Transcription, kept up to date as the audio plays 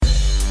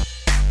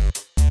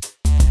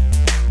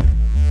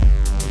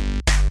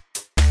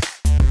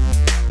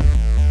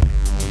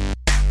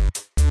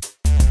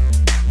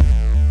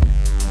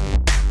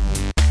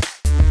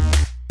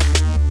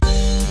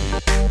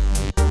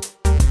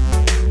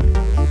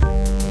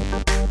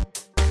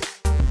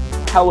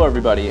Hello,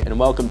 everybody, and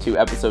welcome to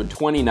episode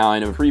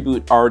 29 of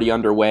Reboot Already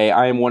Underway.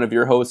 I am one of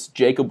your hosts,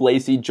 Jacob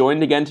Lacey,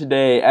 joined again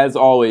today, as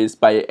always,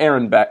 by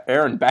Aaron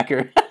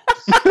Becker.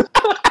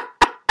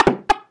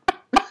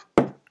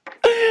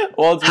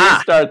 Well, let's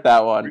restart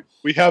that one.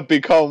 We have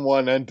become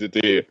one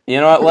entity.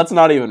 You know what? Let's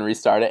not even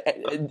restart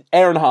it.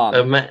 Aaron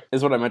Hahn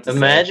is what I meant to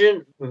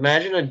say.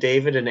 Imagine a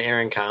David and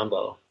Aaron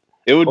combo.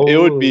 It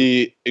would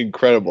be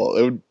incredible.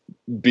 It would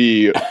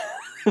be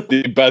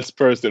the best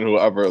person who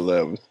ever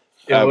lived.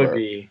 It would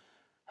be.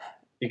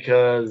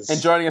 Because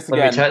and joining us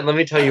again, let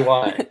me tell you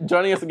why.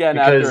 Joining us again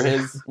after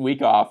his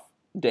week off,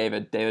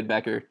 David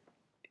Becker.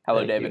 Hello,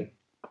 Thank David.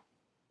 You.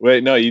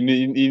 Wait, no, you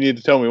need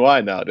to tell me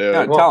why now, dude.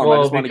 No, tell him.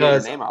 I just want to get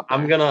your name out there.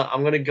 I'm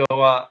gonna go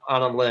out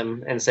on a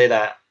limb and say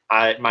that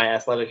my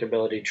athletic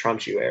ability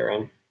trumps you,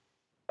 Aaron.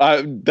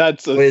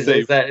 That's a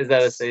safe. Is that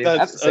a safe?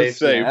 That's a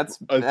safe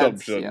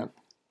assumption. Yeah.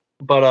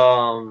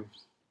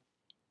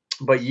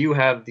 But you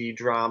have the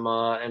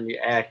drama and the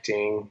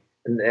acting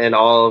and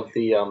all of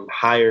the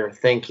higher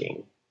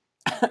thinking.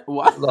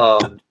 Wow!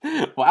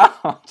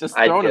 Wow! Just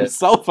throwing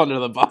himself under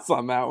the bus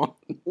on that one.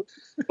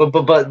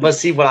 But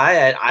see what I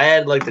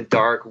had like the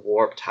dark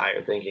warped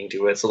higher thinking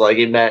to it. So like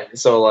it meant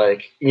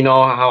you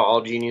know how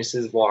all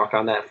geniuses walk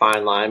on that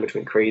fine line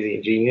between crazy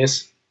and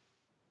genius.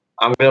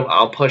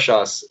 I'll push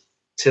us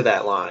to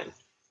that line.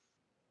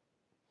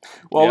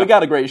 Well, we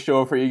got a great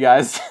show for you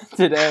guys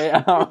today.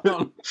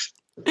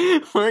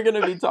 We're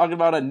going to be talking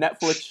about a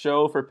Netflix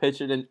show for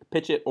Pitch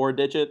It or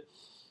Ditch It.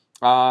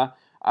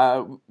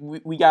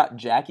 We got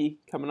Jackie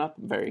coming up.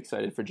 I'm very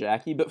excited for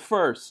Jackie. But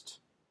first,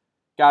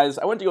 guys,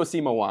 I went to go see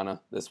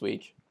Moana this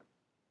week.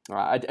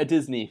 A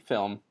Disney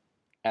film,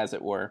 as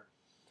it were.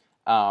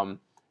 And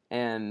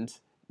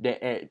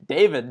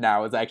David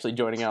now is actually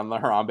joining in on the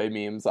Harambe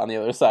memes on the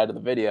other side of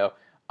the video.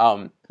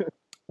 A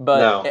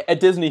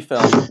Disney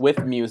film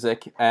with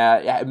music,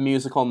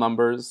 musical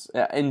numbers,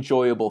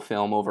 enjoyable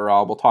film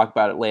overall. We'll talk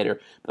about it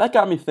later. But that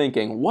got me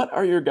thinking, what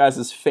are your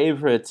guys'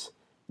 favorite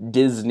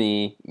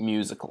Disney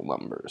musical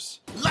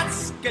numbers?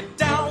 Let's get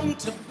down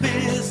to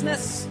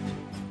business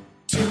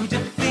to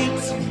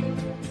defeat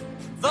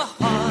the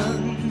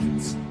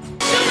Huns.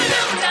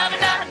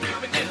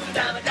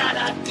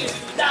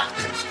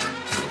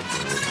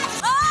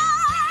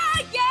 Oh,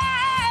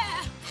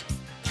 yeah!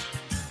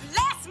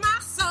 Bless my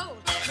soul,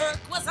 Kirk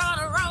was on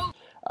a road.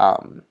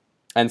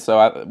 And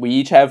so we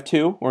each have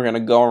two. We're going to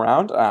go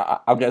around.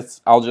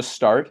 I'll just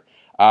start.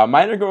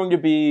 Mine are going to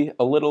be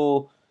a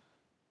little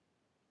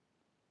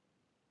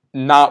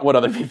not what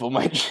other people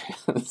might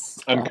choose.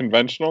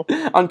 Unconventional?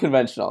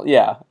 Unconventional,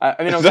 yeah. I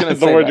was going to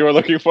say the word you were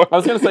looking for? I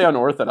was going to say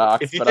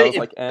unorthodox, If you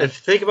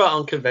think about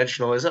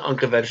unconventional, isn't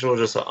unconventional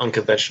just an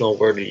unconventional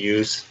word to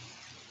use?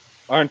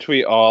 Aren't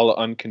we all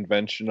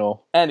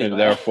unconventional? Anyway. And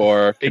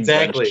therefore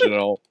Exactly.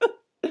 conventional?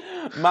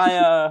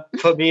 My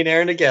Put me and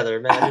Aaron together,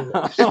 man.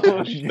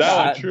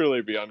 That would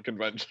truly be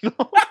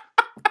unconventional.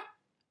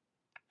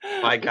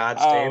 By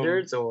God's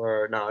standards,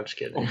 or no? I'm just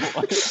kidding.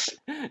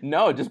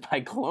 No, just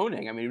by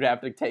cloning. I mean, you'd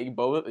have to take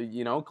both.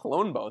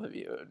 Clone both of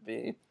you.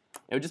 It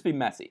would just be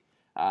messy.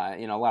 A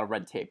lot of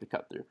red tape to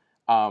cut through.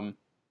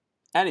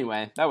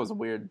 Anyway, that was a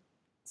weird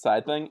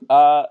side thing.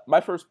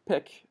 My first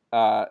pick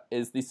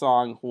is the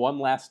song "One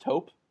Last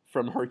Hope"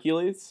 from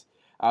Hercules,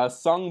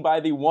 sung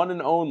by the one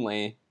and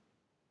only.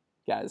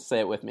 Guys, say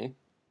it with me.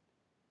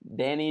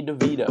 Danny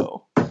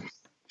DeVito.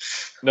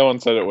 No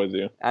one said it with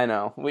you. I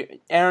know.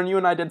 Aaron, you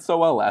and I did so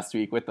well last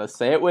week with the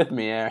 "Say It With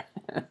Me," Aaron.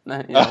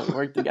 We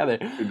worked together.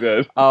 We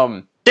did.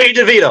 Danny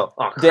DeVito.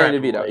 Oh, Danny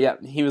DeVito. Yeah,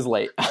 he was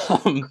late.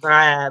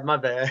 My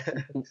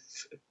bad.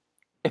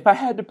 If I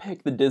had to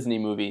pick the Disney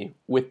movie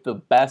with the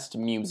best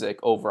music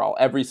overall,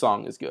 every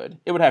song is good,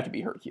 it would have to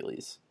be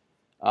Hercules.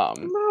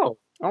 No.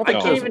 I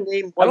can't even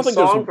name one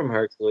song from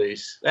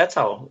Hercules. That's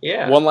how,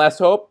 yeah. One Last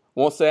Hope,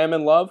 Won't Say I'm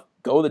in Love,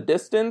 Go the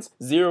Distance,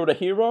 Zero to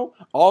Hero,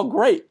 all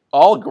great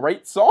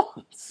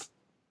songs.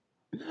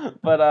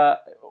 But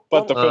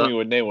the film you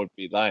would name would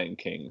be Lion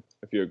King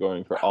if you're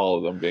going for all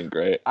of them being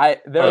great.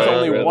 There's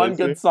only one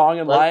good song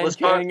in Lion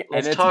King,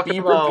 and it's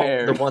Be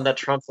Prepared. The one that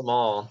trumps them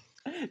all.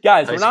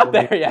 Guys, we're not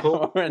there yet.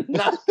 We're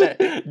not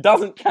there.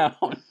 Doesn't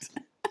count.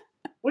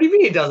 What do you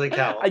mean it doesn't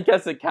count? I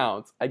guess it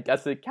counts.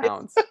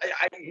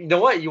 You know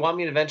what? You want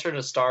me to venture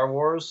into Star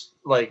Wars,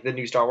 like the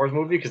new Star Wars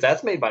movie? Because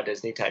that's made by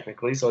Disney,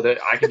 technically, so that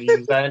I can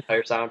use that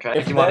entire soundtrack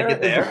if you want to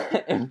get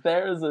there. If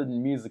there is a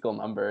musical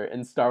number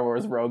in Star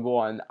Wars Rogue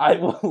One, I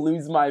will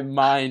lose my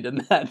mind,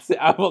 and that's it.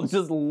 I will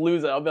just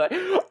lose it. I'll be like,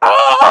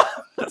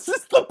 this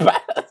is the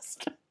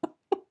best!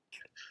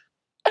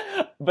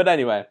 But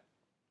anyway,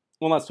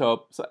 One Last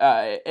Hope. So,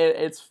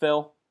 it's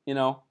Phil,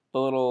 the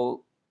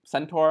little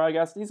centaur, I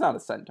guess. He's not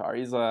a centaur.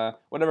 He's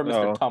whatever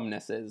Mr.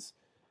 Tumnus is.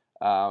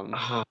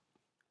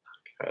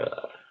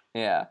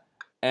 Yeah.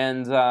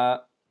 And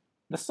the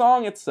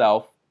song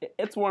itself,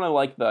 it's one of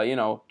like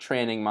the,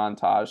 training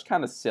montage,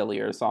 kind of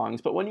sillier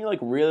songs, but when you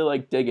really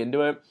dig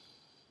into it,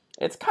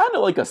 it's kind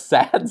of like a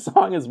sad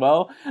song as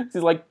well.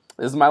 He's like,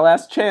 this is my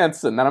last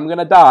chance, and then I'm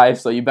gonna die,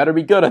 so you better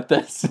be good at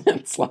this.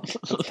 It's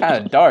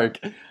kind of dark.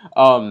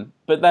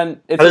 But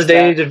then it's How does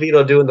Danny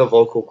DeVito doing the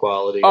vocal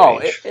quality? Oh,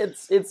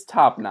 it's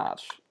top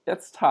notch.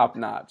 It's top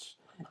notch.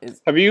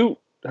 Have you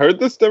heard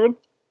this, Devin,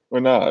 or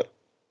not?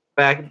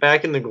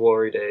 Back in the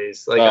glory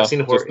days, like I've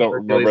seen just don't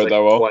remember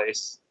that well.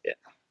 Twice. Yeah.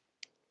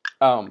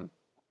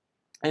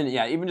 And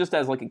yeah, even just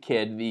as like a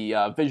kid, the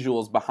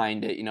visuals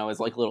behind it, as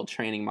like little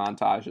training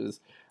montages.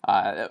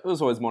 It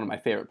was always one of my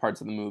favorite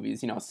parts of the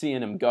movies.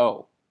 Seeing him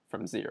go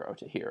from zero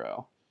to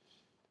hero.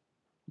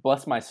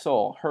 Bless my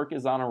soul, Herc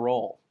is on a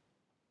roll.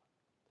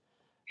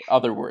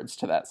 Other words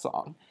to that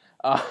song.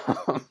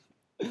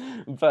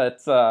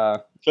 But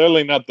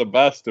clearly not the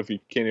best if you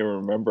can't even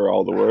remember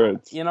all the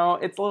words.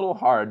 It's a little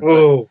hard.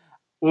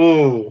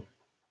 Ooh.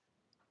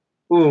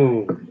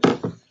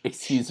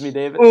 Excuse me,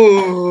 David.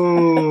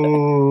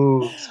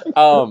 Ooh.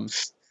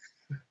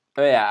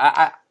 But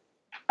yeah,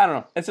 I don't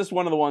know. It's just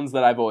one of the ones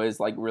that I've always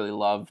like really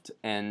loved,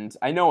 and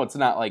I know it's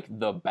not like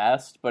the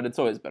best, but it's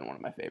always been one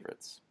of my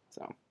favorites.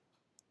 So,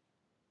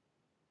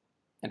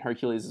 and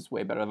Hercules is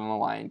way better than The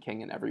Lion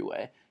King in every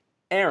way.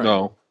 Aaron,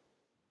 No.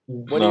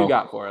 What do you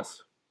got for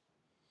us?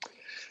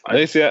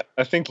 I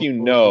think you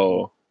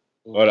know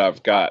what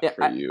I've got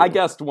for you. I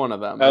guessed one of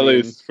them. At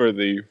least for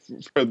the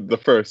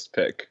first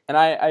pick. And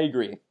I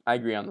agree. I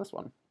agree on this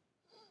one.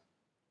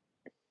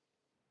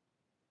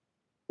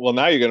 Well,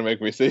 now you're going to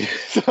make me say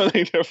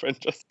something different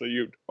just so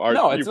you've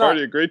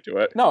already agreed to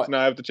it. No. So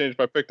now I have to change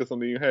my pick to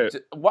something you hate.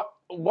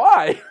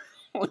 Why?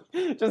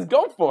 Just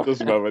go for it.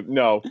 Just a moment.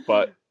 No,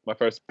 but my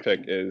first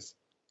pick is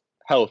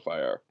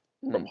Hellfire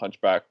from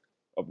Hunchback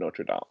of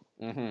Notre Dame.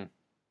 Mm-hmm.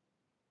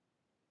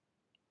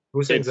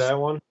 Who sings that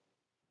one?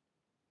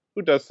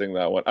 Who does sing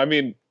that one? I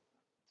mean,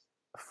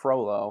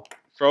 Frollo.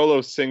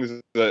 Frollo sings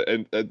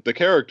the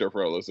character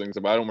Frollo sings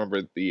it, but I don't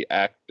remember the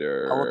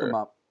actor. I'll look him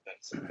up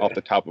off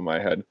the top of my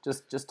head.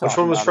 Just which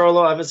one was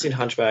Frollo? I haven't seen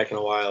Hunchback in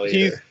a while either.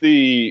 He's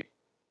the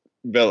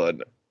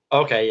villain.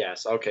 Okay,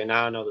 yes. Okay,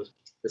 now I know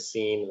the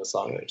scene and the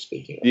song that you're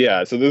speaking of.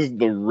 Yeah, so this is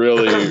the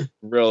really,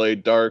 really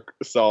dark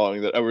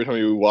song that every time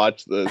you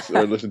watch this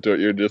or listen to it,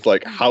 you're just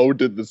like, how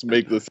did this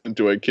make this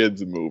into a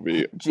kid's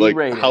movie?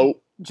 G-rated.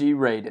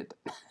 G-rated.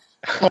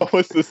 How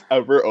was this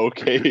ever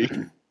okay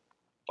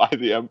by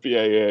the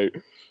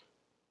MPAA?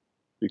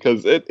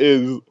 Because it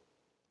is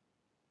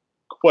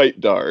quite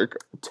dark.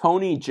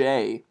 Tony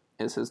J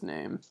is his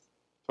name.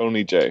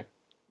 Tony J.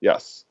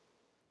 Yes.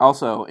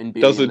 Also in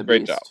Beauty and the Beast. Does a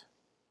great job.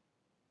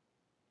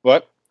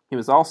 What? He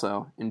was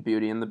also in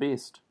Beauty and the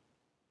Beast.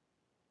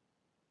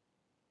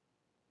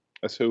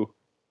 That's who?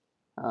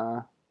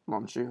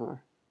 Monsieur.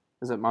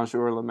 Is it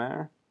Monsieur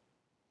Lemaire?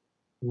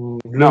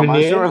 Lumiere? No,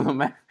 Monsieur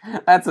Lemaire.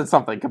 That's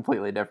something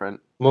completely different.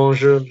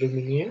 Monsieur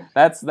Lumiere?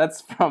 That's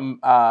from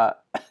Les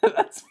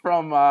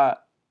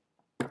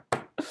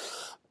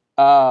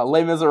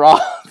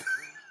Miserables.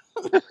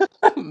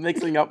 I'm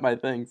mixing up my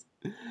things.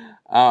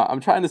 I'm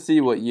trying to see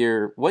what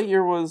year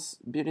was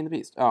Beauty and the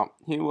Beast? Oh,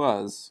 he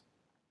was.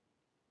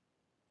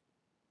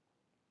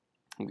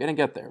 I'm gonna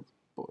get there,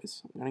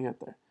 boys. I'm gonna get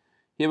there.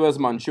 He was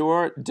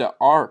Monsieur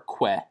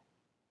d'Arquet.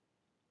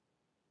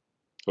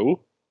 Who?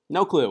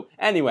 No clue.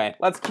 Anyway,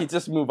 let's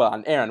just move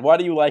on. Aaron, what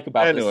do you like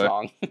about this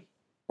song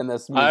and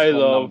this musical I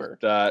love number?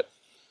 That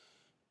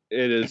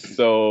it is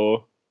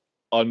so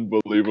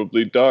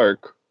unbelievably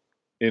dark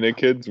in a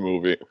kid's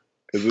movie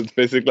because it's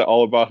basically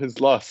all about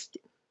his lust.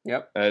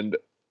 Yep. And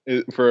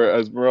for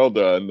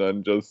Esmeralda, and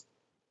then just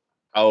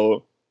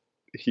how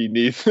he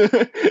needs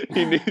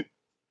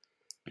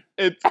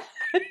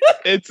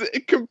it's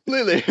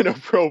completely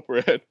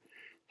inappropriate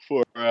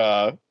for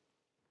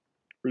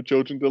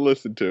children to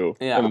listen to.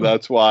 Yeah. And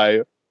that's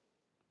why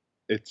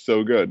it's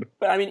so good.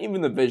 But I mean,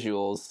 even the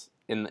visuals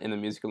in the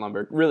musical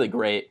number, really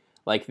great.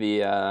 Like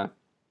the,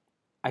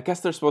 I guess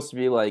they're supposed to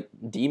be like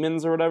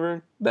demons or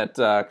whatever that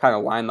kind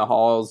of line the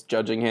halls,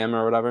 judging him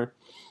or whatever.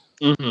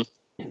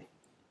 Mm-hmm.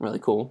 Really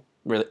cool.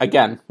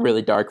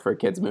 Really dark for a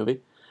kids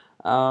movie.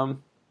 Yeah,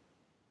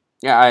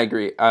 I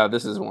agree.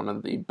 This is one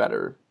of the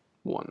better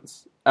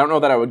ones. I don't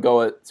know that I would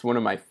go. It's one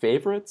of my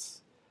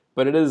favorites,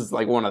 but it is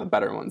like one of the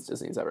better ones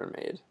Disney's ever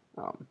made.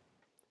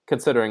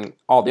 Considering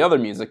all the other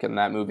music in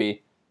that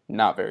movie,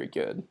 not very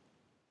good.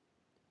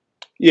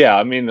 Yeah,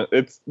 I mean,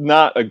 it's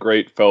not a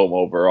great film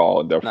overall,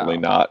 and definitely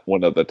not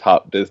one of the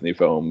top Disney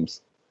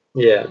films.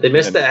 Yeah, they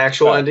missed the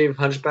actual ending of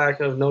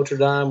Hunchback of Notre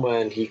Dame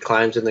when he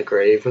climbs in the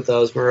grave with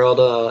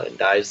Esmeralda and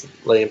dies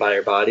laying by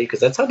her body, because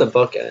that's how the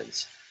book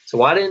ends. So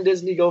why didn't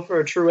Disney go for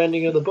a true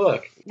ending of the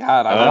book?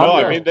 God, I don't know.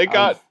 I mean, they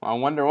got... I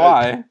wonder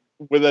why.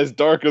 With as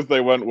dark as they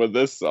went with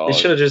this song. They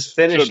should have just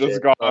finished it. Should have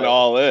just gone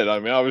all in. I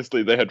mean,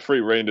 obviously, they had free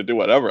reign to do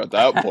whatever at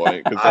that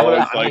point. Because I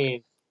was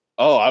like,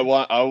 oh, I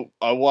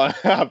want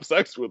to have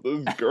sex with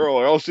this girl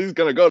or else she's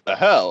going to go to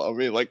hell. I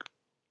mean, like,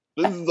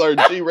 this is our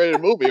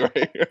G-rated movie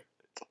right here.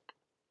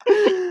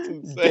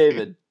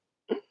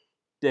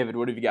 David,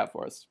 what have you got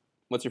for us?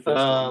 What's your first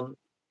one?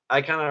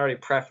 I kind of already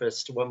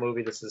prefaced what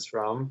movie this is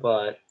from,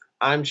 but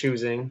I'm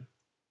choosing.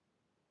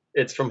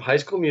 It's from High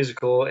School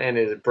Musical and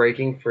it is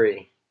Breaking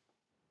Free.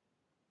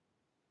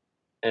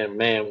 And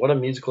man, what a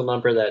musical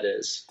number that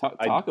is.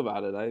 Talk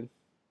about it.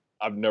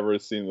 I've never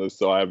seen this,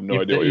 so I have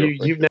no idea what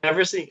you've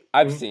never seen.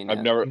 I've seen it.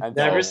 I've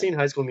never seen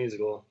High School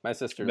Musical. My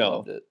sister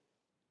loved it.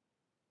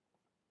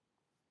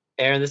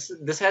 Aaron,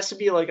 this has to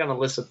be like on a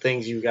list of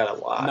things you gotta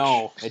watch.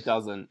 No, it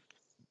doesn't.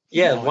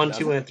 Yeah, 1,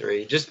 2, and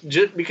 3. Just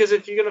because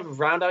if you're gonna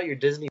round out your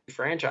Disney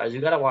franchise, you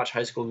gotta watch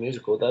High School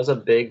Musical. That's a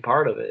big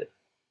part of it.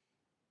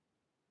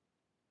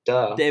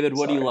 Duh. David,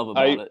 what do you love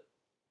about it?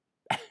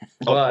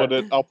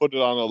 I'll put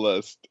it on a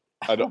list.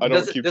 I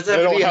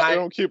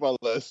don't keep a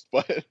list,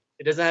 but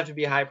it doesn't have to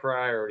be high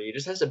priority. It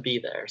just has to be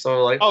there.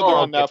 So like, they're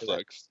on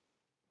Netflix.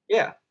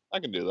 Yeah,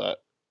 I can do that.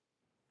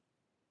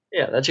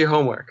 Yeah, that's your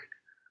homework.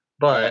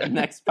 But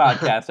next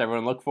podcast,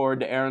 everyone, look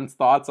forward to Aaron's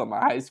thoughts on the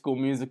High School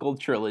Musical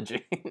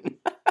trilogy.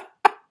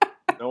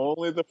 No,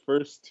 only the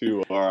first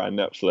 2 are on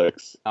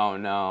Netflix. Oh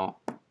no!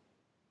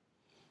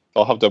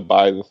 I'll have to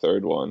buy the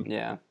third one.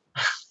 Yeah.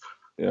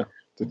 Yeah.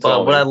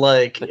 But what I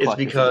like is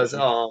because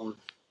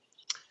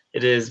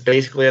it is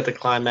basically at the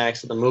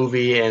climax of the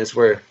movie, and it's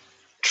where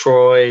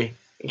Troy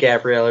and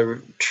Gabriella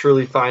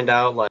truly find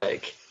out,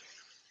 like,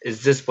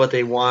 is this what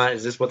they want?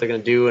 Is this what they're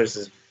going to do? Is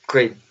this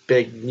great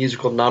big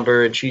musical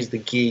number, and she's the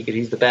geek, and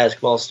he's the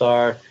basketball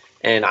star?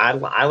 And I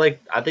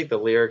think the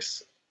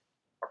lyrics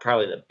are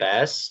probably the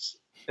best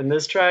in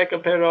this track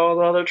compared to all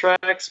the other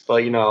tracks.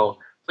 But,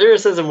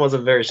 lyricism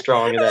wasn't very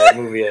strong in that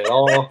movie at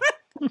all.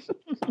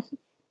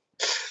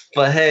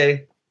 But,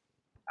 hey,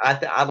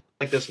 I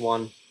like this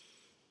one.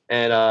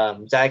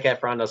 And Zac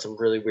Efron does some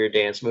really weird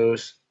dance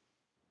moves.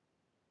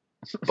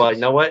 But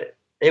you know what?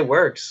 It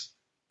works.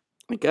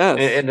 I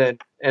guess.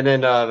 And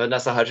then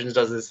Vanessa Hudgens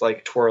does this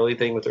like twirly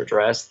thing with her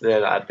dress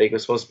that I think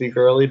was supposed to be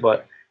girly,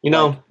 but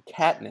like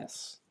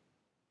Katniss.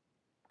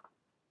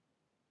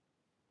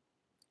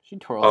 She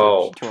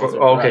twirls.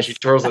 She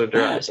twirls her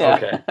dress. Yeah.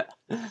 Okay.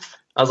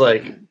 I was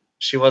like,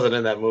 she wasn't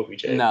in that movie,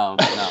 Jay. No.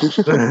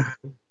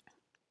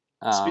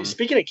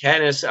 Speaking of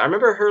Katniss, I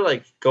remember her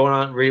like going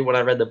on when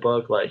I read the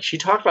book. Like she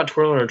talked about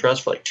twirling her dress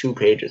for like 2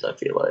 pages. I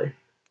feel like.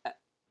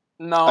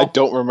 No, I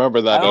don't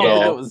remember that at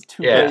all. It was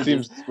 2 pages. It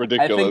seems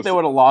ridiculous. I think they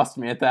would have lost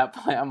me at that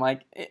point. I'm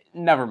like,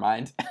 never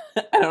mind.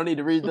 I don't need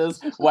to read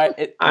this.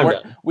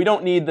 We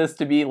don't need this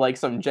to be like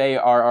some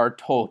J.R.R.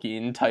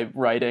 Tolkien type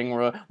writing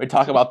where we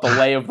talk about the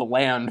lay of the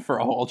land for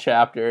a whole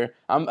chapter.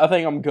 I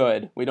think I'm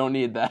good. We don't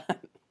need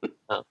that.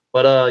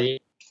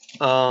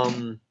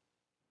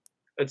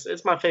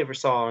 It's my favorite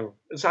song.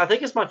 So I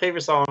think it's my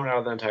favorite song out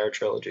of the entire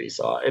trilogy.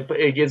 So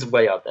it gets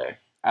way out there.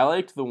 I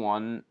liked the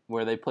one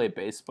where they play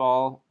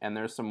baseball and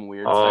there's some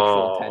weird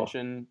sexual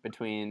tension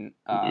between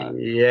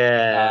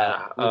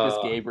Lucas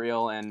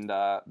Gabriel and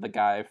the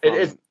guy from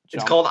it's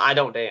called I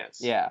Don't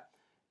Dance. Yeah.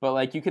 But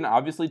like you can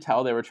obviously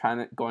tell they were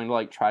going to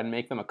like try to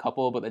make them a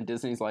couple, but then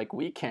Disney's like,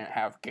 we can't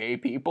have gay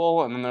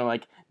people, and then they're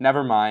like,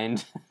 never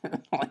mind.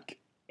 Like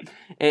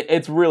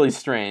it's really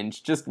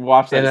strange. Just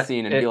watch that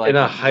scene and be like, in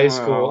a high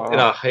school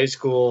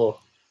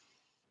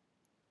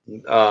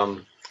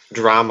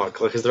drama,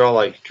 because they're all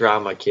like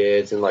drama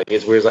kids, and like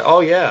it's weird. It's like,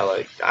 oh yeah,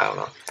 like I don't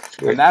know.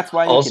 And that's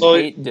why you can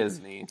hate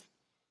Disney.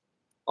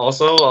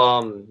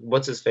 Also,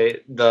 what's his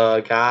face?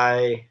 The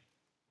guy,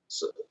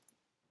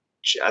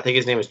 I think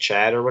his name is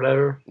Chad or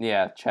whatever.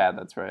 Yeah, Chad.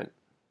 That's right.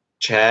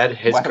 Chad.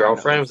 His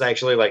girlfriend was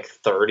actually like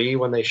 30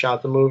 when they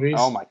shot the movies.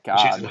 Oh my god.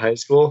 She's in high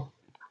school.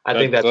 I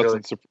think that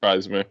doesn't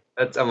surprise me.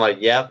 I'm like,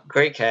 yeah,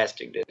 great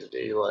casting,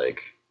 Disney.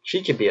 Like,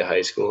 she could be a high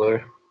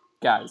schooler.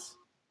 Guys,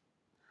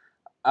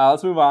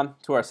 let's move on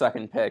to our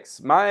second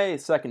picks. My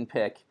second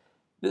pick,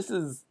 this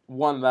is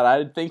one that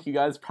I think you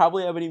guys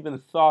probably haven't even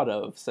thought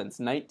of since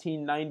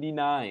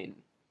 1999.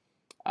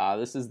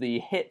 This is the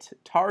hit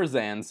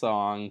Tarzan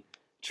song,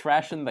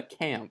 Trashin' the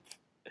Camp,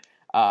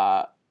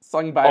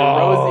 sung by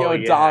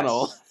Rosie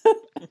O'Donnell. Yes.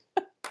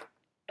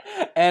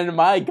 And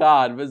my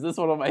God, was this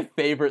one of my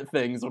favorite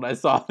things when I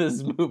saw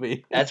this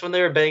movie. That's when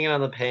they were banging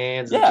on the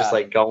pans and just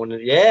like going,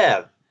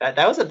 that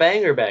was a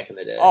banger back in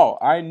the day. Oh,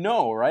 I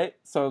know, right?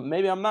 So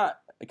maybe I'm not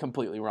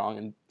completely wrong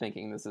in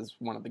thinking this is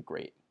one of the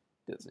great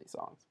Disney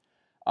songs.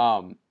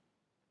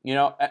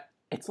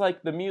 It's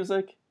like the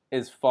music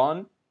is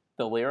fun,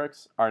 the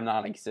lyrics are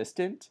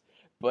non-existent,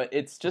 but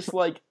it's just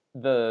like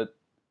the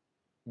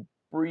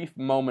brief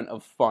moment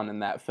of fun in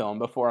that film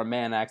before a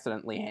man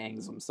accidentally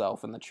hangs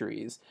himself in the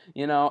trees.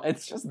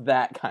 It's just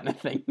that kind of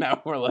thing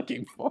that we're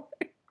looking for.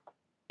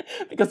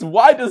 Because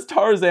why does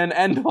Tarzan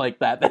end like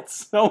that?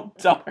 That's so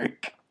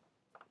dark.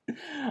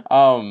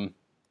 But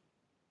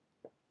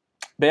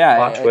yeah,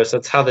 plot twist.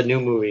 That's how the new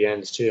movie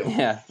ends too.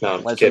 Yeah, no,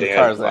 I'm just kidding.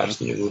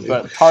 Tarzan,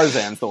 but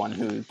Tarzan's the one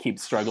who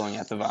keeps struggling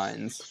at the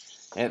vines.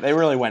 They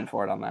really went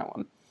for it on that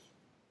one.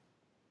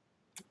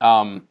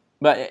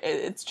 But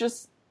it's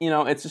just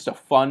it's just a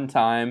fun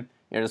time.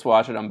 You're just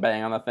watching them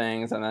bang on the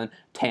things, and then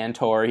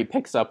Tantor, he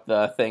picks up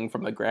the thing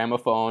from the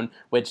gramophone,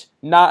 which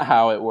not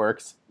how it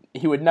works.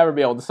 He would never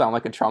be able to sound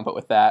like a trumpet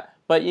with that.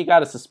 But you got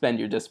to suspend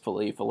your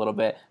disbelief a little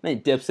bit. And then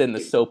he dips in the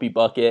soapy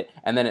bucket,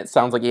 and then it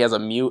sounds like he has a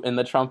mute in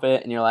the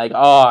trumpet, and you're like,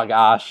 oh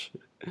gosh,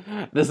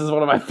 this is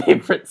one of my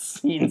favorite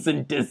scenes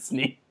in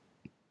Disney.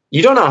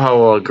 You don't know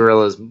how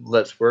gorillas'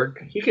 lips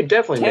work. You could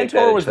definitely make that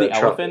Tantor was into the a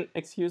trumpet. elephant,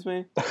 excuse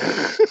me?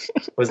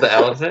 Was the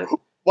elephant?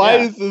 Why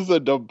Yeah. is this a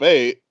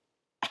debate?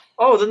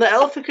 Oh, then the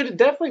elephant could have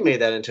definitely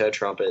made that into a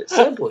trumpet.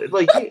 Simply.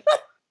 Like,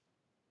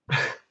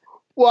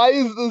 Why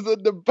is this a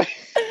debate?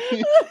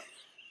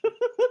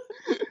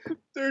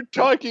 They're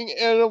talking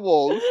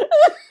animals.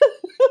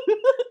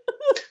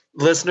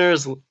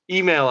 listeners,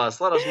 email us.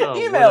 Let us know.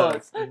 Email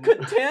us.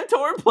 Could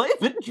Tantor play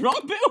the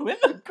trumpet with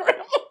a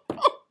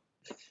gramophone?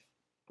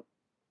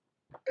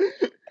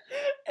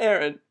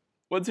 Aaron,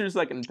 what's your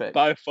second pick?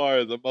 By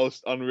far the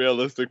most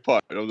unrealistic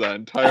part of that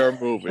entire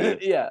movie.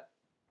 Yeah,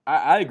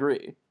 I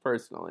agree,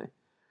 personally.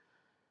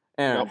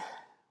 Aaron, Yep.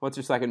 what's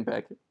your second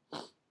pick?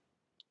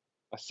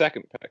 A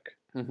second pick.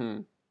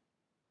 Mm-hmm.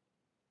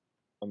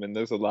 I mean,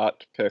 there's a lot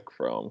to pick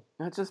from.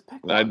 Not just pick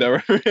I one.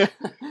 never,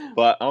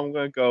 but I'm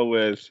gonna go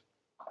with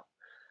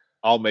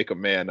 "I'll Make a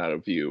Man Out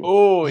of You."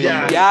 Oh,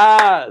 Yes.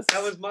 yes!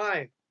 That was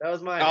mine.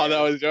 Oh,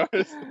 that was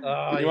yours.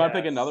 Oh, you want to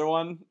pick another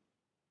one?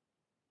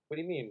 What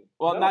do you mean?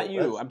 Well, No, not you.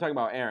 that's- I'm talking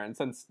about Aaron,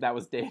 since that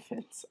was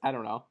David's. I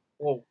don't know.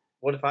 Well,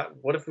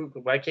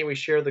 why can't we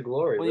share the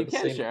glory? Well, We're you the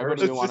can't same share, but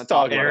person. do you Let's want to just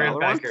talk talk about Aaron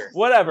another one? Becker.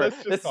 Whatever. Let's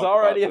just This is talk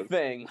already about a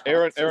thing.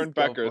 Aaron Let's just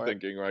go Becker for it.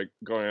 thinking right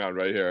going on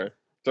right here.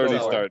 It's already Go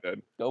for it.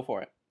 started. Go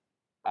for it.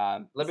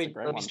 Let it's a me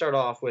great let me one. start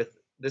off with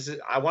this.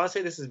 I want to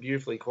say this is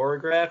beautifully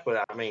choreographed,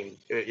 but I mean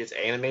it's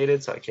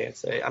animated, so I can't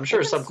say. I'm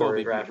sure can some still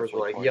be choreographers were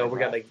like, beautifully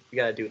 "Yo, we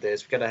gotta do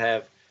this. We gotta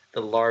have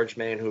the large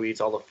man who eats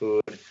all the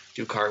food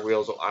do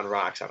cartwheels on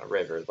rocks on a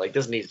river. Like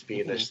this needs to be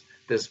in this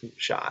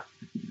shot."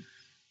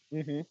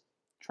 Mm-hmm.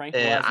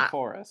 Tranquilize And the I-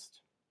 forest,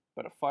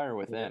 but a fire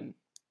within.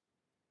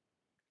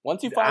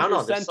 Once you I find don't your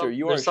know. There's, center,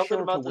 you are there's something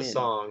sure about to the win.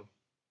 song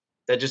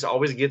that just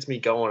always gets me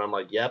going. I'm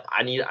like, "Yep,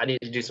 I need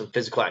to do some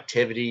physical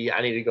activity.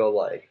 I need to go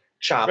like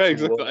chop Right,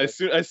 some exactly.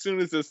 wood." As soon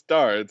as it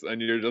starts,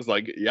 and you're just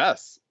like,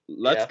 "Yes,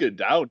 let's Yeah. get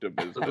down to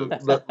business."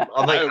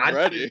 I'm like, I'm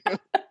ready.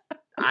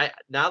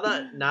 now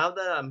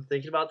that I'm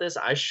thinking about this,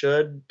 I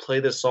should play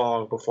this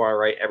song before I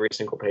write every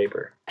single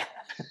paper.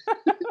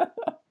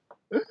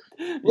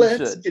 You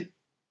Let's should. get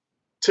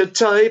to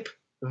type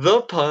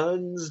the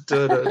puns.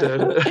 Da, da, da,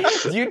 da.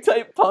 Do you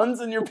type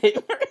puns in your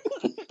paper?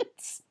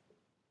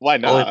 Why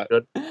Only not?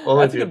 the good,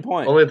 That's a good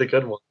point. Only the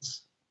good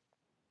ones.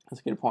 That's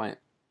a good point.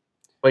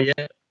 But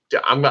yeah,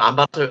 I'm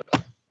about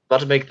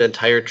to make the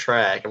entire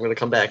track. I'm gonna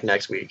come back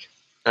next week.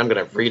 I'm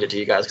gonna read it to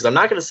you guys because I'm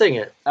not gonna sing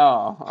it,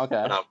 Oh,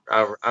 okay.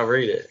 but I'll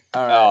read it.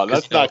 All right. Oh,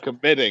 that's not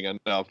committing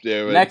enough,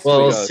 David. Next Well,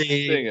 week. You gotta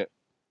see- sing it.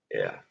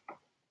 Yeah.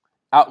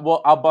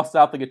 I'll bust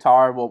out the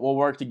guitar. We'll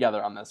work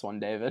together on this one,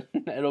 David.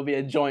 It'll be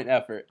a joint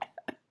effort.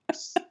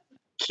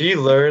 Can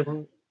you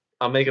learn?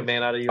 I'll make a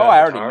man out of you. Oh, on I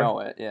already guitar? know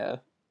it. Yeah.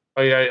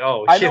 Oh yeah.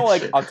 Oh, I know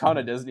yes. like a ton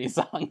of Disney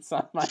songs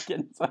on my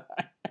guitar.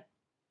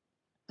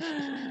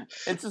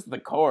 It's just the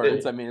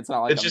chords. I mean, it's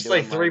not like It's I'm just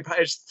doing like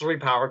it's three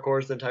power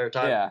chords the entire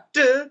time. Yeah.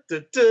 Duh, duh,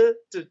 duh,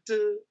 duh, duh.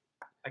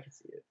 I can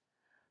see it.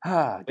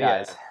 Guys. But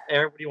yeah,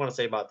 Aaron, what do you want to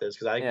say about this?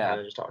 Because I Yeah. kind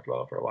of just talked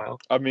about it for a while.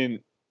 I mean,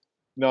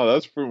 no,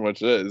 that's pretty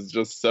much it. It's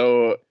just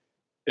so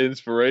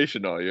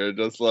inspirational. You're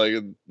just like,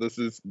 this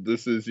is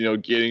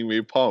getting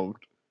me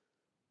pumped.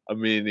 I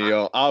mean,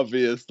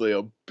 obviously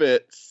a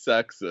bit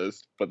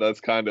sexist, but that's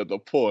kind of the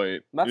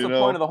point. That's the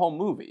point of the whole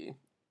movie.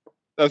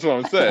 That's what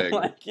I'm saying.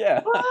 Like,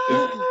 yeah.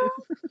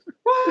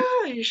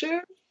 Are you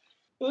sure?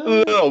 a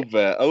little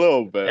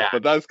bit, Yeah.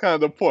 but that's kind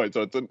of the point.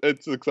 So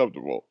it's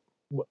acceptable.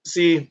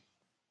 See,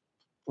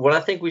 what I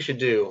think we should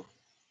do.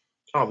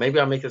 Oh, maybe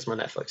I'll make this my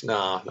Netflix. No,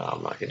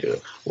 I'm not gonna do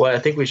it. What I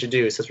think we should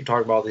do is, since we're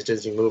talking about all these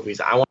Disney movies,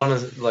 I want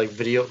to like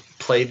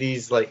play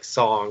these like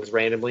songs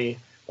randomly,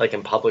 like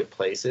in public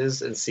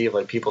places, and see if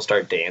like people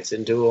start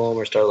dancing to them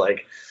or start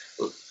like.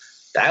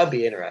 That would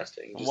be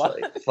interesting. Just What?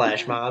 like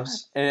flash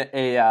mobs.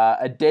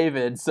 A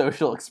David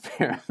social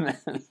experiment.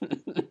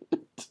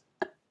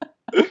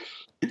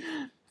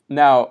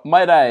 Now,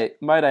 might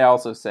I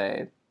also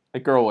say, A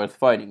Girl Worth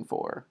Fighting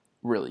For,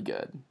 really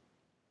good.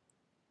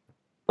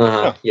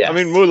 Yeah. I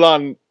mean,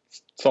 Mulan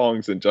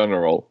songs in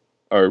general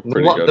are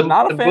pretty Mulan- good.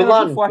 Not a fan of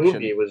Mulan Reflection.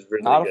 movie was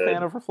really Not good. a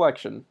fan of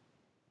Reflection.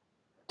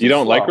 You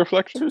don't like slow.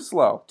 Reflection? Too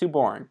slow. Too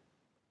boring.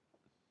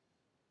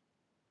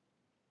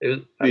 It was,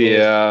 I mean,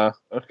 Yeah.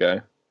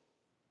 Okay.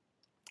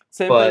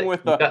 Same But thing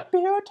with the you got-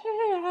 Beauty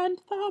and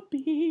the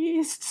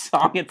Beast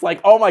song. It's like,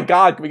 oh my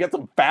god, can we get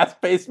some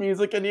fast-paced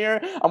music in here?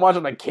 I'm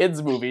watching a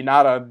kids movie,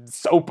 not a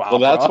soap opera.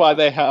 Well, that's why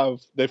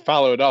they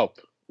followed up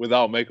with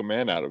 "I'll Make a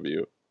Man Out of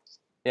You."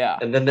 Yeah.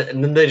 And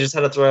then they just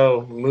had to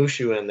throw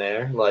Mushu in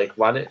there. Like,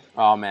 why did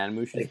Oh man,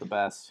 Mushu's the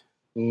best.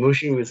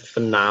 Mushu was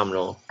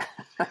phenomenal.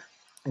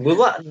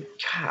 Mulan.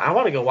 God, I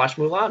want to go watch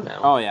Mulan now.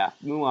 Oh yeah,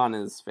 Mulan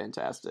is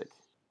fantastic.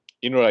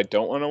 You know what I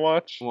don't want to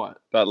watch? What?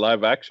 That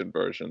live action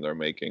version they're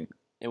making.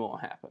 It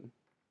won't happen.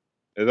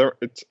 It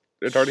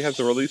already has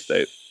a release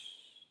date.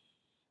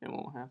 It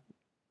won't happen.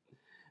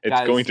 It's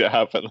Guys. going to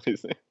happen,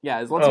 Lacey.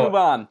 Guys, let's Oh. move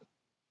on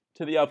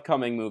to the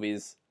upcoming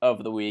movies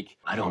of the week.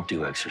 I don't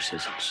do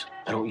exorcisms.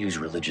 I don't use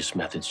religious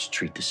methods to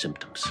treat the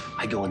symptoms.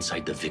 I go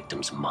inside the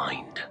victim's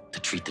mind to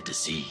treat the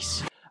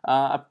disease.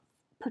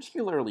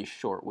 particularly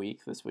short week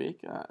this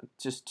week.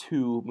 Just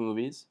 2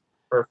 movies.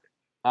 Perfect.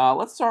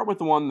 Let's start with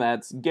the one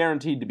that's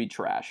guaranteed to be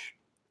trash.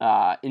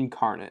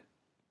 Incarnate.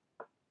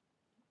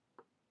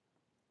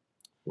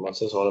 What's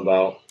this one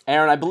about?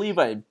 Aaron, I believe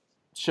I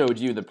showed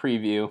you the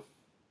preview.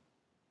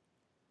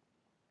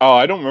 Oh,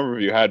 I don't remember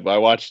if you had, but I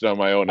watched it on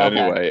my own Okay.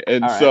 anyway.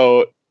 And All right.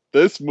 so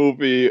this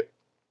movie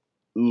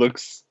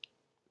looks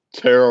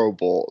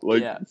terrible.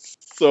 Like, Yeah.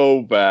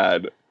 so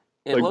bad.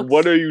 It Like, looks-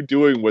 what are you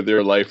doing with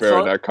your life,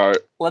 Aaron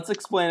Eckhart? Let's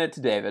explain it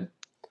to David.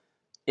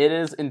 It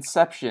is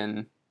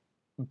Inception,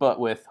 but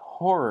with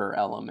horror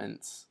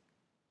elements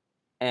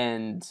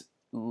and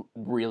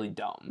really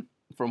dumb,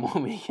 from what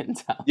we can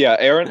tell. Yeah,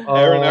 Aaron Uh,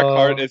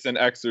 Eckhart is an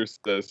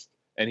exorcist,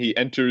 and he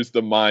enters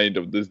the mind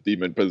of this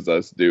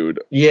demon-possessed dude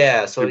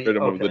Yeah, so to rid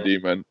him of the okay.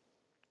 demon.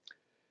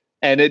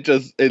 And it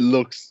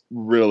looks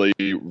really,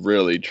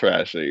 really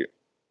trashy.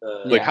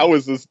 Like,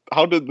 Yeah.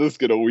 how did this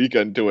get a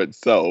weekend to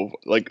itself?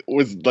 Like,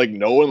 was, like,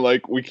 no one,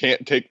 like, we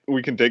can take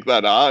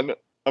that on?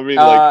 I mean,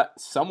 like,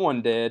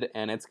 Someone did,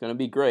 and it's going to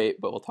be great,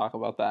 but we'll talk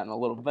about that in a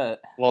little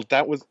bit. well,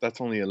 that's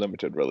only a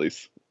limited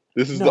release.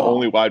 This is the No.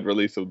 only wide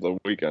release of the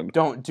weekend.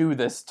 Don't do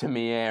this to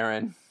me,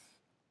 Aaron.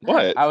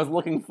 What? I was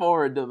looking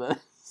forward to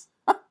this.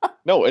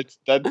 No,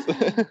 that's...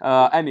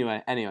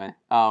 Anyway,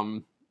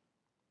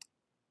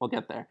 we'll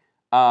get there.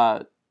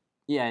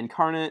 Yeah,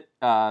 Incarnate,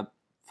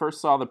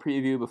 first saw the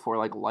preview before,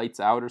 like, Lights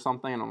Out or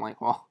something, and I'm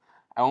like, well,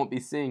 I won't be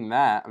seeing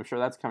that. I'm sure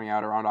that's coming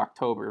out around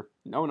October.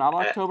 No, not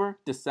October.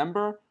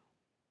 December?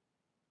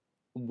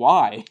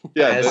 Why?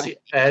 yeah,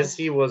 As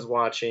he was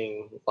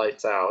watching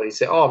Lights Out, he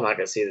said, "Oh, I'm not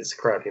gonna see this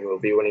crappy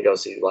movie." When he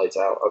goes see Lights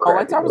Out, a Oh, crappy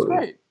Lights Out was movie.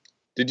 great.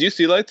 Did you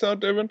see Lights Out,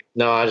 David?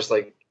 No, I just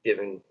like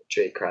giving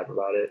Jake crap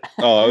about it.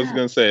 Oh, I was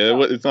gonna say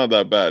it's not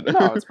that bad.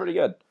 No, it's pretty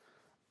good.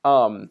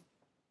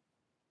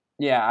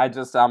 Yeah,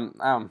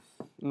 I'm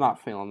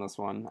not feeling this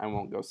one. I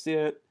won't go see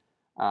it.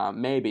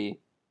 Maybe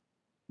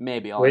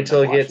I'll Wait end till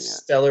up it gets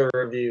watching stellar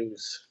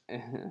reviews.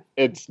 it.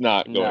 It's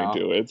not going No.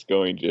 to. It's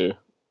going to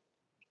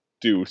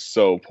do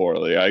so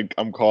poorly.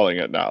 I'm calling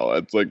it now.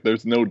 It's like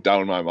there's no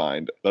doubt in my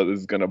mind that this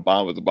is gonna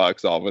bomb at the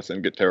box office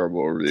and get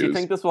terrible reviews. Do you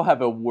think this will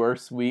have a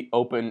worse do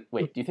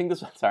you think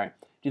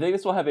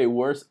this will have a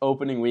worse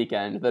opening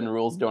weekend than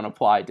Rules Don't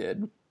Apply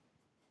did?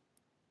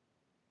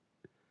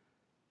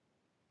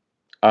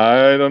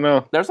 I don't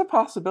know. There's a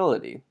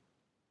possibility,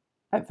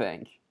 I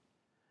think.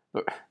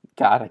 But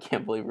God, I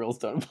can't believe Rules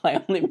Don't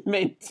Apply only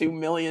made $2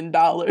 million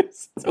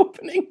its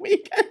opening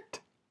weekend.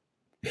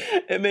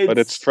 It made But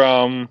it's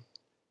from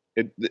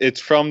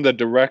the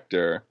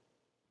director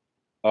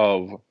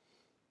of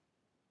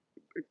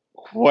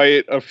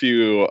quite a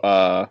few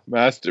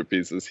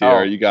masterpieces here.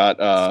 Oh, You got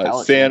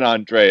Skeleton. San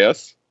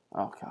Andreas.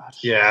 Oh God.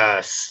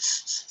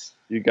 Yes.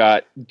 You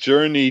got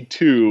Journey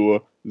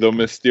to the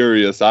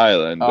Mysterious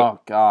Island. Oh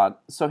God.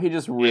 So he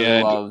just really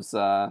And- loves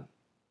The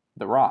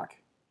Rock.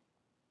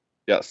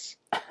 Yes.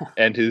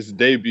 And his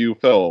debut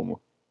film,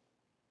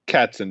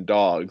 Cats and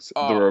Dogs,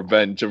 Oh. The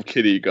Revenge of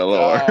Kitty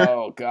Galore.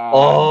 Oh God.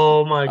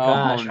 Oh my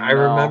gosh, I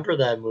no. remember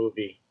that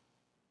movie.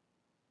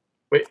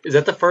 Wait, is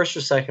that the first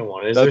or second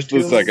one? Is That's there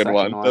the two? second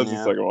one. one, That's yeah.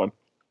 the second one.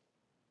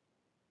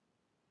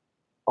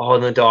 Oh,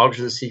 and the dogs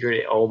are the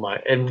secret. Oh my!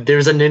 And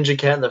there's a ninja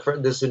cat in the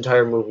front. This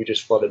entire movie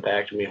just flooded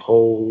back to me.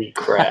 Holy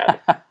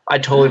crap! I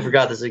totally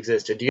forgot this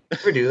existed. Do you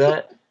ever do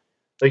that?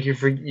 Like you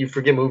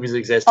forget movies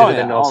existed, Oh, and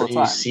then yeah, all of a all the sudden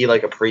you time. see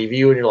like a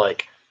preview, and you're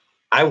like,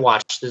 "I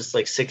watched this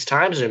like 6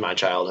 times in my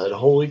childhood.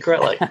 Holy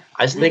crap!" Like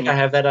I think I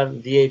have that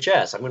on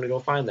VHS. I'm gonna go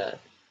find that.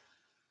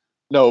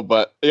 No,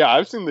 but yeah,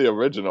 I've seen the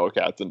original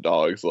Cats and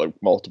Dogs like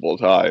multiple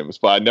times,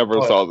 but I never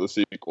Oh, saw the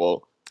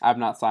sequel. I've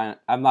not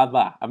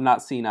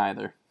seen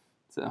either.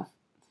 So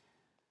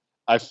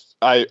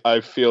I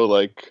feel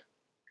like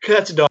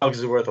Cats and Dogs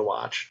is worth a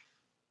watch.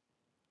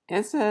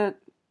 is it?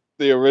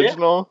 the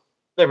original.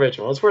 The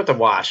original, it's worth a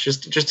watch.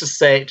 Just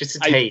to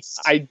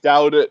taste. I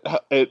doubt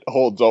it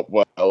holds up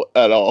well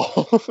at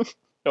all.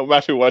 No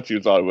matter what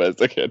you saw of it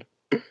as a kid.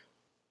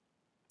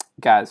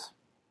 Guys.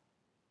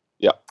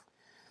 Yeah.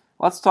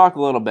 Let's talk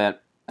a little bit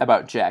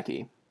about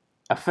Jackie.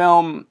 A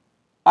film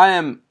I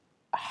am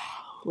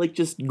like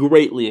just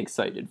greatly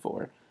excited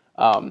for.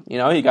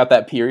 You got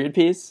that period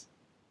piece.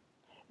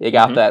 You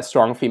got that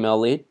strong female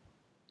lead.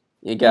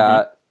 You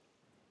got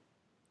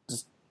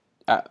just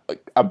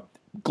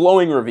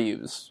glowing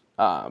reviews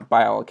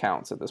by all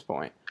accounts at this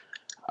point.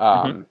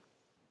 Of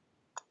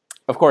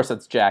course,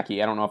 it's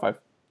Jackie. I don't know if I've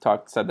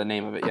said the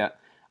name of it yet.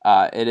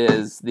 It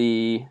is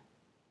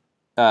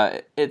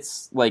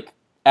it's like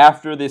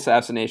after the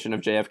assassination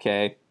of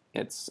JFK.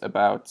 It's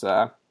about,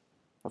 of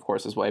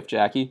course, his wife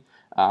Jackie,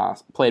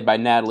 played by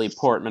Natalie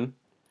Portman,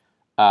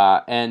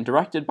 and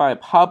directed by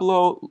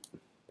Pablo.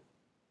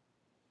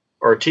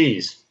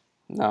 Ortiz.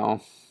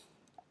 No,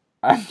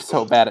 I'm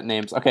so bad at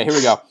names. Okay, here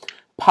we go.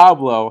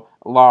 Pablo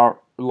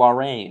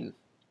Larraín.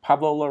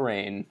 Pablo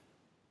Larraín.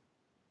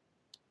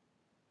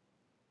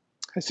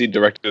 Has he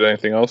directed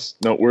anything else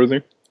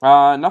noteworthy?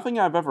 Nothing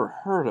I've ever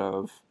heard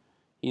of.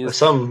 He's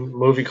Some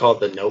movie called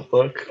The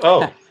Notebook.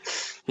 Oh,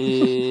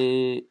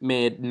 He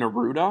made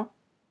Neruda,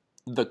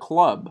 The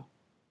Club,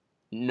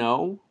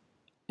 no,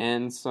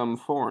 and some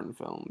foreign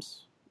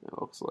films, it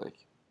looks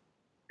like.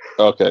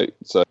 Okay,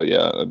 so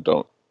yeah, I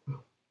don't.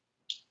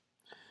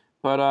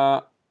 But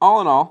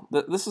all in all,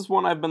 this is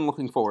one I've been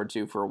looking forward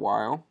to for a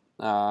while.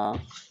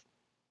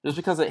 Just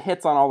because it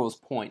hits on all those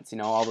points,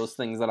 all those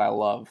things that I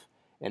love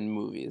in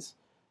movies.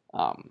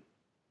 I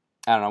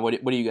don't know.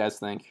 What do you guys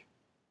think?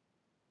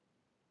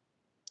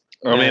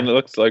 I mean, it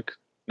looks like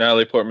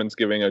Natalie Portman's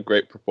giving a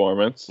great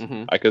performance.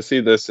 Mm-hmm. I could see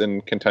this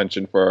in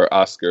contention for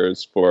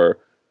Oscars, for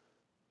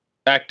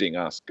acting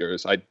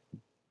Oscars. I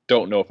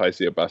don't know if I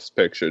see a Best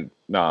Picture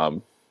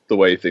nom the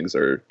way things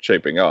are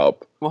shaping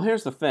up. Well,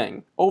 here's the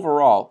thing.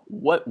 Overall,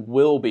 what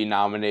will be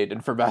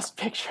nominated for Best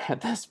Picture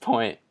at this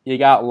point? You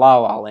got La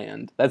La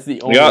Land. That's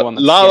the only one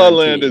that's La La guaranteed.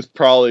 Land is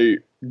probably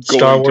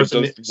Star going Wars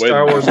to just win.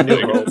 Star Wars: A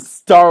New Hope.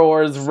 Star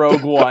Wars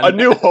Rogue One. A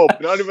New Hope,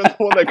 not even the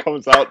one that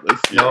comes out this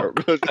year.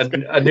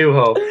 A New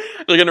Hope.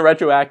 They're going to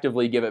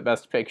retroactively give it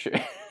Best Picture.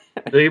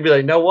 They're going to be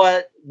like, know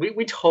what?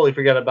 We totally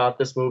forgot about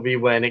this movie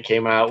when it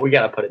came out. We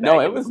got to put it back.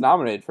 No, it was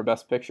nominated for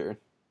Best Picture.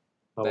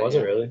 Oh, was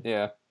it really?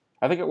 Yeah.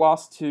 I think it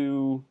lost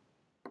to...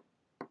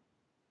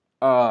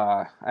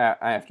 I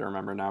have to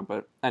remember now,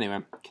 but anyway,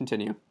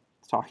 continue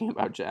talking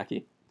about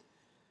Jackie.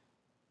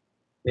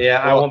 Yeah,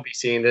 I won't be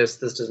seeing this.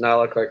 This does not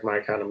look like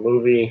my kind of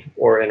movie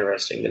or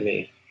interesting to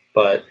me.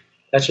 But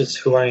that's just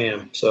who I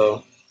am,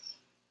 so...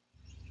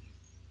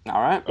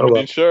 All right. I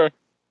mean, sure.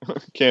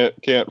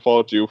 Can't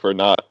fault you for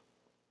not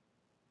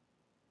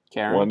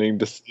Karen. wanting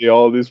to see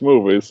all these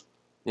movies.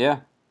 Yeah.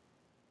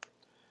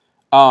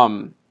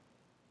 Now,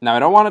 I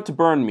don't want it to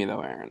burn me,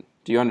 though, Aaron.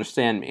 Do you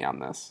understand me on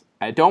this?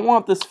 I don't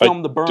want this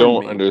film to burn me. I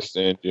don't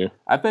understand you.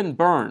 I've been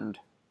burned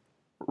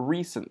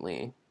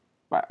recently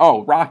by...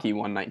 Oh, Rocky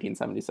won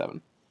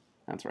 1977.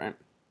 That's right.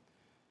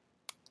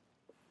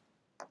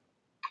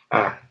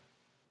 I've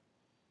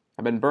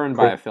been burned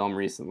by a film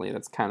recently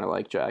that's kind of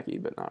like Jackie,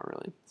 but not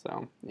really.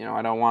 So,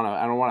 I don't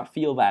want to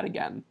feel that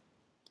again.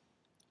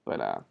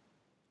 But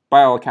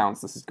by all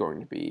accounts, this is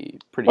going to be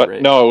pretty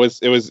great. No,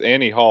 it was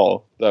Annie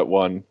Hall that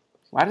won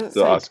Why does it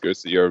the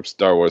Oscars the year of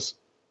Star Wars.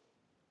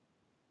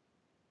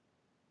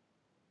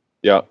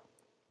 Yeah.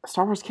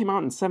 Star Wars came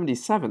out in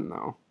 77,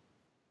 though.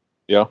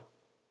 Yeah.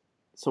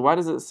 So why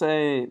does it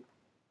say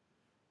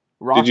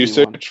Rocky Did you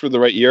search for the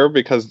right year?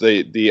 Because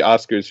the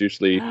Oscars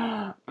usually... the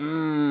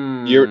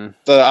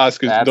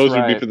Oscars, That's those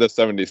right. would be for the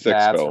 76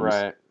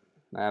 films.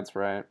 That's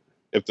right.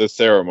 If the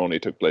ceremony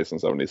took place in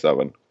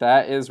 77.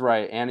 That is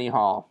right. Annie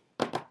Hall.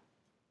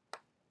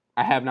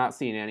 I have not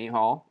seen Annie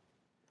Hall.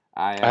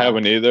 I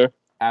haven't either.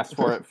 Asked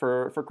for it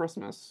for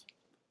Christmas.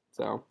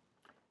 So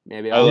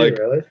maybe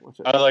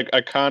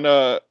I kind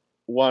of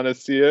want to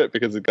see it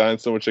because it's gotten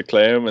so much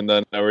acclaim, and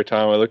then every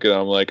time I look at it,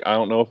 I'm like, I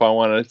don't know if I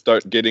want to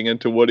start getting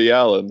into Woody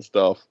Allen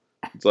stuff.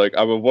 It's like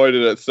I've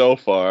avoided it so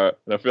far,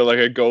 and I feel like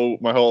I go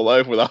my whole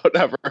life without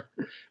ever.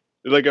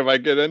 Like if I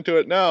get into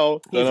it now,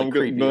 then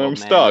I'm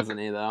stuck. Isn't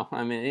he, though?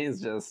 I mean,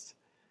 he's just.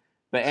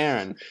 But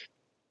Aaron,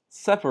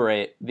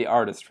 separate the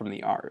artist from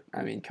the art.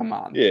 I mean, come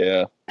on.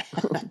 Yeah.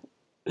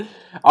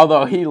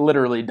 Although he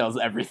literally does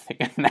everything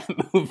in that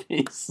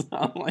movie,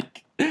 so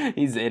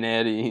he's in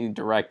it, he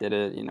directed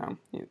it,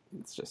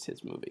 it's just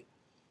his movie.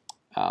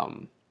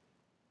 Guys,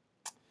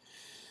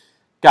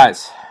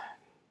 yes.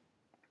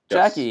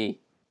 Jackie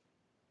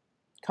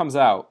comes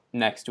out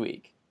next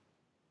week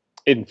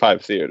in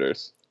 5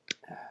 theaters.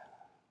 I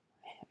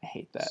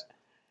hate that.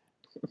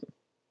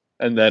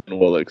 And then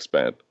we'll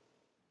expand.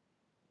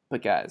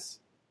 But guys,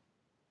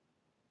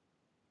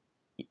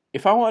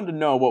 if I wanted to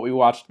know what we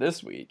watched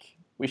this week,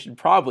 we should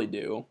probably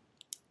do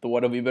the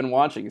What Have We Been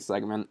Watching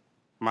segment.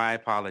 My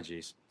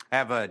apologies. I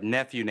have a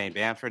nephew named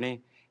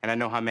Anthony, and I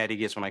know how mad he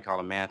gets when I call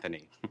him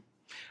Anthony.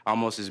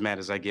 Almost as mad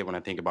as I get when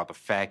I think about the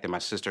fact that my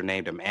sister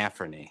named him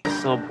Anthony.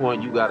 At some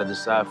point, you gotta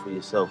decide for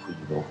yourself who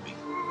you're gonna be.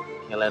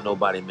 Can't let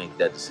nobody make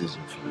that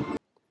decision for you.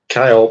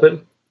 Can I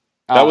open?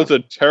 That was a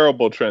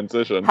terrible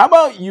transition. How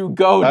about you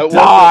go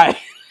die?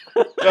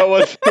 That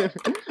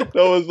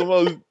was the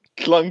most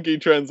clunky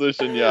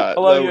transition yet.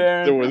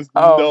 There was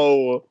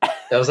no.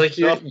 That was like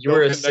you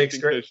were a 6th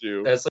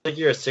grader. That's like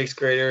you're a 6th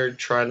grader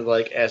trying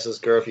to ask this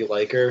girl if you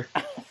like her,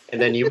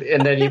 and then you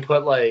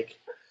put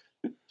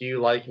do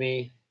you like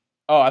me?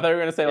 Oh, I thought you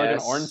were gonna say an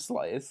orange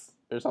slice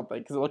or something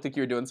because it looked like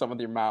you were doing something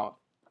with your mouth.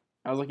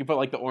 I was like, you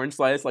put the orange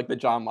slice, the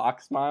John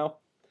Locke smile.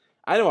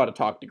 I know how to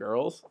talk to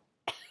girls.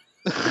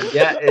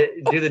 Yeah,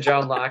 do the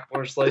John Locke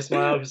orange slice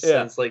smile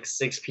since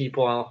 6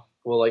 people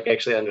will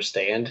actually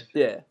understand.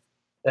 Yeah.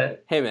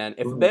 Hey man,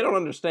 if they don't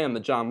understand the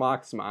John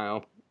Locke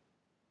smile,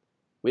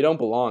 we don't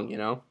belong,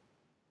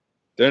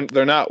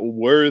 They're not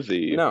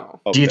worthy.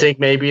 No. Do you think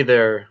maybe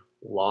they're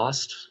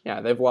lost?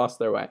 Yeah, they've lost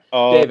their way.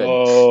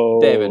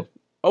 Oh. David,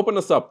 open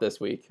us up this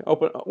week.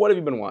 What have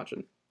you been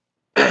watching?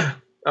 All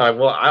right,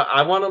 well,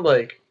 I want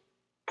to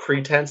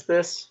pretense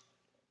this.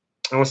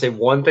 I want to say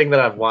one thing that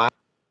I've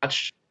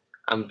watched.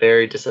 I'm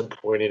very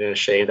disappointed and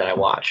ashamed that I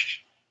watched.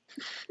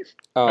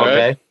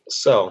 Okay,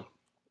 so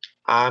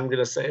I'm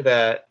gonna say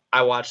that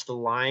I watched the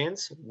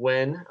Lions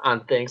win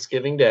on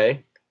Thanksgiving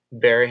Day.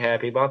 Very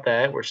happy about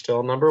that. We're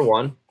still number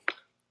 1.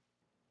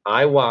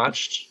 I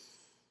watched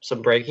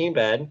some Breaking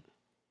Bad.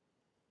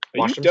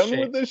 Are you done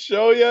with this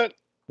show yet?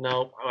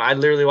 No, I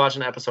literally watch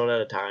an episode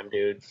at a time,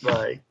 dude.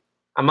 Like,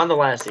 I'm on the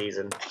last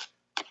season.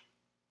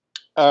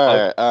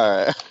 All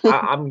right.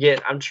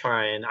 I'm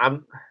trying.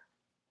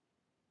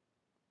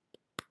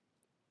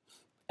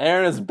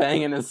 Aaron is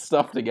banging his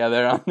stuff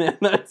together on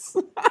this.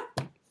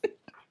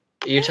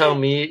 You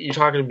talking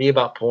to me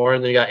about porn,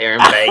 and then you got Aaron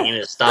banging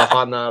his stuff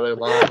on the other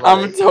line. Like,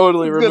 I'm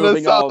totally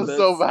removing all of this.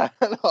 So bad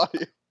on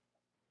you.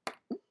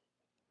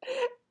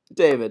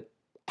 David,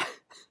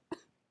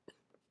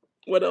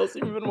 what else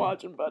have you been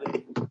watching,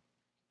 buddy?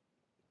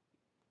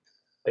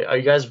 Are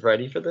you guys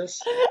ready for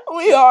this?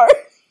 We are.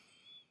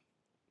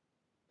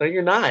 No,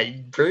 you're not.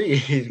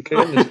 Breathe.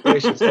 Goodness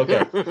gracious.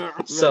 Okay.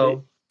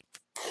 So,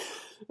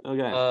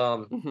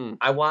 okay.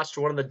 I watched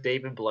one of the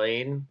David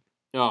Blaine.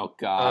 Oh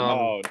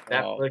God.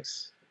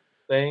 Netflix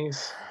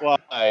things.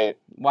 Why?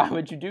 Why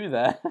would you do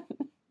that?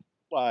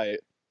 Why?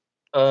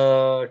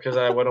 Because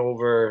I went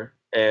over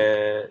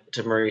to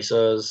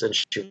Marissa's and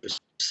she was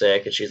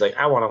sick, and she's like,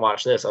 "I want to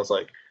watch this." I was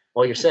like,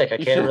 "Well, you're sick. I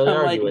can't really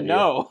argue with you."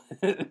 No.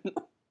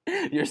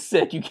 You're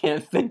sick. You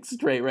can't think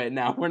straight right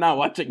now. We're not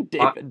watching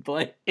David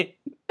Blaine.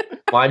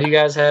 Why do you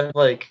guys have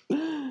like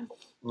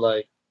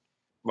why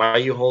are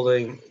you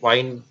holding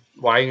why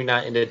are you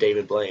not into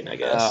David Blaine? I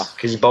guess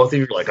because both of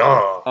you are like,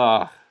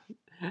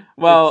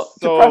 well,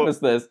 to preface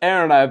this,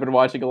 Aaron and I have been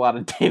watching a lot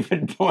of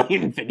David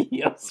Blaine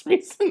videos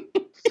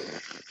recently.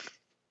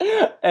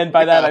 And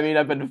by that I mean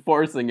I've been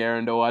forcing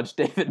Aaron to watch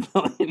David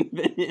Blaine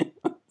videos.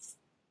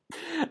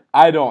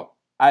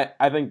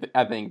 I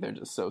think they're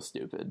just so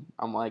stupid.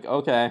 I'm like,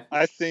 okay.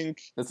 I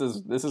think this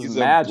is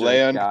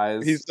magic,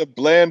 guys. He's a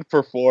bland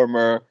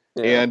performer,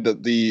 and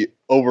the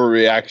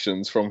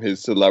overreactions from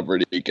his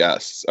celebrity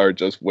guests are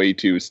just way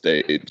too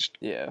staged.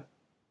 Yeah.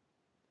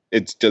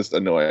 It's just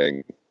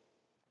annoying.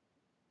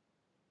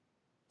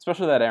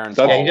 Especially that Aaron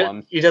Paul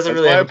one. He doesn't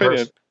really have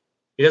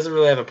he doesn't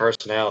really have a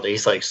personality.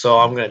 He's like, so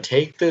I'm gonna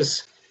take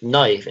this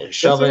knife and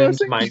shove it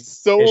into my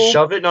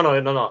shove it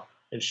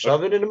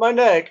into my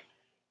neck,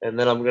 and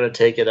then I'm gonna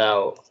take it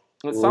out.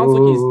 It sounds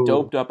like he's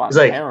doped up on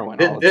heroin.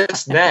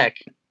 This neck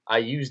I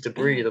used to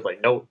breathe. I'm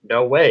like,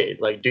 no way.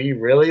 Like, do you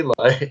really?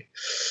 Like,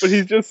 but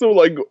he's just so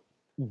like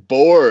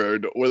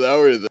bored with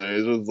everything.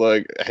 He's just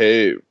like,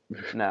 hey,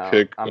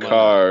 pick a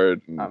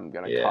card. I'm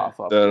gonna cough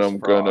up. Then I'm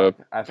gonna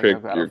pick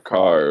your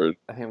card.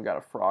 I think I've got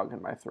a frog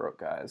in my throat,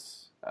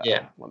 guys.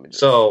 Let me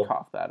just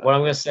cough that up. What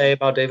I'm gonna say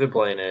about David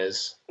Blaine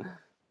is,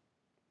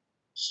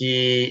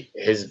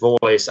 his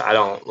voice. I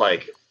don't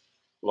like.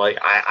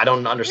 I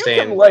don't understand.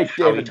 You can like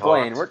David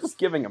Blaine. We're just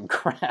giving him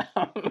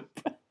crap.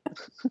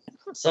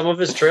 Some of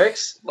his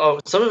tricks,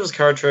 some of his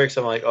card tricks,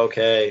 I'm like,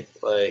 okay,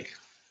 like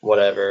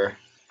whatever.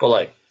 But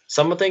like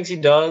some of the things he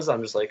does,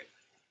 I'm just like,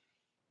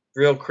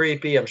 real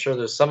creepy. I'm sure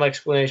there's some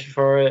explanation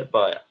for it,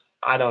 but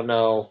I don't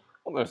know.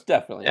 Well, there's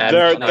definitely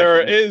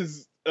there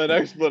is an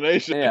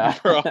explanation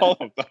for all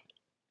of that.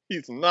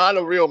 He's not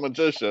a real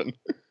magician.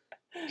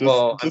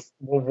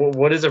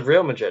 What is a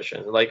real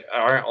magician? Like,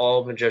 aren't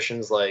all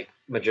magicians like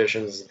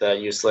magicians that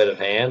use sleight of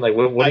hand? Like,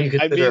 what do you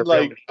consider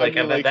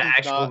the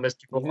actual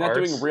mystical arts?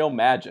 He's not doing real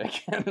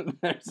magic.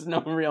 There's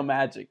no real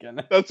magic in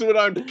it. That's what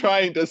I'm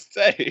trying to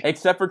say.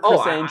 Except for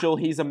Chris Angel,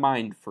 he's a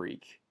mind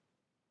freak.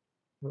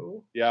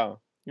 Who? Yeah.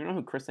 You know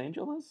who Chris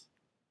Angel is?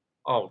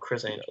 Oh,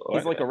 Chris Angel.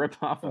 He's like a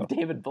ripoff of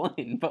David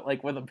Blaine, but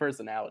like with a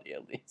personality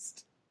at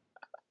least.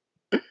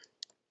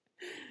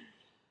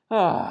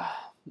 I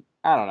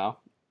don't know.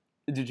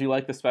 Did you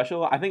like the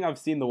special? I think I've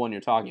seen the one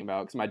you're talking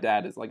about because my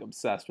dad is like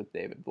obsessed with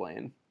David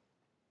Blaine.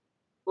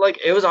 Like,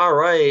 it was all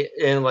right,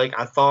 and like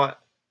I thought,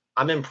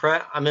 I'm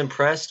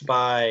impressed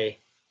by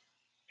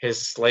his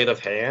sleight of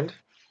hand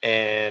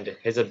and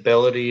his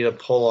ability to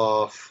pull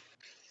off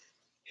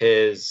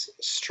his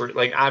street.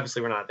 Like,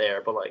 obviously we're not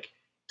there, but like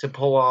to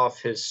pull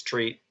off his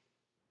street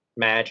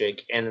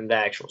magic and in the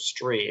actual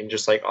street, and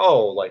just like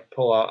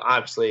pull out.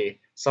 Obviously,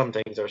 some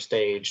things are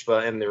staged,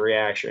 but in the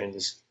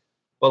reactions,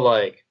 but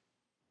like.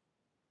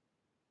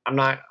 I'm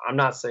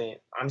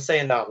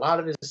saying that a lot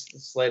of his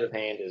sleight of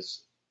hand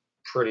is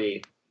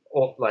pretty,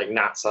 like,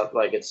 not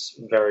like it's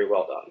very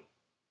well done.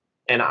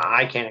 And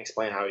I can't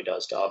explain how he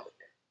does stuff.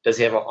 Does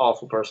he have an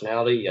awful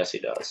personality? Yes, he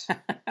does.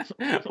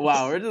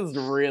 Wow, we're just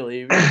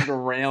railing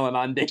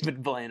on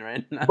David Blaine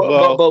right now.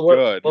 But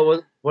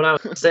when I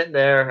was sitting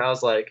there, I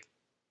was like,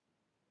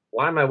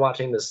 why am I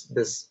watching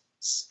this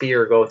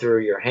spear go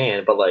through your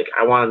hand? But like,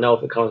 I want to know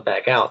if it comes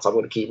back out, so I'm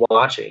going to keep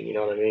watching. You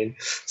know what I mean?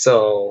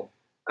 So.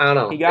 I don't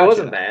know. It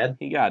wasn't bad.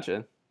 He got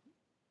you.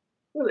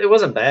 It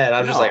wasn't bad. I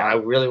was just like, I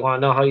really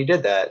want to know how you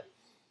did that.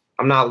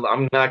 I'm not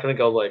gonna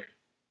go like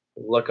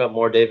look up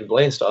more David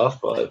Blaine stuff,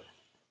 but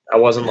I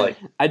wasn't like.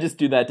 I just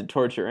do that to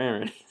torture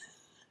Aaron.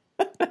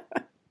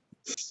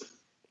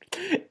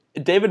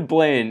 David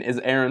Blaine is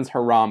Aaron's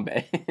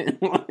Harambe.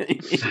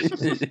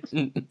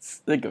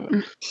 Think of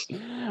it.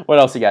 What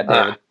else you got,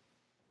 David?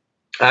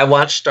 I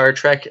watched Star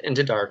Trek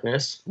Into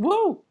Darkness.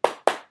 Woo!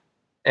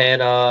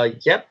 And,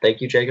 thank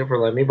you, Jacob, for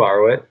letting me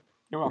borrow it.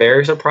 You're welcome.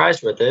 Very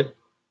surprised with it.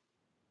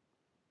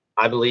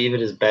 I believe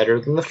it is better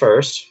than the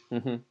first.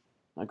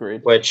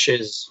 Agreed. Which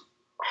is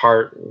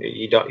hard.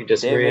 You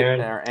disagree, David,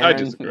 Aaron? I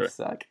disagree.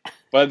 Suck.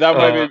 But that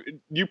might be.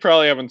 You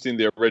probably haven't seen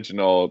the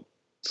original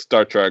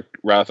Star Trek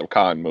Wrath of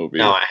Khan movie.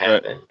 No, I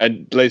haven't.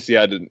 And Lacey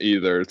hadn't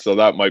either, so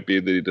that might be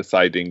the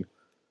deciding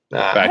I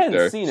factor.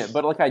 hadn't seen it,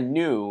 but like I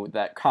knew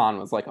that Khan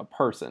was like a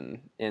person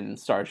in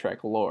Star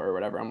Trek lore or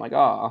whatever. I'm like,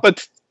 oh.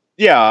 But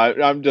yeah,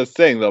 I'm just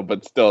saying though.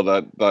 But still,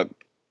 that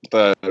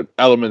the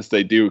elements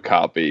they do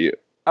copy.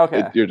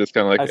 Okay. You're just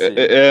kind of like,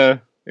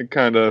 it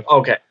kind of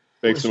okay.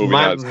 makes the movie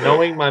not as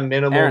knowing my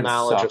minimal Aaron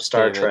knowledge sucks, of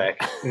Star David.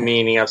 Trek,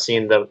 meaning I've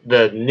seen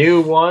the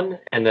new one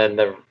and then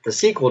the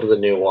sequel to the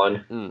new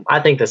one. I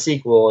think the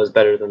sequel is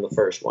better than the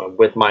first one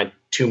with my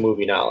 2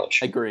 movie knowledge.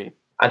 Agree.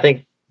 I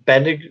think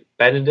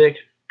Benedict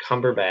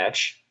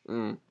Cumberbatch.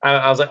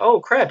 I was like,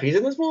 oh crap, he's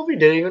in this movie.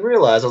 Didn't even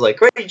realize. I was like,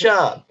 great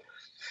job.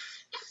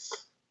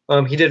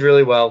 He did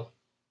really well.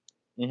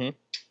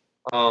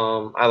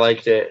 I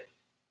liked it.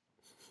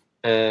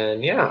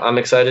 And yeah, I'm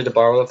excited to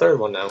borrow the third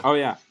one now. Oh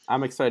yeah,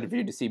 I'm excited for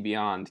you to see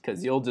Beyond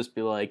because you'll just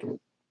be like,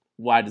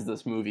 why does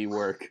this movie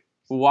work?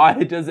 Why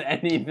does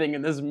anything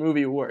in this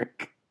movie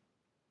work?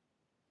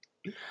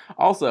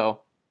 Also,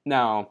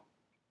 now,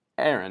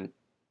 Aaron,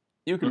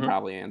 you can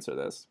probably answer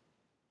this.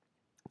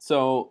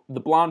 So the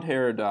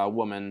blonde-haired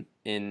woman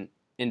in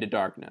Into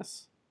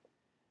Darkness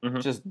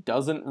just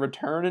doesn't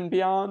return in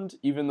Beyond,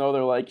 even though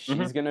they're like,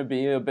 she's going to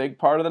be a big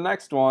part of the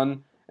next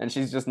one. And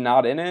she's just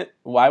not in it.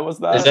 Why was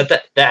that? Is that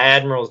the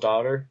Admiral's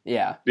daughter?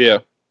 Yeah. Yeah.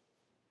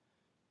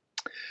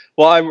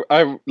 Well,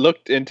 I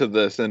looked into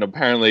this, and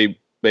apparently,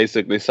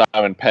 basically,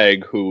 Simon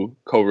Pegg, who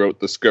co-wrote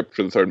the script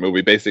for the third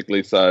movie,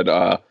 basically said,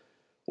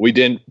 we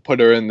didn't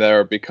put her in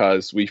there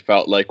because we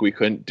felt like we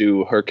couldn't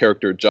do her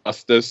character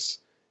justice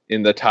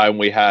in the time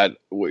we had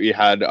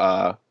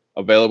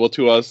available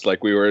to us.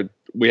 Like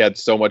we had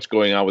so much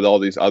going on with all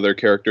these other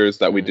characters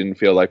that we didn't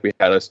feel like we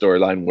had a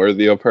storyline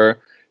worthy of her.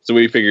 So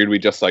we figured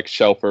we'd just like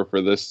shelf her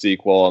for this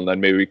sequel, and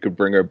then maybe we could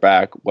bring her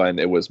back when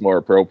it was more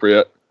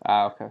appropriate.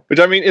 Okay. Which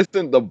I mean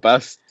isn't the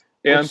best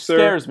answer. Which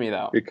scares me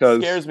though. Because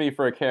it scares me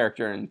for a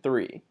character in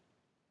 3.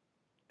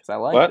 Because I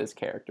like this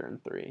character in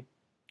 3.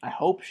 I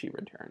hope she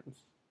returns.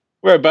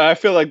 Right, but I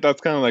feel like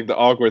that's kind of like the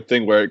awkward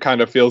thing where it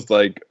kind of feels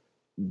like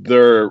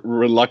they're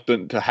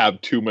reluctant to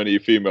have too many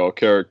female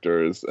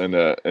characters, and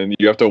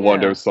you have to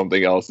wonder if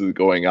something else is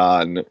going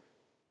on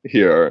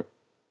here.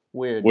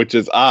 Weird. Which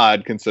is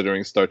odd,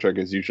 considering Star Trek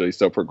is usually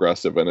so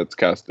progressive in its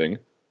casting.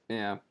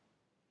 Yeah.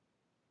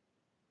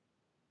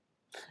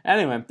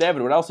 Anyway,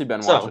 David, what else have you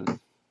been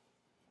watching?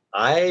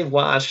 I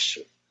watched,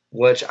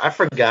 which I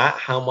forgot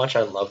how much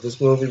I love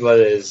this movie, but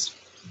it is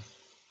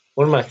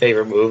one of my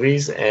favorite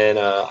movies, and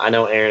I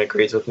know Aaron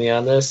agrees with me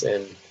on this,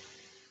 and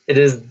it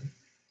is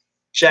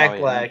Jack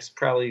Black's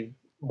probably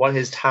one of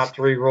his top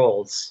 3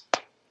 roles.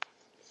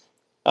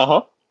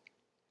 Nacho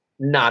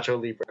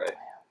Libre.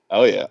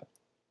 Oh, yeah.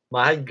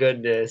 My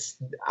goodness,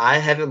 I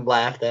haven't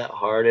laughed that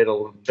hard in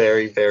a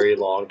very, very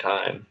long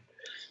time.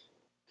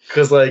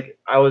 Because, like,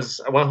 I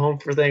went home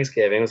for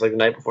Thanksgiving. It was, like, the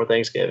night before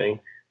Thanksgiving.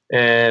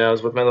 And I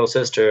was with my little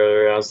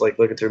sister. And I was, like,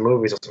 looking through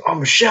movies. I was like, oh,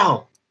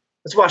 Michelle,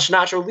 let's watch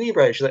Nacho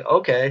Libre. She's like,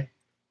 okay.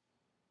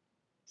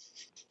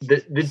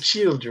 The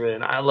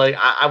children. I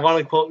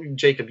want to quote you,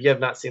 Jacob. You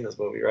have not seen this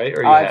movie, right?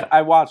 Or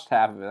I watched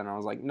half of it, and I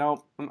was like,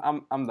 nope,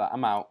 I'm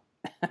out.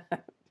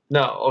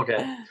 No,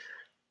 okay.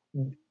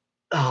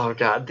 Oh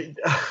God,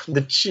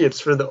 the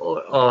chips for the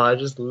oil. Oh, I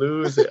just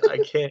lose it. I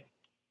can't.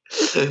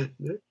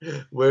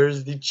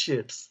 Where's the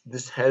chips?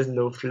 This has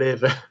no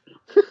flavor.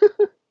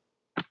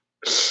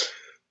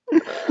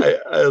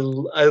 I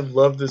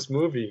love this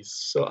movie,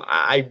 so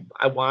I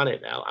want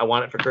it now. I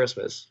want it for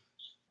Christmas.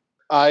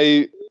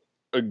 I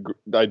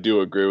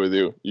do agree with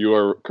you. You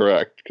are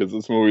correct, because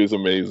this movie is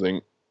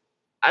amazing.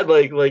 I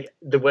like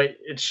the way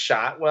it's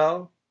shot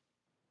well.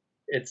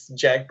 It's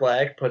Jack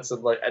Black puts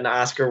an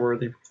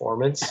Oscar-worthy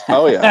performance.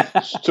 Oh yeah,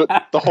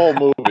 the whole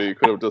movie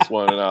could have just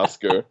won an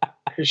Oscar.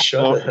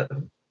 Shut up.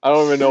 I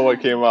don't even know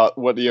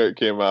what year it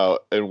came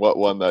out, and what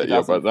won that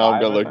year. But now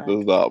I'm gonna look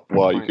this up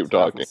while you keep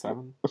talking.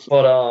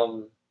 But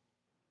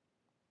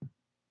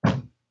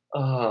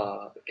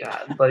oh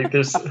God, like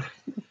there's.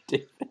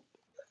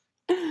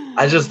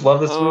 I just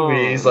love this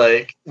movie. He's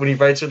like, when he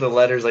writes her the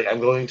letters, like, I'm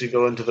going to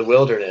go into the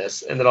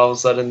wilderness, and then all of a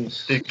sudden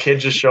the kid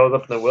just shows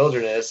up in the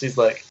wilderness. He's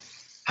like,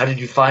 how did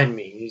you find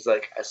me? He's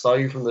like, I saw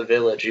you from the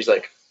village. He's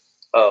like,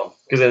 oh,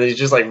 because then he's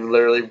just like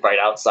literally right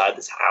outside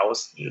this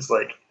house, just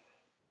like,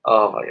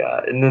 oh my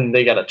God. And then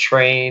they got a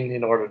train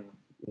in order to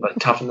like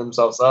toughen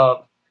themselves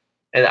up.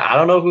 And I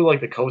don't know who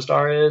like the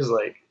co-star is,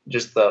 like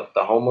just the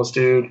homeless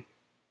dude.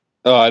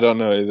 Oh, I don't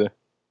know either.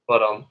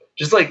 But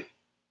just like,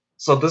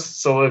 so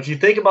if you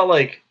think about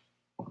like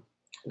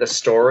the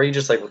story,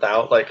 just like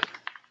without like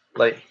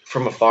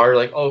from afar,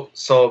 like, oh,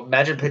 so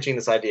imagine pitching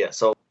this idea.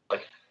 So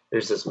like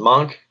there's this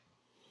monk.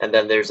 And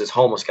then there's this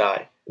homeless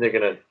guy. They're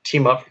going to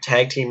team up for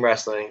tag team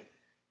wrestling.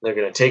 They're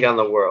going to take on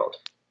the world.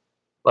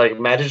 Like,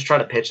 imagine just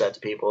trying to pitch that to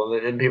people.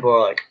 And people are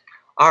like,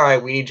 all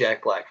right, we need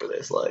Jack Black for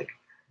this. Like,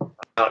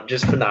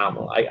 just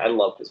phenomenal. I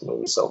love this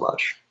movie so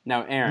much.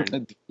 Now,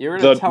 Aaron, you're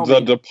gonna tell me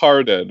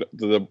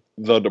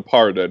The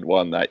Departed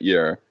won that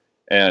year,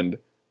 and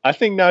I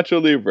think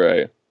Nacho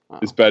Libre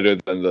is better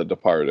than The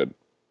Departed.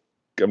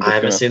 I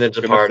haven't seen The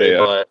Departed,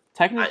 but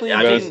technically,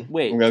 didn't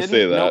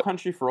No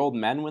Country for Old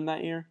Men win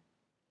that year?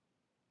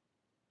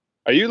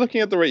 Are you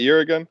looking at the right year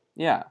again?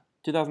 Yeah,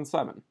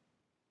 2007.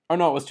 Oh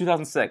no, it was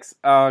 2006.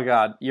 Oh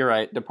god, you're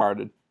right.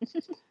 Departed.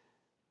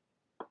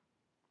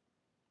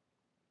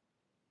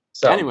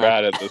 So anyway, I'm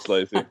bad at this,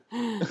 Lacey.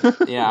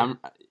 Yeah,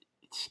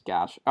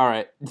 Gosh. All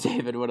right,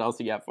 David, what else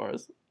you got for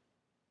us?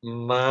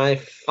 My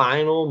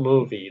final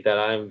movie that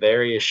I'm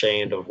very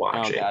ashamed of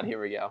watching. Oh god, here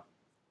we go.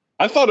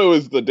 I thought it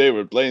was the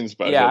David Blaine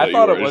special. Yeah, I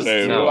thought it was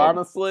too,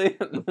 honestly.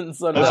 That's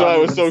why I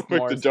was so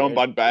quick to jump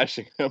on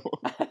bashing him.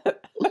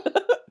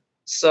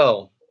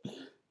 So,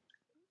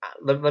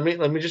 let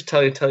me just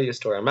tell you a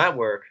story. I'm at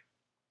work,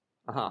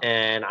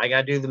 and I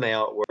gotta do the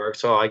mail at work,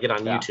 so I get on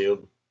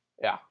YouTube.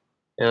 Yeah.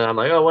 And I'm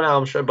like, oh, well,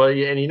 I'm sure, but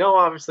you know,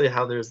 obviously,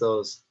 how there's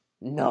those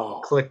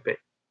clickbait.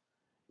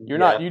 You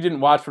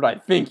didn't watch what I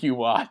think you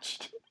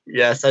watched.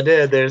 Yes, I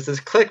did. There's this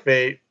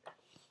clickbait,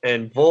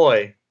 and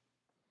boy,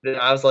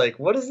 I was like,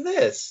 what is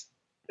this?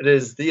 It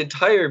is the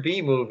entire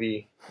B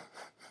movie,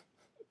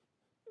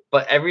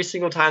 but every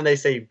single time they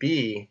say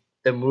B,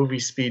 the movie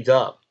speeds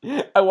up.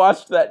 I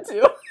watched that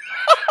too.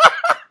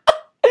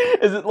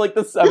 Is it like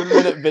the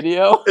 7-minute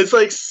video? It's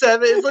like a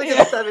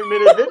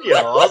 7-minute video.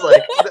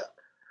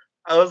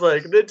 I was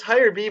like, the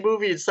entire B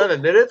movie in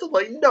 7 minutes? I'm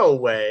like, no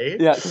way.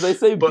 Yeah, because they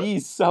say B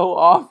so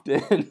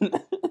often.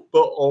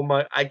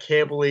 But I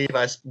can't believe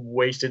I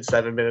wasted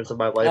 7 minutes of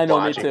my life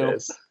watching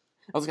this.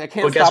 I was like, I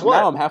can't stop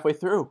now. I'm halfway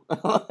through.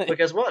 But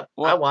guess what?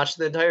 I watched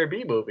the entire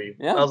B movie.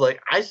 Yeah. I was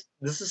like,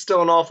 this is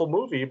still an awful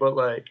movie, but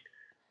like,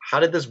 how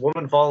did this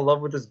woman fall in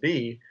love with this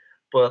bee?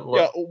 But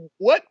yeah,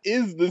 what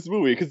is this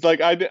movie? Because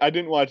like I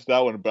didn't watch that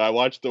one, but I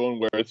watched the one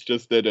where it's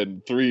just it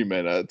in 3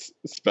 minutes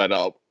sped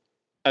up.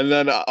 And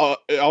then all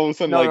of a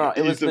sudden,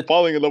 he's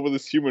falling in love with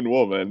this human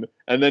woman,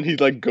 and then he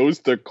like goes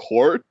to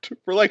court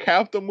for like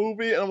half the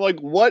movie, and I'm like,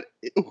 what?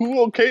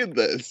 Who okayed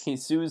this? He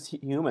sues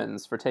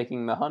humans for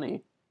taking the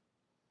honey.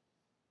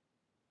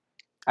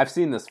 I've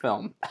seen this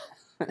film.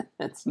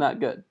 It's not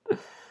good.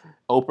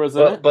 Oprah's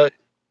in it. But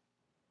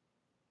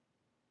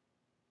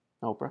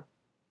Oprah,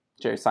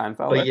 Jerry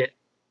Seinfeld.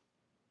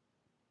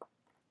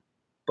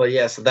 But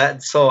yeah,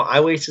 so I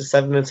wasted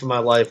 7 minutes of my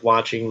life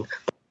watching.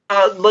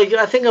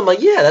 I think I'm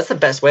like, yeah, that's the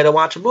best way to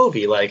watch a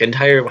movie. Like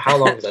how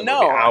long is that? No,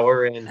 like an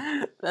hour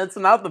and. That's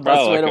not the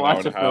best way to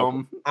watch a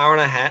film. Hour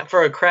and a half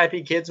for a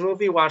crappy kids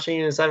movie. Watching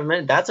it in 7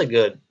 minutes, that's a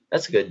good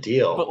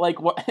deal. But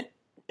like what?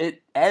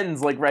 It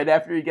ends like right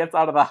after he gets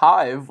out of the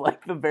hive,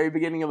 like the very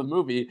beginning of the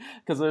movie,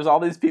 because there's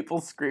all these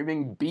people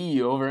screaming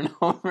 "B" over and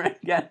over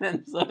again,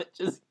 and so it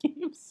just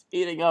keeps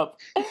speeding up.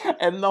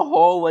 And the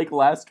whole like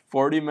last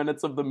 40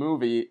 minutes of the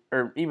movie,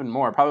 or even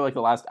more, probably like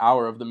the last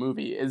hour of the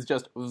movie, is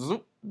just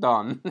zoop,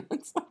 done.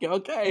 It's like,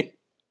 okay.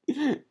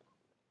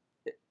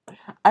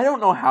 I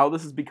don't know how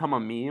this has become a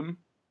meme.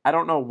 I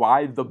don't know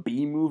why the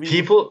B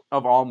movie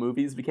of all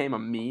movies became a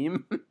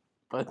meme,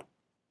 but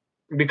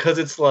because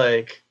it's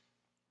like.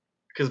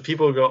 Because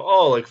people go,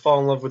 oh, like, fall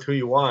in love with who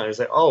you want. It's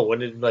like, oh, when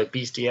did, like,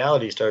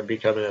 bestiality start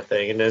becoming a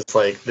thing? And it's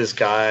like, this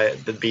guy,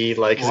 the bee,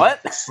 like... What?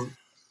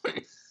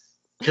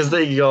 Because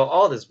they go,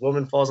 oh, this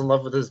woman falls in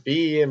love with this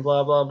bee and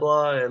blah, blah,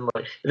 blah. And,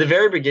 like, at the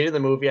very beginning of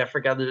the movie, I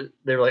forgot that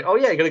they were like, oh,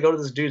 yeah, you're going to go to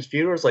this dude's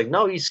funeral? It's like,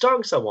 no, he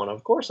stung someone.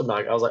 Of course I'm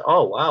not. I was like,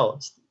 oh, wow,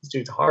 this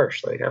dude's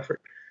harsh. Like, But,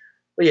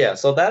 yeah,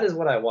 so that is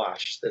what I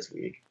watched this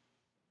week.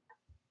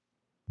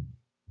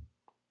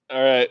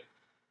 All right.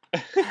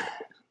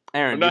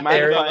 Aaron,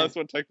 that's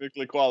what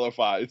technically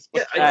qualifies.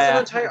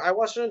 Yeah, I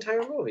watched an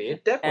entire movie.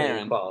 It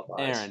definitely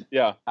qualifies. Aaron,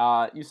 yeah.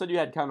 You said you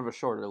had kind of a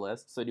shorter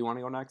list, so do you want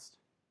to go next?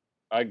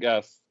 I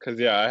guess, because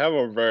I have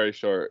a very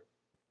short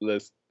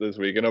list this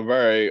week and a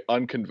very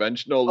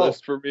unconventional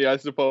list for me, I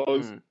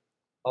suppose.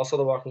 Also,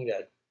 The Walking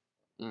Dead.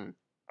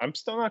 I'm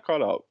still not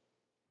caught up.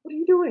 What are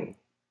you doing?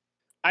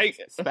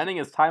 Spending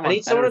his time on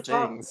better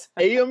things.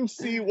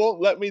 AMC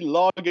won't let me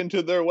log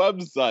into their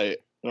website.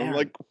 And I'm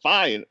like,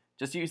 fine.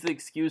 Just use the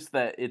excuse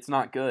that it's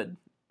not good.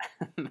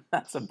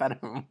 That's a better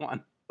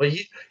one. But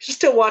he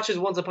still watches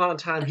Once Upon a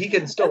Time. He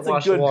can still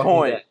watch The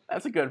Walking Dead.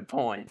 That's a good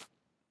point.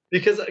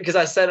 Because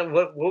I said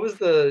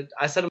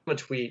I sent him a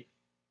tweet.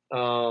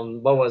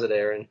 What was it,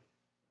 Aaron?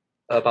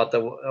 About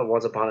the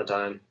Once Upon a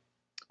Time.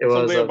 It was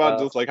something about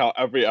just like how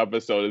every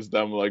episode is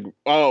them like,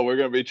 oh, we're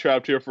gonna be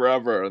trapped here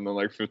forever, and then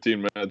like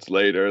 15 minutes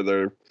later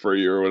they're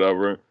free or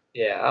whatever.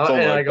 Yeah,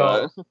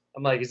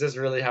 I'm like, is this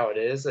really how it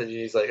is? And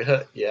he's like,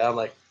 yeah. I'm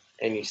like.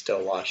 And you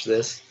still watch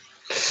this?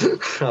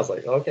 I was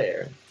like, okay,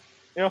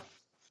 Aaron.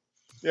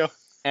 Yeah.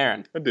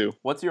 Aaron, I do.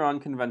 What's your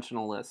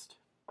unconventional list?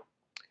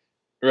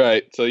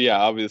 Right. So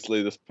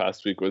obviously this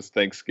past week was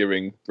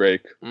Thanksgiving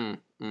break. I'm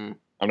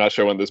not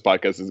sure when this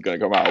podcast is going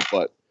to come out,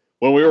 but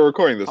when we were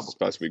recording this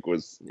past week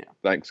was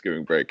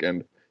Thanksgiving break,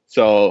 and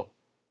so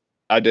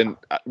I didn't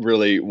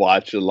really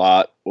watch a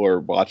lot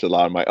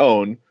on my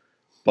own,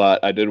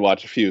 but I did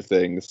watch a few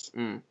things.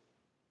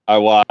 I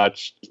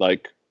watched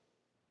like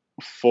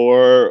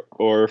 4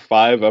 or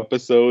 5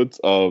 episodes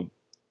of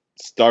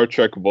Star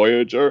Trek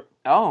Voyager.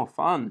 Oh,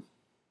 fun.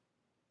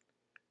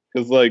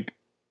 Because, like,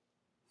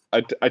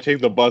 I take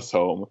the bus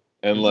home,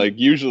 and, like,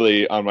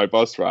 usually on my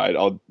bus ride,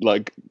 I'll,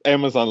 like,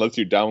 Amazon lets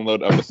you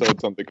download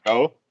episodes on the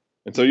go,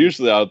 and so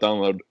usually I'll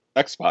download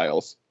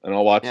X-Files, and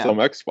I'll watch some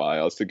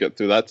X-Files to get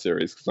through that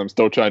series, because I'm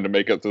still trying to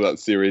make it through that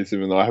series,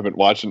 even though I haven't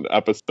watched an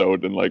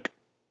episode in, like,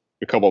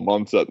 a couple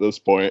months at this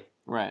point.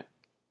 Right.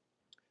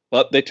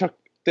 But they took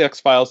the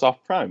X-Files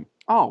off Prime.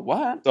 Oh,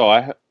 what? So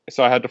I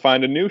had to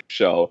find a new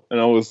show, and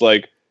I was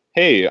like,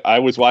 hey, I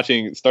was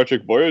watching Star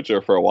Trek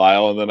Voyager for a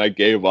while, and then I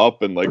gave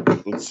up in like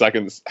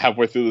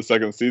halfway through the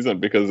second season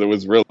because it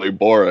was really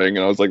boring,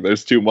 and I was like,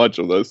 there's too much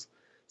of this.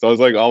 So I was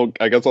like,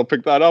 I guess I'll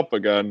pick that up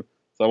again.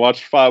 So I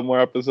watched 5 more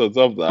episodes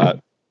of that.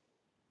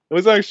 It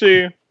was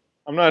actually,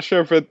 I'm not sure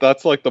if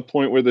that's like the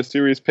point where the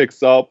series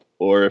picks up,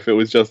 or if it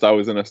was just I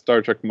was in a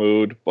Star Trek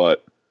mood,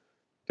 but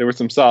there were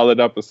some solid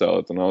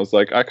episodes, and I was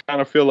like, I kind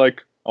of feel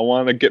like I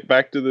want to get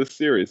back to this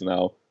series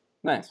now.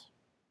 Nice.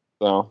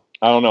 So,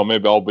 I don't know,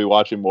 maybe I'll be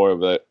watching more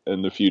of it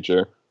in the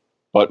future,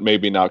 but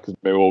maybe not, because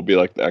maybe we'll be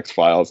like the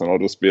X-Files, and I'll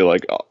just be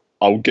like,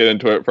 I'll get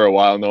into it for a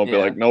while, and then I'll be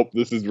like, nope,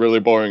 this is really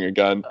boring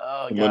again,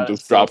 and then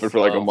just drop it for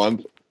like a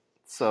month.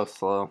 So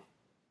slow.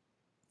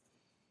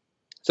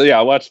 So yeah,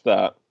 I watched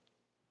that.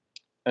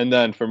 And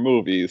then for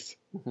movies,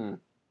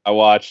 I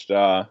watched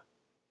the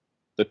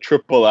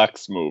Triple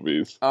X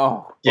movies.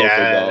 Oh,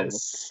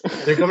 yes.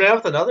 They're coming out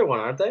with another one,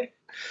 aren't they?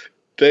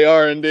 They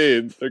are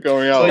indeed. They're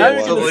going out.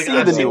 I've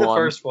seen the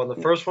first one. The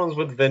first one's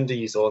with Vin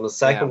Diesel, and the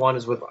second one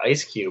is with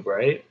Ice Cube,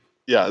 right?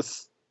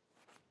 Yes.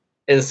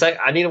 And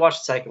I need to watch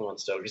the second one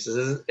still.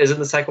 Isn't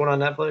the second one on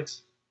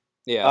Netflix?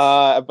 Yeah.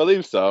 I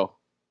believe so.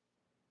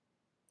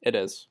 It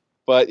is.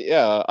 But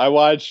yeah,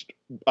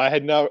 I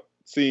had not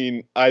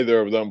seen either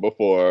of them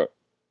before.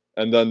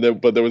 And then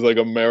there was like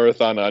a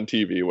marathon on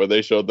TV where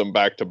they showed them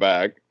back to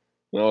back.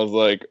 And I was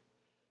like,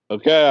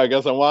 okay, I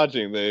guess I'm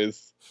watching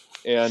these.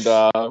 And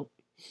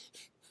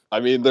I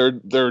mean,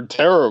 they're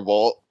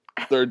terrible.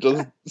 They're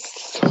just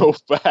so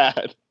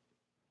bad.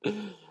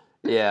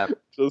 Yeah.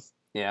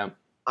 Yeah.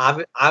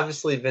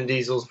 Obviously, Vin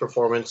Diesel's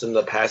performance in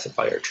The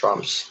Pacifier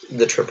trumps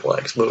the Triple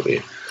X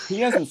movie. He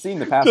hasn't seen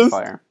The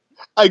Pacifier.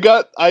 I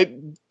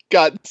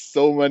got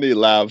so many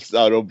laughs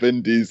out of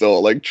Vin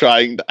Diesel, like,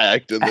 trying to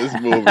act in this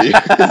movie.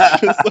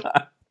 It's just,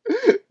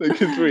 like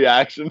his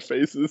reaction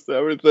faces to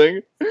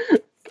everything.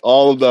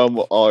 All of them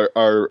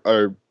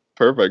are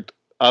perfect.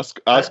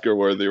 Oscar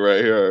worthy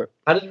right here.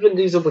 How did Vin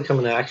Diesel become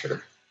an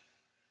actor?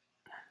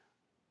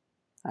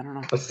 I don't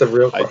know. That's the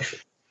real question.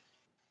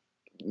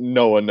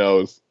 No one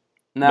knows.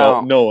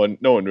 No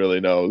one really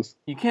knows.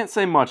 You can't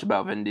say much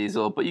about Vin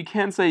Diesel, but you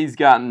can say he's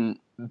gotten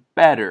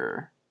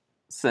better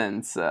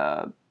since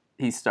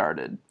he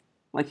started.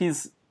 Like,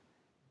 he's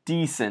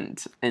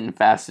decent in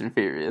Fast and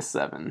Furious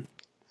 7.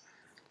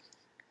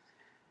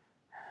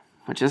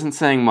 Which isn't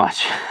saying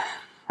much.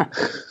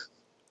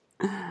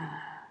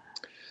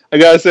 I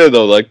gotta say,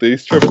 though, like,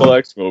 these Triple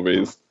X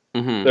movies,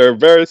 they're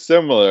very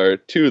similar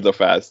to the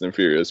Fast and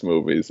Furious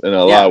movies in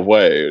a lot of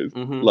ways.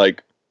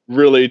 Like,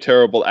 really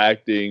terrible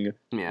acting,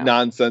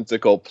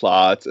 nonsensical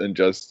plots, and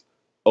just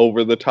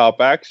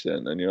over-the-top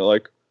action. And you're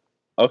like,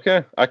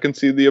 okay, I can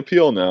see the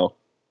appeal now.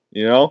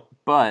 You know?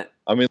 But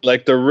I mean,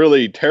 like, they're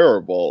really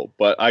terrible,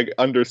 but I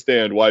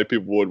understand why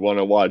people would want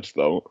to watch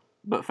them.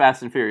 But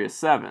Fast and Furious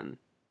 7,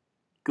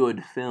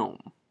 good film.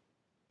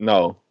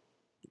 No.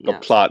 The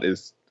plot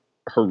is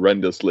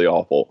horrendously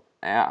awful.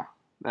 Yeah,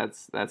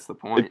 that's the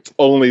point. Its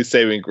only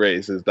saving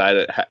grace is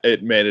that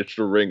it managed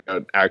to wring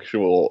an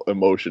actual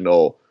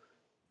emotional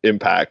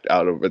impact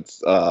out of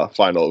its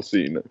final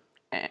scene.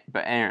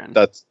 But Aaron,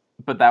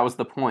 but that was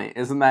the point.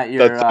 Isn't that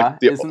your that's like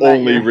the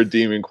only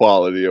redeeming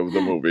quality of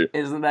the movie?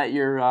 Isn't that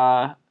your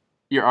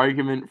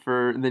argument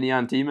for the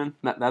Neon Demon?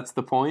 That's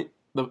the point.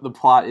 The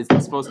plot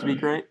isn't supposed to be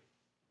great.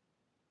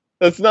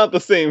 That's not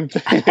the same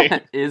thing.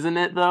 Isn't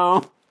it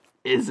though?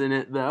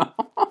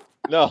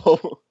 No,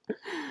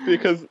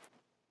 because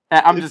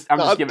it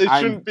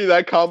shouldn't be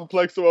that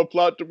complex of a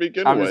plot to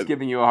begin with. I'm just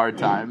giving you a hard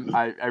time.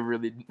 I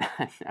really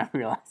I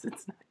realize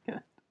it's not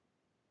good.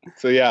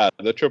 So yeah,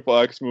 the Triple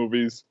X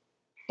movies,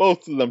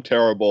 both of them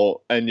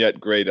terrible and yet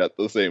great at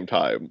the same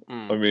time.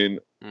 I mean,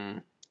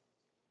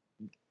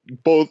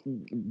 both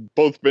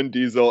Vin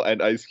Diesel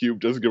and Ice Cube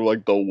just give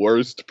like the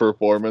worst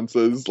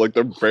performances. Like,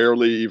 they're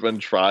barely even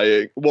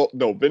trying. Well,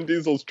 no, Vin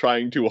Diesel's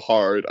trying too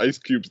hard. Ice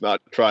Cube's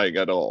not trying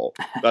at all.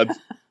 That's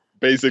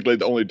basically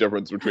the only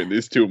difference between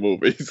these two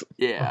movies.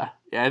 Yeah,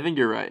 I think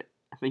you're right.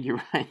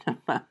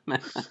 about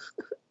that.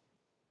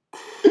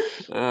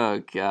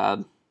 Oh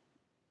God.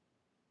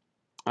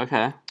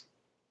 Okay.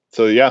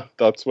 So yeah,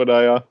 that's what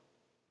I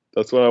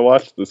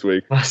watched this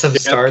week. Some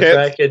Star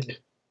Trek and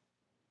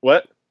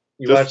what?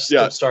 You watched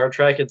some Star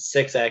Trek and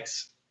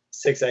 6X.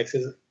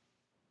 6X's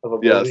of a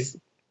movie. Yes,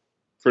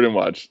 pretty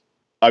much.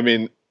 I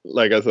mean,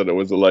 like I said, it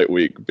was a light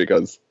week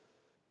because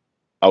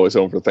I was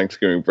home for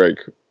Thanksgiving break.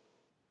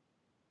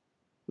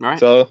 Right.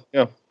 So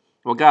yeah.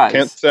 Well, guys,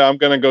 can't say I'm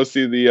gonna go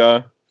see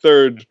the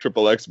third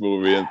Triple X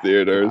movie in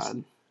theaters,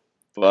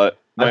 but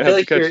might have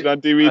to catch it on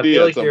DVD I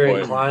feel at some you're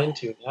point. inclined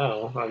to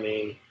now. I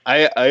mean,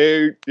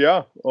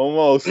 yeah,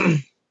 almost.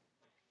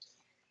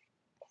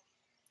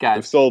 Guys,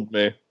 They've sold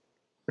me.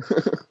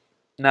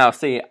 Now,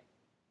 see,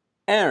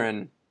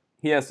 Aaron,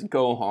 he has to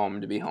go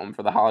home to be home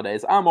for the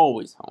holidays. I'm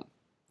always home.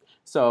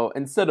 So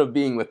instead of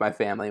being with my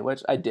family,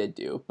 which I did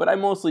do, but I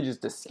mostly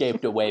just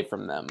escaped away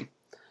from them.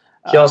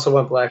 He also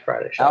went Black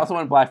Friday shopping. I also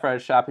went Black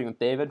Friday shopping with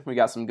David. We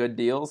got some good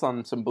deals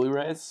on some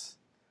Blu-rays.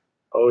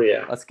 Oh,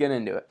 yeah. Let's get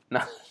into it.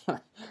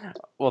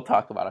 We'll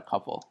talk about a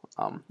couple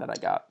that I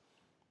got.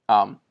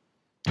 All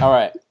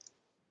right.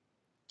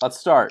 Let's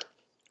start.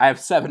 I have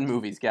 7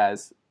 movies,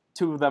 guys.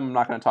 2 of them I'm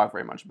not going to talk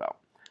very much about.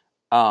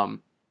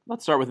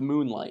 Let's start with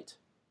Moonlight,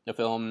 the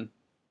film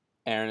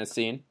Aaron has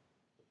seen.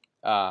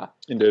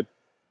 Indeed.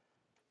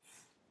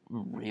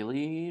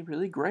 Really,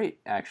 really great,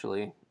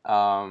 actually.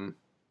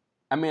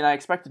 I mean, I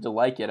expected to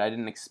like it. I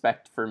didn't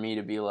expect for me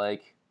to be,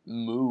 like,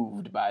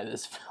 moved by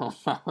this film.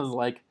 I was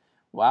like,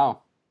 wow.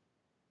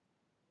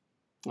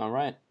 All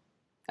right.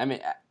 I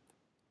mean,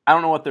 I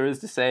don't know what there is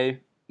to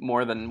say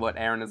more than what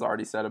Aaron has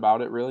already said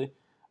about it, really.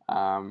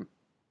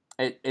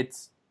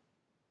 It's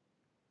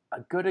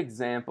a good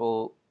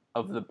example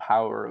of the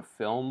power of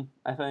film,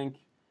 I think.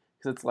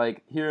 Because it's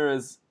like, here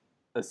is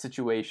a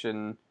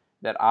situation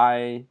that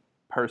I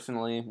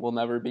personally will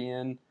never be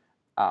in.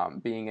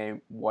 Being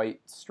a white,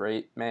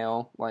 straight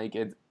male, like,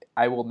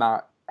 I will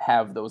not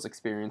have those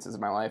experiences in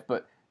my life,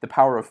 but the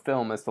power of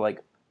film is to,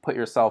 like, put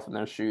yourself in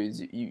their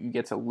shoes. You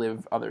get to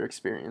live other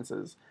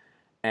experiences,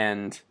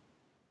 and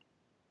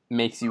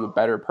makes you a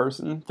better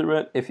person through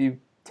it if you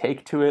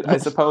take to it, I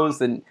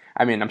suppose. And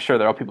I mean, I'm sure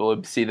there are people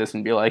who see this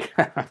and be like,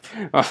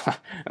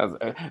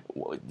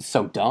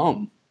 so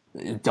dumb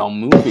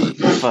movie,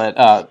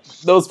 but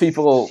those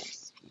people,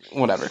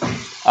 whatever.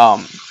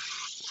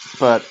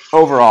 But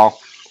overall,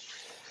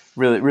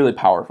 really, really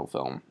powerful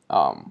film.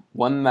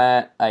 One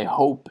that I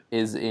hope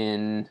is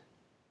in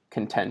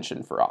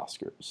contention for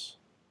Oscars,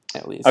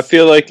 at least. I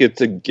feel like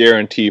it's a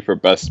guarantee for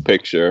Best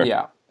Picture.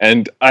 Yeah.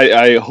 And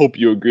I hope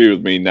you agree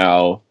with me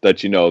now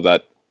that you know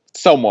that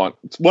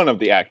one of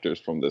the actors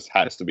from this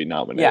has to be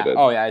nominated. Yeah.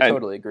 Oh, yeah, I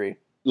totally agree.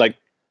 Like,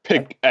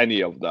 pick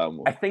any of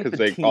them. I think because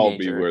the they all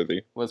be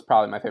worthy. Was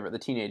probably my favorite. The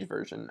teenage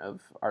version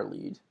of our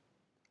lead.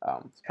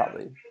 It's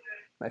probably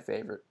my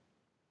favorite.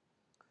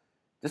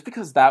 Just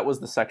because that was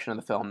the section of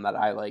the film that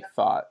I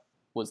thought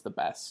was the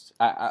best.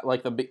 I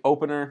like the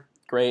opener,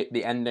 great.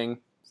 The ending,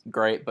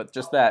 great. But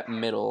just that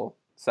middle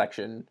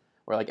section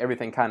where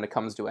everything kind of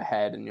comes to a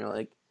head, and you're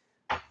like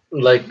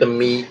the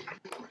meat.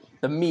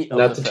 The meat.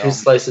 Not of the the film. 2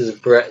 slices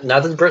of bread.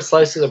 Not the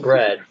slices of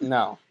bread.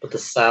 No. But the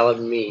solid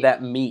meat.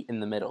 That meat in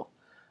the middle.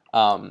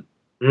 But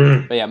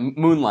yeah,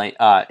 Moonlight.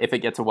 If it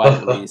gets a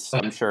wide release,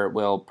 I'm sure it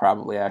will.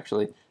 Probably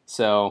actually.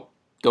 So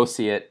go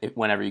see it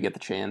whenever you get the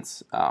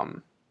chance.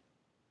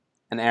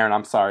 And Aaron,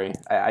 I'm sorry.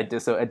 I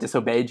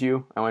disobeyed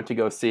you. I went to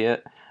go see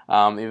it,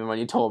 even when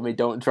you told me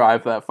don't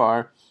drive that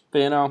far.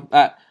 But,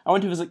 I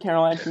went to visit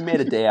Caroline. We made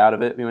a day out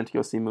of it. We went to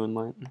go see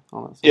Moonlight.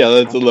 All that stuff. Yeah,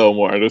 that's a little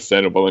more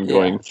understandable than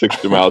going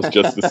 60 miles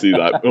just to see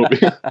that movie.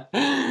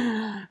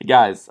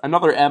 Guys,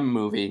 another M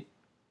movie,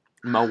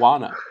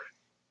 Moana.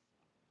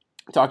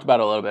 I talked about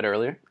it a little bit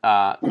earlier.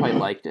 Quite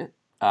liked it.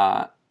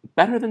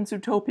 Better than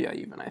Zootopia,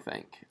 even, I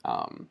think.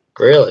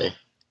 Really?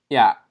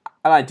 Yeah.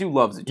 And I do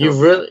love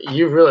Zootopia.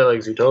 You really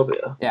like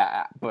Zootopia.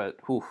 Yeah, but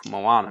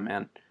Moana,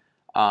 man.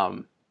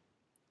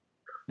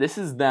 This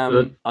is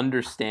them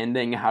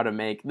understanding how to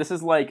make... This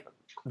is like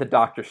the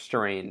Doctor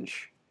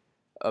Strange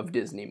of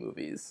Disney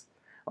movies.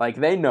 Like,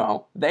 they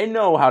know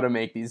how to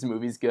make these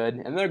movies good,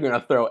 and they're going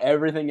to throw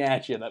everything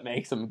at you that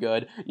makes them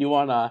good. You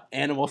want an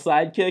animal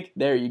sidekick?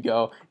 There you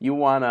go. You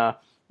want a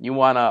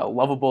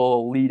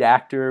lovable lead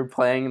actor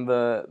playing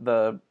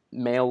the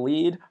male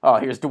lead? Oh,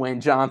 here's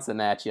Dwayne Johnson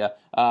at you.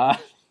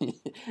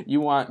 You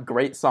want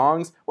great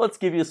songs? Let's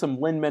give you some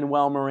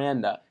Lin-Manuel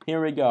Miranda.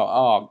 Here we go.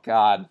 Oh,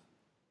 God.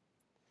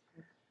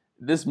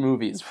 This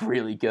movie is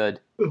really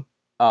good.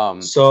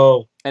 And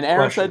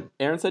Aaron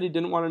said he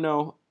didn't want to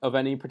know of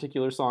any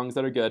particular songs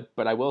that are good,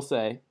 but I will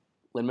say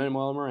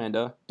Lin-Manuel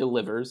Miranda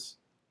delivers.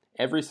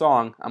 Every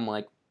song, I'm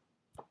like,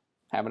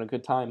 having a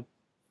good time.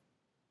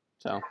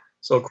 So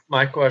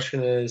my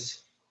question is,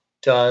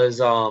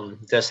 does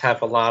this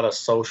have a lot of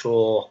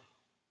social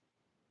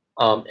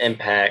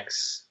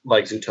impacts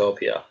like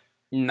Zootopia?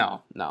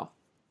 No.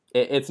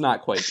 It's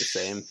not quite the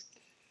same.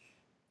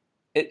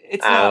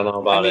 It's I not, don't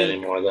know about it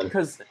anymore then.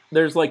 Because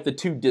there's the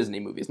 2 Disney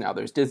movies now.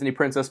 There's Disney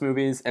Princess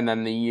movies, and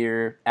then the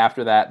year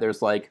after that,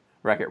 there's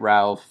Wreck-It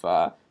Ralph,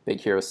 Big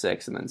Hero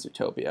 6, and then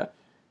Zootopia.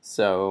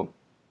 So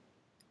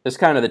there's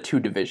kind of the 2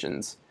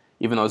 divisions.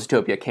 Even though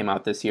Zootopia came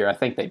out this year, I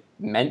think they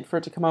meant for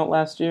it to come out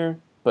last year,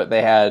 but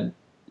they had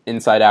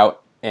Inside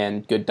Out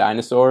and Good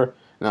Dinosaur, and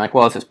they're like,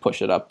 well, let's just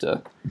push it up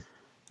to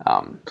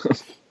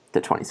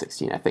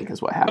 2016, I think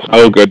is what happened.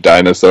 Oh, Good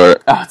Dinosaur.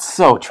 Oh, it's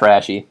so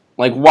trashy.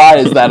 Why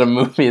is that a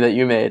movie that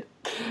you made?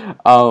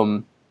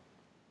 But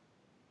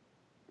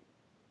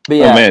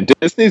yeah. Oh man,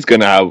 Disney's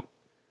gonna have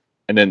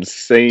an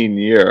insane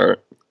year.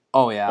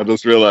 Oh yeah. I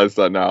just realized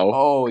that now.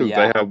 Oh Because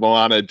yeah. they have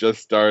Moana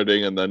just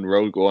starting and then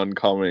Rogue One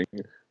coming.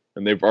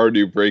 And they've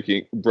already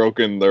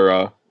broken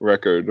their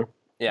record.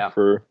 Yeah.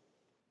 For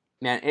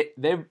Man,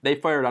 they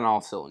fired on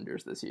all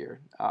cylinders this year.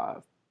 I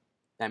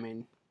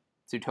mean,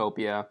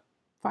 Zootopia,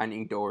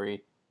 Finding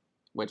Dory,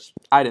 which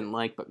I didn't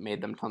like but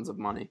made them tons of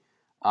money.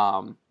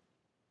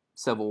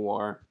 Civil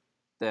War,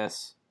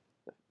 this,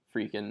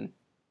 freaking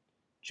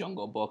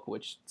Jungle Book,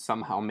 which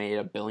somehow made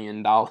 $1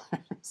 billion.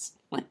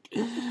 Like,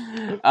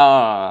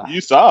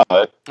 you saw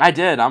it. I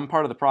did. I'm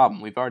part of the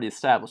problem. We've already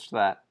established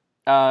that.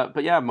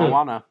 But yeah,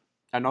 Moana,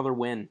 another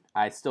win.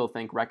 I still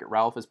think Wreck-It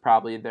Ralph is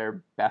probably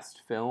their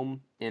best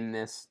film in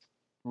this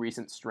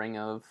recent string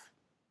of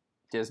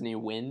Disney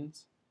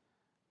wins.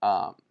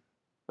 But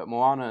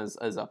Moana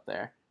is up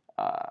there.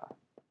 I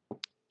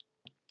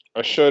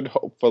should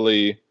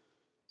hopefully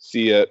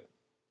see it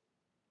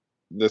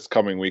this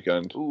coming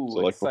weekend. Ooh, so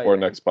like exciting. before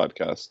next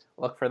podcast.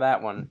 Look for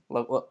that one.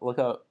 Look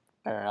out,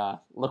 or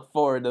look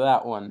forward to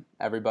that one,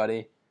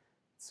 everybody.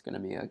 It's gonna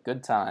be a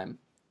good time.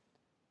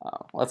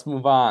 Let's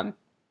move on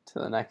to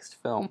the next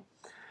film.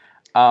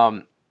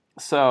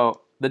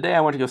 So the day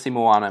I went to go see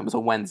Moana, it was a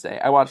Wednesday.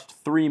 I watched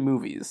 3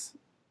 movies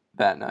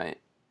that night.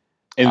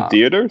 In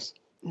theaters?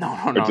 No.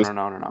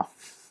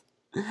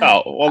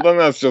 Oh, well then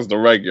that's just a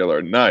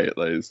regular night,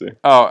 Lazy.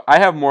 Oh, I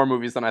have more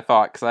movies than I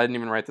thought because I didn't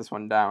even write this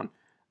one down.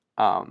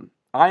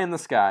 Eye in the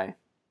Sky.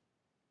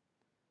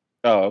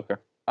 Oh, okay.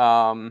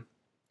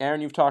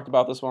 Aaron, you've talked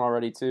about this one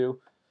already too.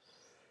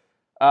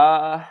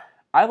 I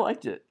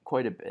liked it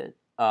quite a bit.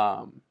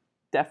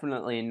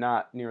 Definitely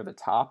not near the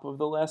top of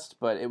the list,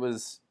 but it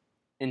was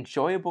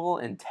enjoyable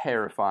and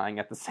terrifying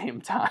at the same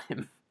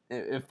time,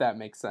 if that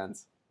makes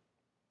sense.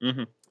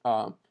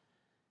 Mm-hmm.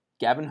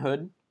 Gavin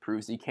Hood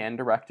proves he can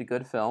direct a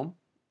good film,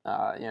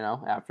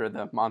 after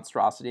the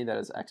monstrosity that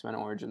is X-Men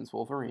Origins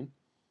Wolverine.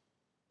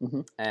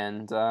 Mm-hmm.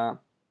 And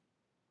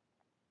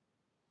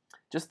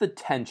just the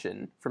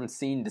tension from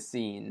scene to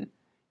scene,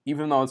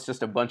 even though it's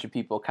just a bunch of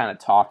people kind of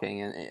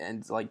talking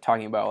and like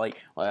talking about like,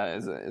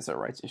 is it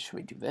right? Should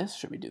we do this?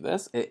 Should we do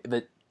this?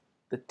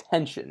 The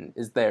tension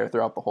is there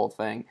throughout the whole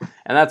thing,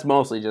 and that's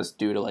mostly just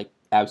due to like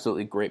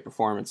absolutely great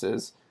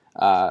performances.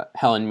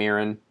 Helen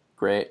Mirren,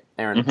 great.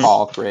 Aaron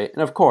Paul, great,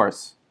 and of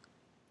course,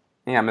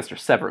 Mr.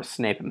 Severus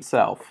Snape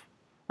himself,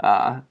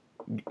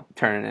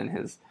 turning in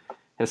his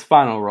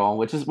final role,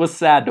 which was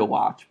sad to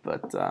watch,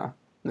 but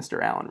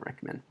Mr. Alan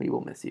Rickman, we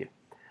will miss you.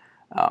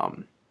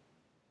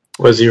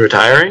 Was he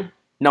retiring?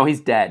 No,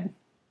 he's dead.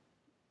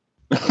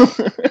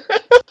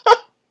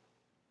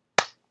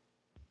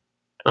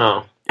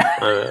 Oh,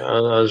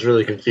 I was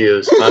really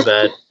confused. My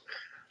bad.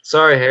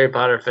 Sorry, Harry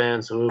Potter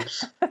fans.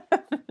 Oops.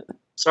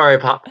 Sorry,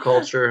 pop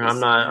culture. I'm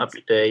not up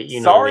to date.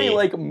 You know Sorry, me.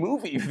 like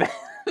movie fan.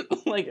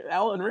 Like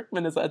Alan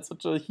Rickman has had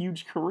such a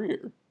huge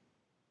career.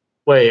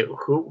 Wait,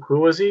 who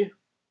was he?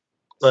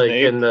 Like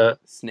Snape? in the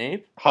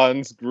Snape?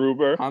 Hans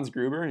Gruber. Hans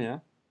Gruber, yeah.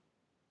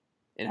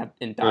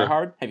 In Die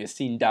Hard? Have you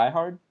seen Die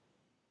Hard?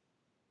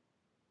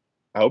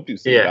 I hope you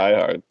see Yeah. Die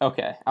Hard.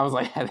 Okay. I was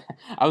like,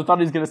 I thought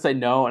he was going to say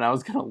no, and I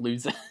was going to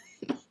lose it.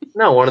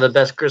 No, one of the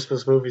best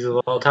Christmas movies of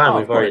all time. Oh,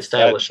 We've of already course.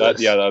 established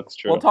this. Yeah, that's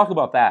true. We'll talk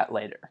about that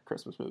later.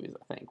 Christmas movies,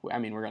 I think. I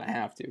mean, we're going to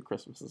have to.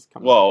 Christmas is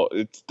coming. Well,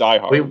 it's Die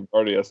Hard. We- We've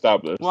already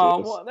established this.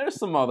 Well, there's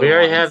some other We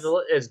already ones. have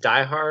it's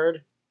Die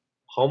Hard,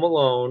 Home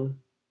Alone,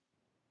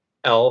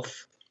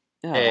 Elf,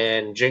 Yeah.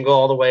 and Jingle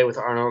All the Way with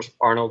Arnold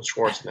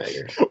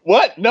Schwarzenegger.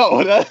 What?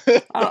 No,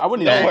 that, I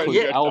wouldn't No, even I include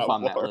get Elf that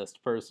on that more. list,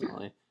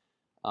 personally.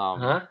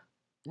 Huh?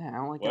 Yeah, I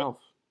don't like What? Elf.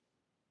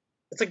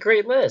 It's a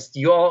great list.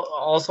 You all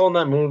also in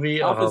that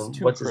movie. Elf is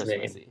too What's his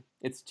Christmassy. name?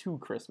 It's too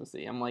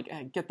Christmassy. I'm like,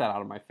 get that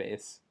out of my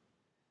face.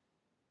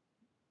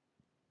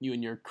 You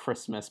and your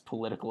Christmas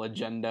political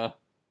agenda.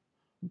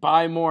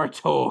 Buy more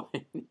toys.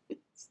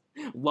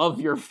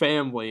 Love your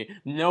family.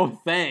 No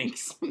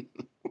thanks.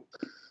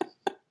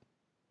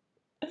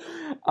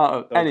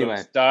 Anyway,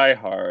 It's Die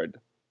Hard.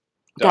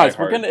 Die guys,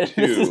 Hard we're gonna.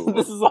 2.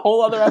 This is a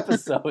whole other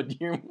episode.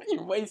 You're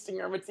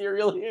wasting our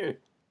material here.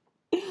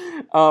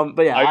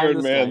 But yeah,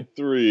 Iron Man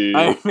 3.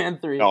 Iron Man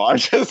 3. No, I'm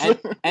just.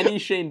 Any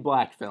Shane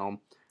Black film.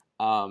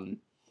 All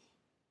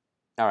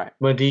right.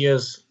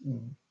 Medea's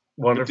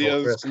Wonderful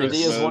Medea's Christmas.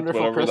 Medea's Christmas,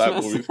 Wonderful whatever that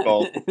Christmas. movie's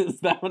called. Is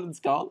that what it's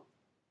called?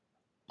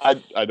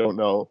 I don't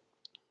know.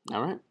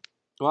 All right.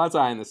 Well, that's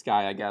Eye in the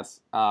Sky, I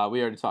guess. We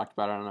already talked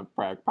about it on a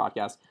prior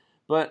podcast.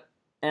 But,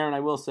 Aaron, I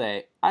will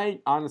say, I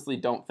honestly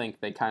don't think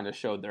they kind of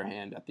showed their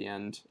hand at the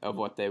end of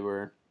what they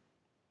were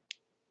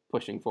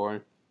pushing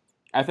for.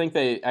 I think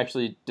they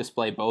actually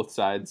display both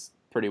sides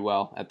pretty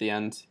well at the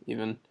end,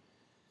 even.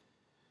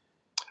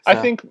 I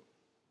So- think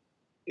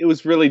it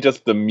was really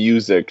just the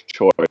music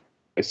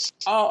choice.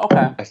 Oh,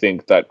 okay. I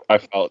think that I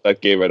felt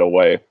that gave it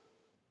away.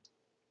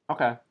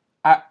 Okay.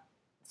 I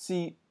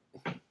see.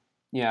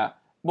 Yeah.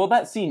 Well,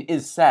 that scene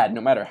is sad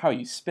no matter how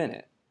you spin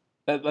it.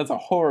 That's a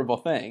horrible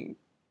thing.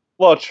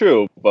 Well,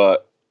 true,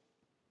 but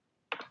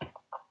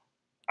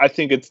I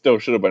think it still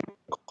should have been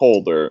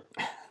colder.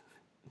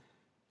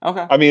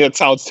 Okay. I mean, it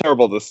sounds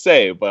terrible to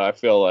say, but I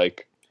feel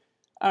like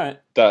All right.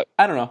 That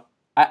I don't know.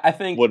 I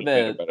think would have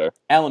made it the better.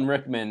 Alan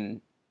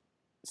Rickman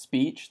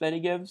speech that he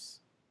gives,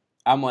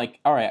 I'm like,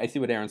 all right, I see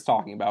what Aaron's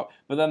talking about.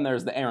 But then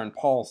there's the Aaron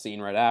Paul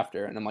scene right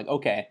after, and I'm like,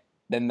 okay,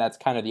 then that's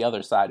kind of the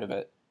other side of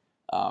it.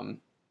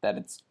 That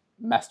it's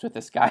messed with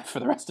this guy for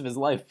the rest of his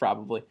life,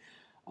 probably.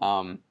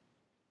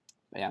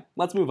 Yeah,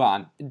 let's move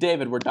on.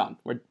 David, we're done.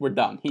 We're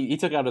done. He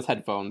took out his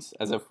headphones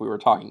as if we were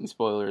talking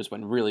spoilers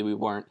when really we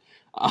weren't.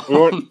 We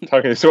weren't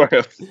talking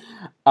spoilers.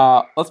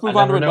 Let's move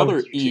on to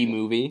another E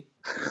movie.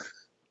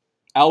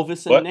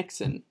 Elvis and What?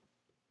 Nixon.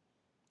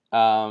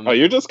 Oh,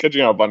 you're just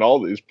catching up on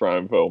all these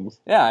Prime films.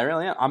 Yeah, I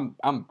really am.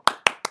 I'm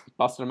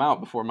busting them out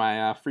before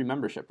my free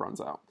membership runs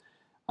out.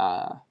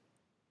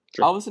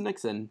 Sure. Elvis and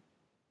Nixon.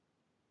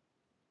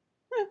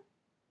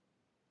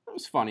 It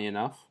was funny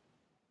enough.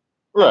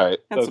 Right.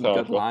 Had That's some how I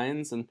good feel.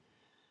 lines, and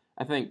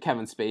I think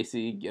Kevin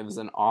Spacey gives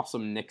an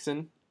awesome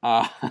Nixon.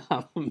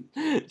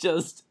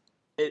 Just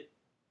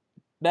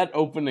that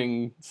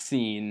opening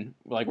scene,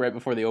 like right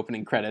before the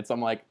opening credits,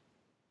 I'm like,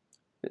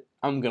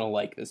 I'm gonna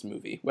like this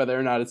movie, whether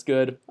or not it's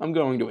good. I'm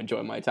going to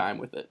enjoy my time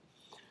with it.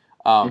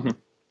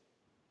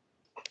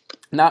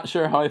 Not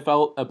sure how I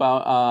felt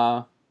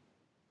about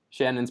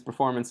Shannon's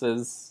performance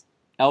as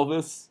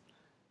Elvis.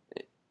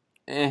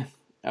 I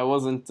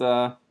wasn't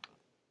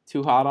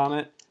too hot on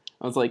it.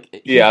 I was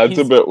like, Yeah, it's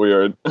a bit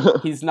weird.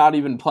 he's not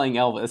even playing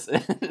Elvis.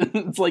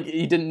 It's like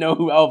he didn't know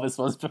who Elvis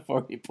was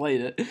before he played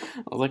it.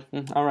 I was like,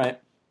 all right.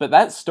 But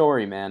that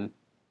story, man,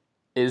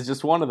 is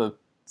just one of the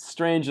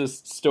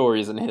strangest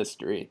stories in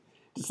history.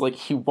 It's like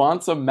he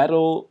wants a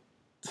medal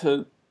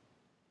to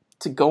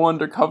go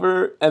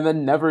undercover and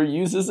then never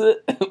uses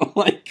it.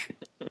 Like,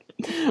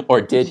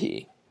 or did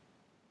he?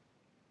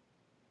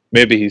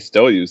 Maybe he's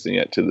still using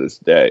it to this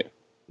day.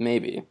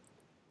 Maybe.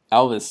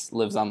 Elvis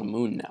lives on the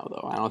moon now,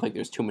 though. I don't think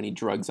there's too many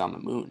drugs on the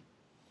moon.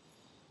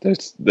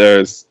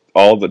 There's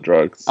all the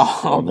drugs.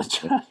 All the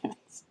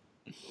drugs.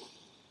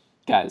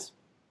 Guys,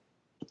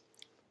 I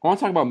want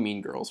to talk about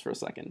Mean Girls for a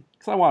second.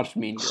 Because I watched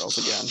Mean Girls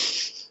again.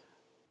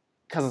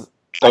 Because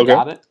I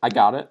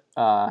got it.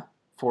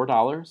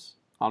 $4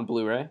 on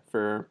Blu-ray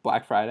for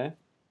Black Friday.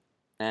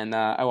 And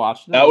I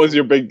watched it. That was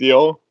your big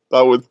deal?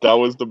 That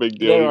was the big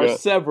deal There you are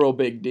got? several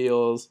big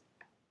deals.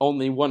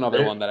 Only one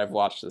other one that I've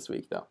watched this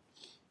week, though.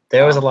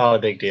 There was a lot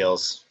of big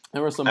deals.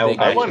 There were some I big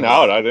I deals. went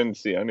out. I didn't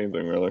see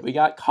anything really. We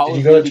got Call Did of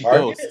you go to Duty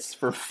Target? Ghosts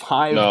for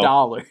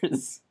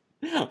 $5.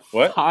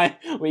 What?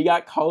 We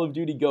got Call of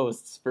Duty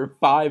Ghosts for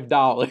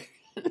 $5.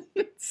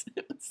 It's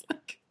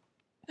like,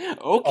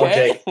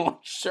 okay,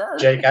 sure.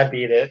 Jake, I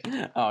beat it.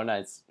 Oh,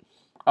 nice.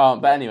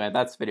 But anyway,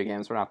 that's video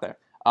games. We're not there.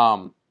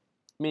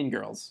 Mean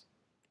Girls,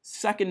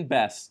 second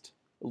best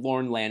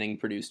Lorne Lanning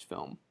produced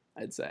film,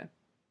 I'd say.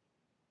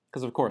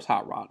 Because of course,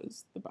 Hot Rod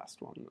is the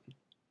best one.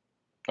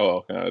 Oh,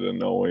 okay. I didn't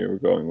know where you were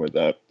going with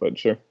that, but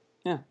sure.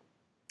 Yeah.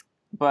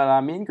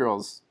 But Mean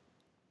Girls,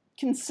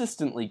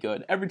 consistently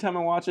good. Every time I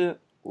watch it,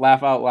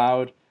 laugh out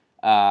loud.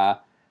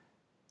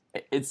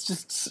 It's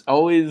just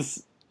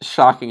always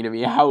shocking to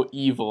me how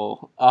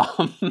evil.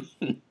 Oh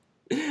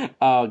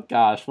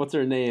gosh, what's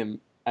her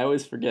name? I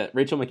always forget.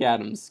 Rachel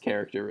McAdams'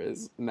 character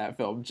is in that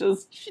film.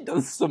 Just she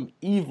does some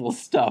evil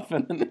stuff,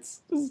 and then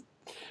it's just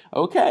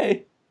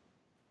okay.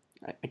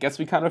 I guess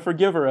we kind of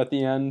forgive her at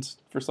the end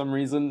for some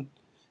reason,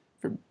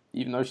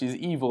 even though she's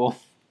evil.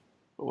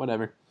 But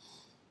whatever.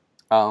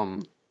 Yeah,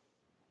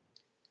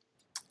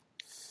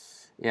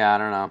 I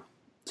don't know.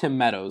 Tim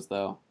Meadows,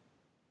 though.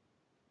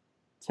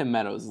 Tim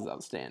Meadows is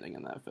outstanding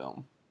in that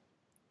film.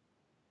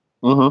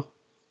 Mm-hmm.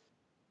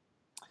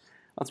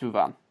 Let's move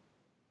on.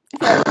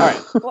 All right,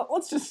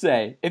 let's just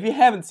say, if you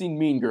haven't seen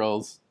Mean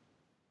Girls,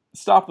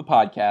 stop the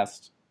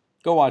podcast,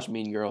 go watch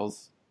Mean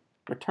Girls,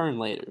 return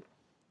later.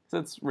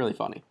 It's really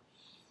funny.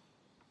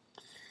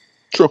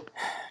 True.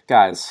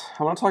 Guys,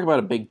 I want to talk about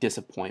a big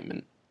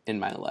disappointment in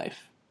my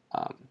life.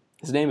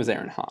 His name is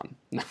Aaron Hahn.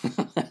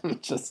 I'm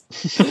just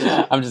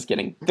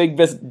kidding. Big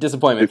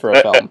disappointment for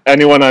a film.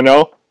 Anyone I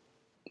know?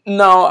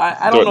 No,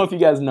 I don't know if you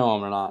guys know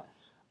him or not.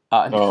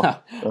 Uh-huh.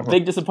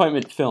 Big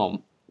disappointment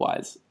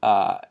film-wise.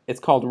 It's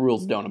called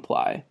Rules Don't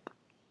Apply.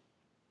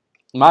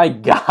 My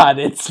God,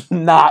 it's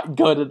not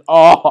good at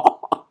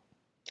all.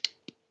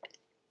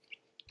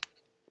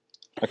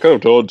 I could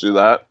have told you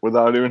that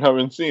without even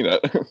having seen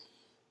it.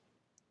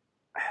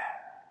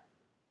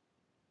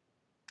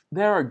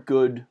 There are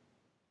good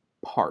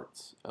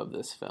parts of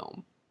this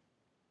film.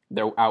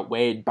 They're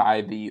outweighed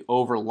by the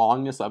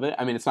overlongness of it.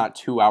 I mean, it's not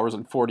 2 hours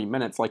and 40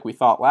 minutes like we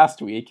thought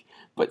last week,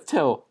 but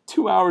still,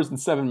 2 hours and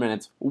 7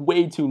 minutes,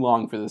 way too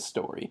long for this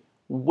story.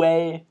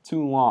 Way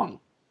too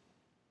long.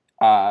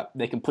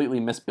 They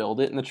completely misbuild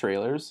it in the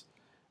trailers.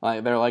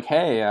 Like they're like,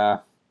 hey,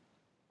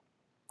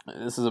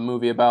 this is a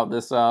movie about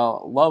this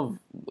love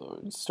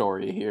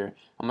story here.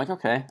 I'm like,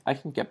 okay, I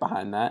can get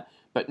behind that.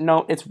 But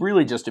no, it's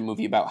really just a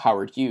movie about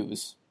Howard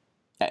Hughes.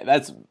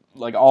 That's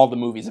like all the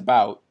movie's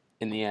about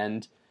in the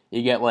end.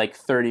 You get like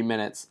 30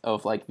 minutes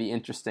of like the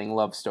interesting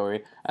love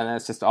story, and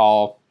that's just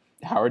all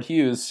Howard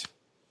Hughes.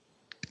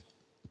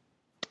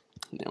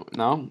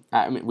 No,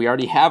 I mean, we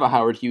already have a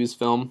Howard Hughes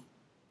film.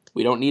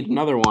 We don't need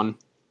another one.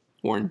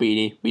 Warren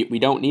Beatty. We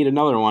don't need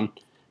another one,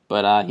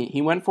 but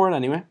he went for it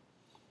anyway.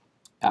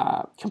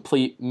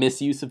 Complete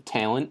misuse of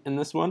talent in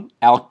this one.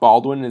 Alec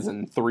Baldwin is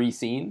in 3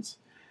 scenes,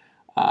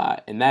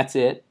 and that's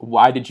it.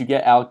 Why did you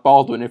get Alec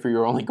Baldwin if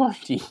you're only going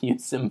to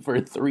use him for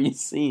 3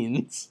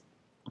 scenes?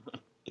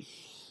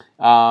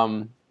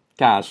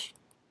 Gosh,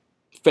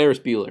 Ferris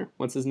Bueller.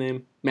 What's his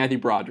name? Matthew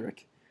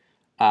Broderick.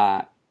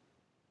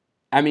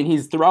 I mean,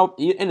 he's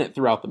in it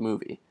throughout the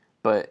movie,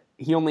 but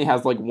he only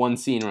has like 1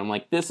 scene where I'm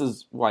like, this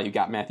is why you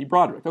got Matthew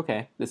Broderick.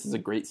 Okay, this is a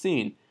great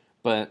scene,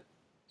 but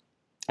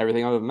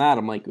everything other than that,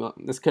 I'm like, well,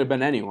 this could have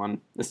been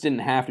anyone. This didn't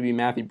have to be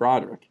Matthew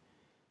Broderick.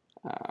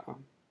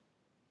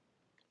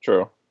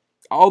 True.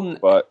 Alden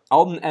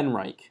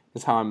Ehrenreich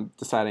is how I'm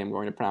deciding I'm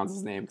going to pronounce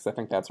his name, because I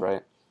think that's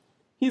right.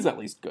 He's at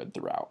least good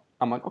throughout.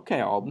 I'm like, okay,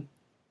 Alden,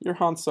 you're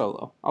Han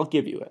Solo. I'll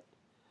give you it.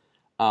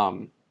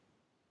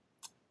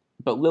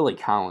 But Lily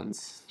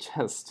Collins,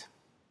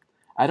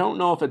 I don't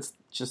know if it's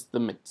just the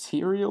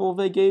material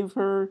they gave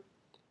her,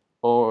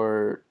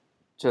 or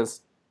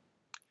just...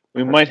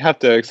 We might have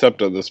to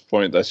accept at this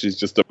point that she's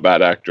just a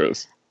bad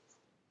actress.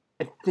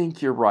 I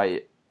think you're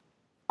right.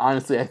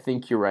 Honestly, I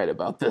think you're right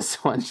about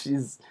this one.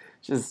 She's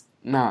just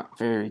not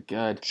very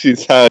good.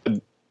 She's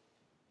had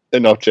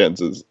enough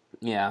chances.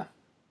 Yeah.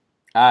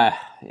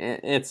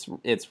 It's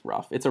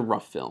rough. It's a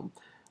rough film.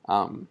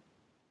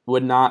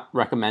 Would not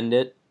recommend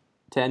it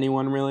to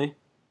anyone, really.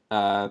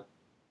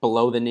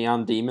 Below the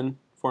Neon Demon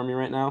for me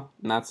right now.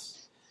 And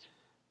that's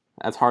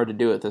hard to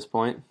do at this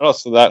point. Oh,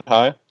 so that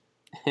high?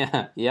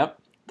 Yeah, yep.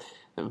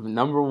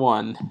 Number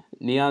 1,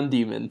 Neon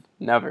Demon.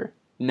 Never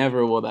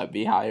will that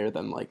be higher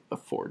than like the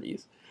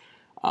 40s.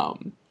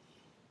 The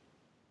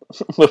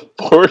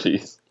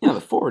 40s? Yeah, the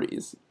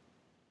 40s.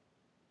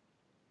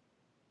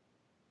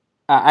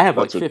 I have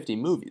like 50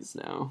 movies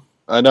now.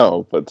 I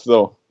know, but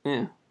still.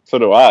 Yeah. So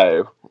do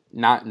I.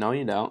 No,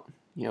 you don't.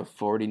 You have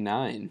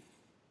 49.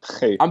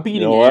 Hey, I'm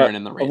beating Aaron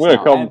in the race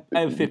now. I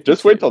have 50.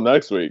 Just wait till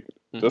next week.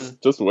 Mm-hmm.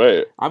 Just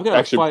wait. I've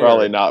got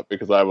probably not,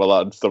 because I have a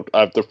lot of stuff.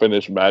 I have to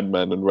finish Mad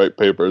Men and write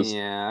papers.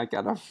 Yeah, I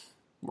gotta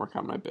work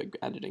on my big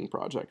editing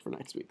project for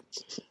next week.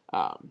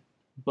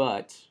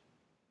 But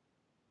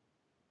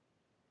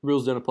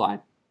rules don't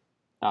apply.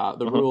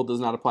 The rule does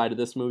not apply to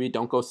this movie.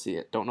 Don't go see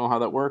it. Don't know how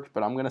that worked,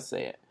 but I'm gonna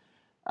say it.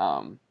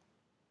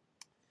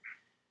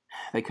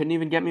 They couldn't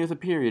even get me with a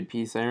period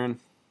piece, Aaron.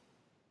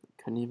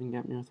 Couldn't even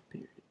get me with a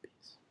period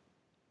piece.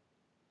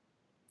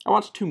 I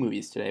watched 2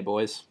 movies today,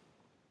 boys.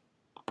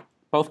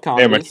 Both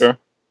comedies. Amateur.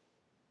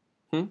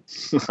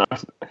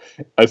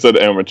 I said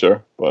amateur,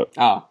 but...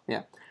 Oh,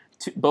 yeah.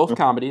 Both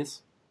comedies.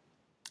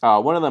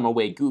 One of them a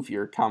way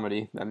goofier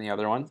comedy than the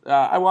other one.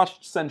 I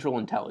watched Central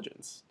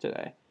Intelligence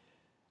today.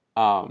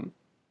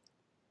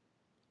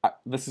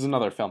 This is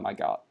another film I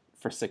got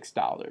for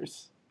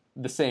 $6.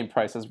 The same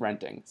price as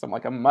renting. So I'm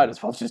like, I might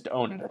as well just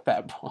own it at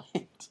that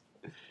point.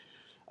 I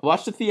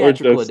watched the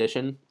theatrical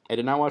edition. I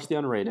did not watch the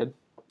unrated.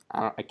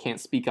 I can't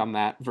speak on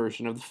that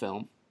version of the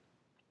film.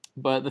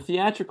 But the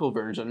theatrical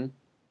version,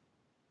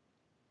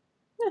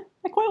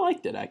 I quite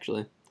liked it,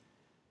 actually.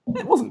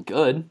 It wasn't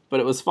good, but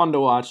it was fun to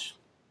watch.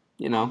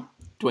 You know,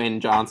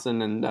 Dwayne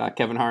Johnson and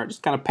Kevin Hart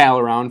just kind of pal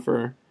around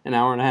for an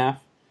hour and a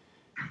half.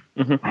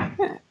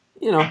 Mm-hmm.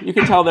 You know, you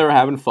can tell they were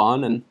having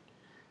fun, and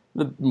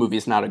the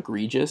movie's not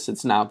egregious.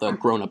 It's not the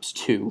Grown Ups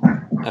 2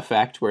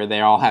 effect, where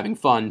they're all having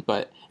fun,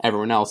 but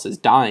everyone else is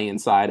dying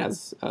inside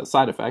as a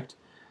side effect.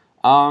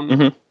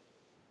 Yeah,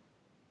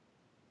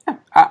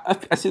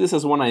 I see this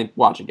as one I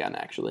watch again,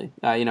 actually.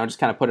 You know, just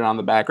kind of put it on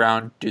the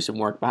background, do some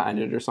work behind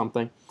it or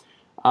something.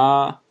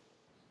 Yeah,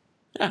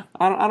 I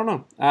don't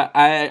know.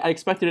 I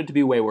expected it to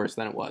be way worse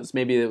than it was.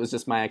 Maybe it was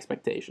just my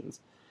expectations.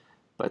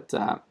 But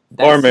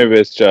or maybe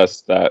it's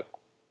just that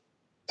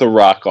The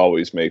Rock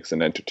always makes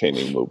an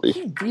entertaining movie.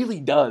 He really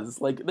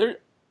does. Like,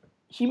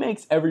 he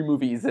makes every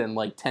movie he's in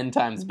like 10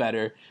 times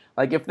better.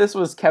 Like, if this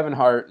was Kevin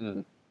Hart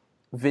and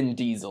Vin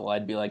Diesel,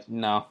 I'd be like,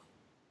 no,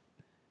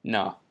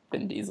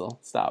 Vin Diesel,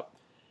 stop.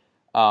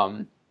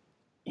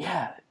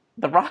 Yeah,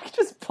 The Rock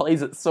just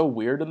plays it so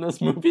weird in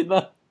this movie,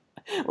 though.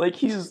 Like,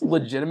 he's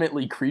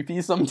legitimately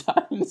creepy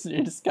sometimes.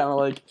 You're just kind of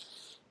like...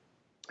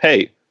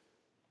 Hey,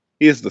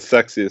 he is the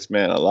sexiest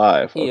man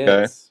alive, okay? He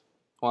is.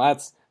 Well,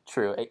 that's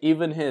true.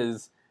 Even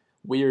his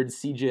weird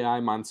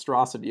CGI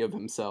monstrosity of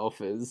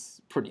himself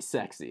is pretty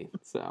sexy,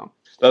 so...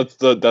 That's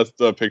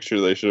the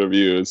picture they should have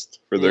used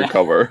for their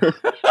cover.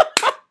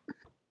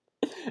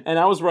 And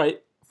I was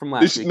right. From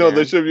last week,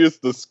 they should have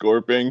used the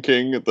Scorpion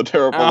King, the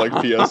terrible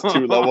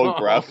PS2 level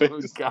graphics.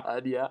 Oh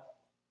God, yeah.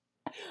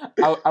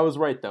 I was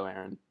right though,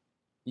 Aaron.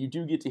 You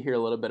do get to hear a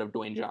little bit of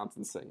Dwayne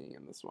Johnson singing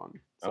in this one,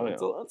 so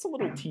it's a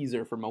little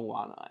teaser for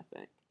Moana, I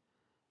think.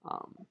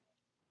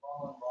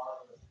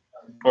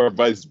 Or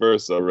vice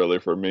versa, really,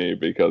 for me,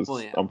 because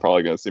I'm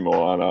probably going to see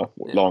Moana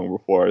long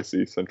before I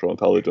see Central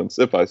Intelligence,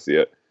 if I see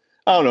it.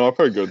 I don't know. I've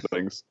heard good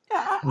things.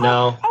 Yeah,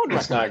 I would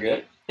it's not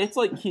good. It's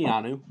like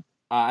Keanu.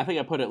 I think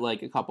I put it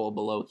like a couple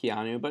below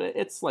Keanu, but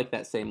it's like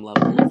that same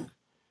level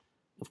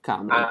of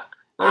comedy.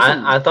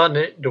 I thought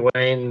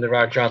Dwayne The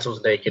Rock Johnson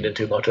was naked in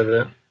too much of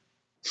it.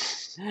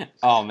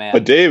 Oh man.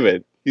 But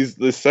David, he's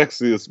the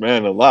sexiest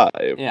man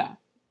alive. Yeah.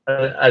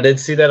 I did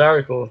see that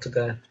article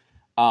today.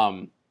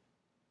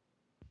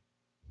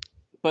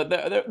 But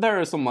there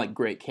are some like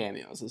great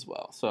cameos as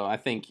well. So I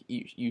think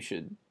you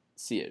should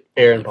see it.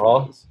 Aaron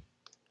Paul?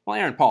 Well,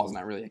 Aaron Paul's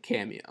not really a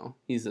cameo.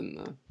 He's in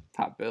the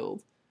top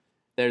build.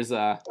 There's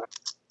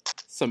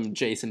some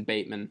Jason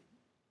Bateman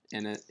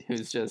in it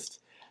who's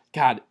just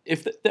God. I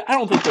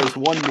don't think there's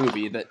one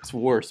movie that's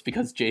worse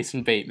because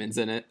Jason Bateman's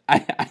in it. I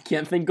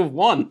can't think of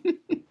one.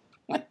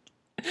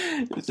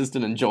 He's just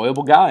an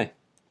enjoyable guy.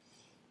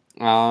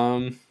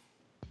 All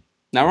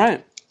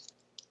right.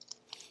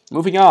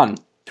 Moving on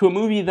to a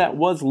movie that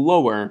was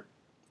lower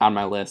on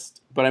my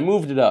list, but I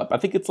moved it up. I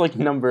think it's like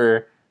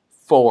number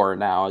 4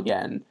 now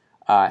again.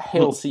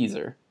 Hail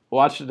Caesar.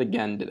 Watched it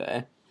again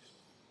today.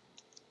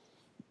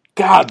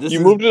 God, You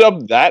moved it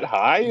up that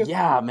high?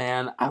 Yeah,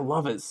 man. I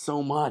love it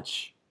so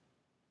much.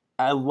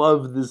 I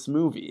love this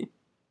movie.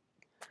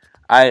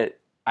 I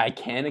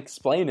can't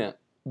explain it,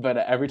 but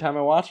every time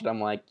I watch it,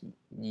 I'm like,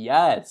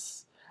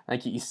 yes.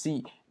 Like, you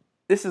see,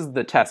 this is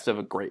the test of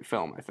a great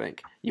film, I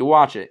think. You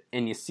watch it,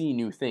 and you see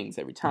new things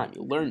every time.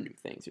 You learn new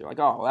things. You're like,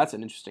 oh, well, that's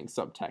an interesting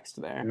subtext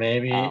there.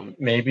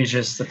 Maybe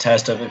just the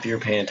test of if you're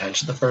paying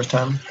attention the first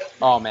time.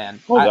 Oh, man.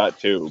 Well, that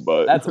too,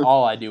 but... That's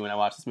all I do when I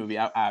watch this movie.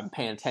 I'm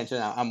paying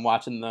attention. I'm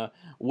watching the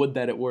would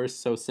that it were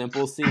so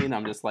simple scene.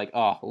 I'm just like,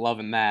 oh,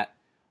 loving that.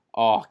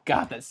 Oh,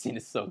 God, that scene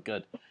is so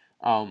good.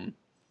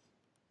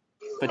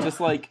 But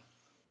just, like,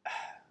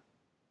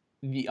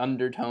 the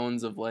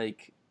undertones of,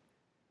 like,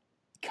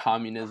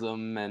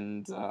 communism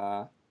and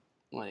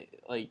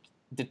like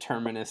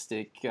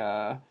deterministic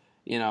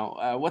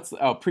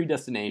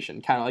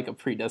predestination, kind of like a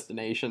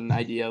predestination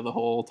idea the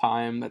whole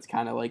time that's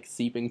kind of like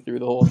seeping through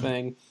the whole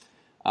thing.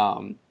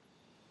 I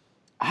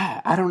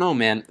don't know,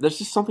 man, there's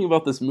just something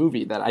about this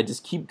movie that I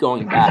just keep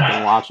going back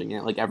and watching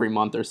it like every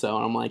month or so,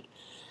 and I'm like,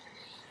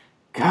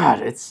 God,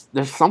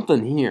 there's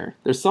something here.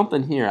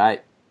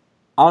 I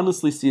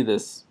honestly see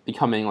this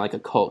becoming like a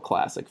cult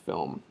classic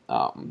film.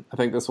 I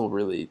think this will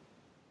really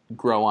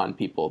grow on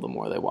people the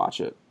more they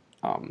watch it,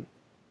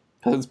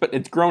 because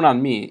it's grown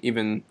on me.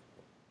 Even,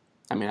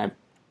 I mean, I've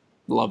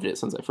loved it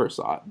since I first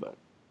saw it, but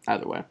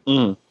either way.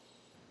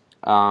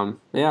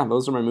 Yeah,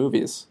 those are my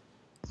movies.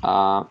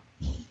 Now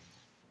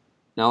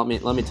let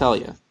me tell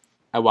you,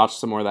 I watched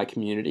some more of that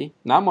Community.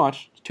 Not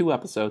much, 2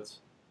 episodes,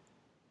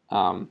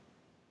 and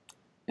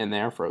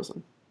they are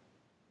frozen.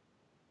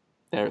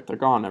 They're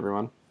gone,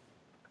 everyone.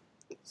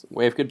 So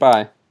wave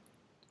goodbye,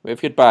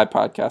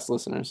 podcast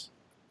listeners.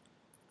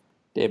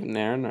 David and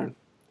Aaron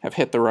have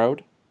hit the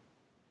road.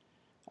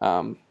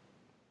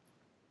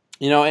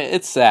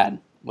 It's sad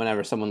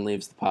whenever someone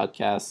leaves the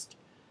podcast.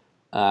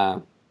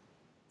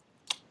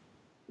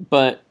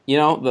 But,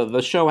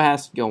 the show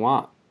has to go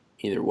on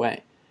either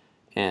way.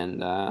 And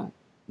now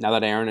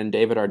that Aaron and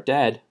David are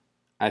dead,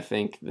 I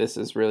think this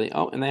is really...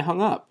 Oh, and they hung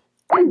up.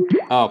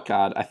 Oh,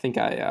 God, I think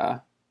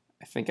I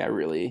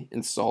really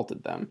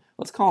insulted them.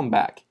 Let's call them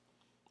back.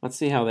 Let's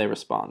see how they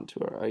respond to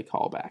a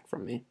call back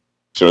from me.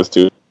 Show us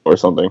 2 or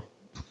something.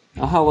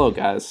 Oh, hello,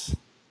 guys.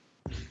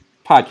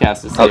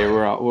 Podcast is here.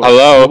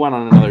 Hello. We went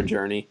on another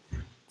journey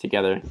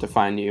together to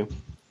find you.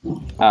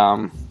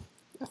 I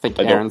think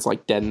Aaron's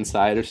like dead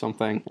inside or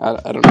something.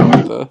 I don't know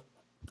what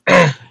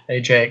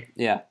Hey, Jake.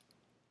 Yeah.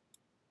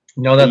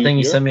 You know that thing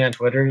you sent me on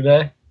Twitter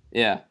today?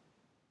 Yeah.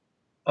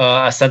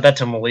 I sent that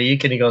to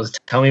Malik, and he goes,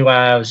 "Tell me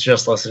why I was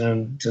just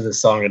listening to this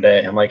song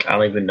today." I'm like, I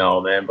don't even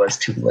know, man, but it's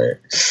too lit.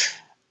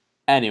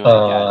 Anyway,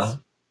 guys.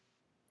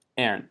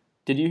 Aaron,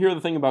 did you hear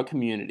the thing about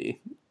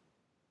Community?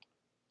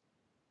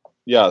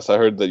 Yes, I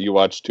heard that you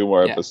watched 2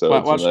 more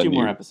episodes. Watched 2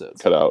 more episodes.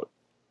 Cut out.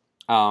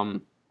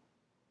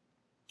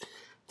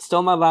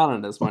 Still not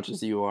on it as much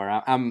as you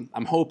are. I'm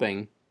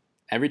hoping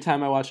every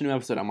time I watch a new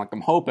episode,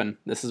 I'm hoping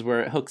this is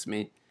where it hooks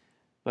me.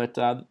 But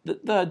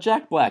the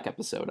Jack Black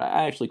episode,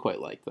 I actually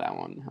quite liked that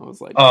one. I was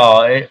like,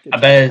 I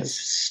bet it's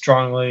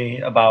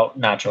strongly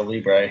about Nacho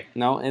Libre.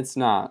 No, it's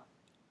not.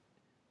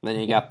 Then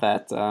you got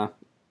that,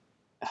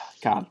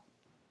 God,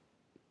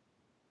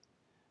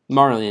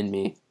 Marley and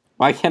Me.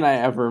 Why can't I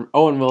ever...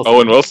 Owen Wilson.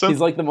 Owen Wilson? He's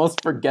like the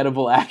most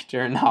forgettable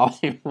actor in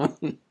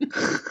Hollywood.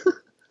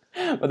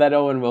 But that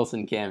Owen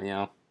Wilson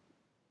cameo.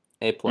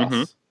 A+.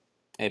 Mm-hmm.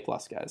 A+,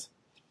 guys.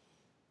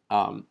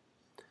 And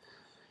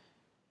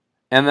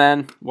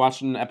then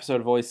watched an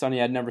episode of Always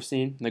Sunny I'd never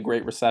seen, The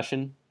Great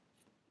Recession.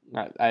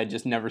 I had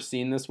just never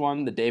seen this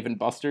one, the Dave and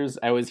Buster's.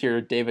 I always hear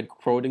David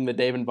quoting the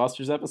Dave and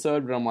Buster's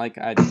episode, but I'm like,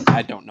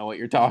 I don't know what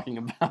you're talking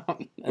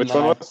about. Which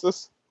one was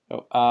this?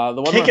 The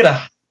one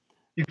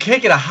you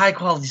can't get a high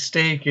quality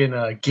steak in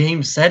a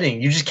game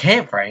setting. You just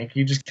can't, Frank.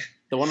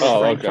 The one where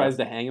Frank tries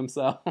to hang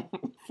himself.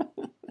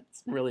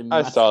 It's really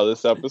messy. I saw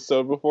this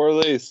episode before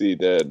Lacey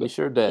did. You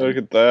sure did. Look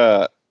at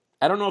that.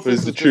 I don't know if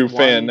he's a true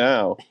fan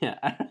now.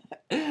 Yeah.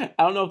 I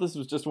don't know if this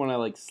was just when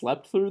I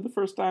slept through the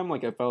first time,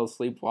 like I fell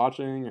asleep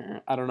watching,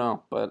 or I don't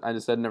know, but I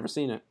just had never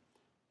seen it,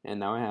 and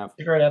now I have.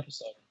 It's a great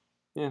episode.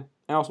 Yeah,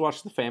 I also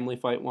watched the family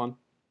fight one.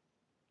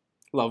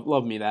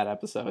 Love me that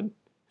episode.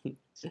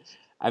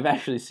 I've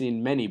actually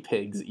seen many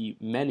pigs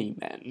eat many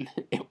men.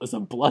 It was a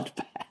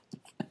bloodbath.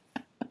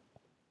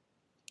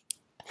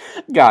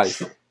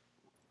 Guys,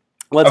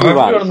 let's move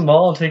on. Go to the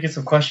mall and taking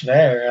some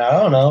questionnaire. I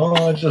don't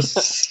know.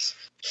 Just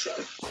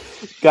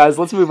Guys,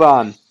 let's move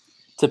on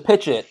to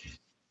pitch it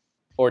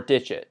or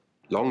ditch it.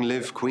 Long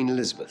live Queen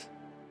Elizabeth.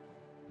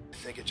 I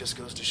think it just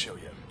goes to show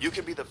you. You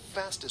can be the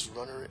fastest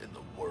runner in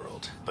the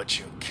world, but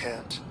you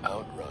can't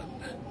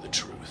outrun the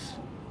truth.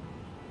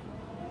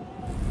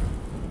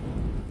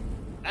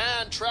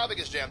 And traffic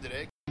is jammed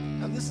today.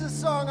 And this is a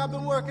song I've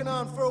been working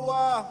on for a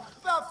while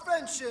about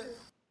friendship.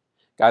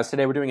 Guys,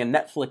 today we're doing a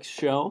Netflix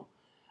show.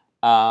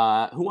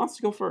 Who wants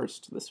to go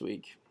first this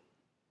week?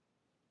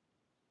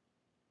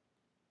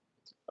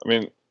 I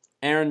mean,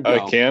 Aaron, go.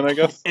 I can, I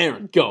guess.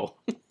 Aaron, go.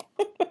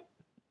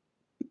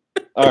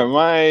 All right,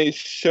 my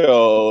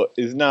show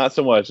is not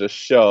so much a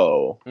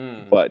show,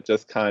 but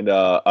just kind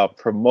of a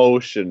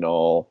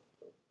promotional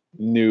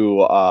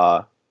new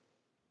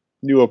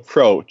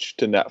approach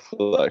to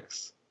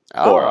Netflix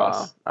for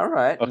us. All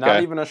right, okay.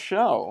 Not even a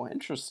show.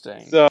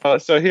 Interesting. So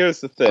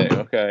here's the thing,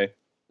 okay?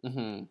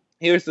 Mm-hmm.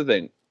 Here's the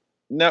thing.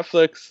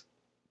 Netflix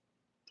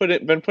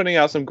been putting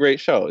out some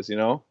great shows, you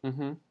know?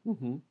 Mm-hmm.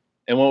 Mm-hmm.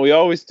 And what we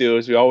always do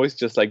is we always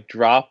just like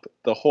drop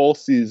the whole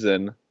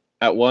season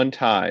at one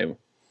time,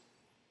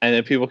 and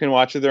then people can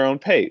watch at their own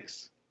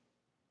pace.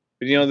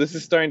 But you know, this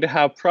is starting to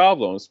have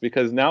problems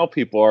because now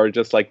people are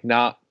just like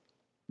not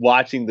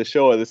watching the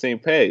show at the same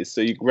pace.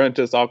 So you run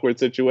into this awkward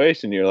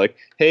situation. You're like,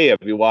 hey,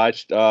 have you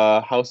watched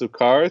House of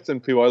Cards?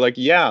 And people are like,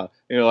 yeah. And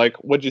you're like,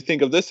 what'd you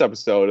think of this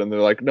episode? And they're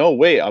like, no,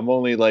 wait, I'm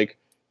only like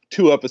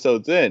 2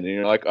 episodes in. And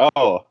you're like,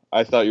 oh,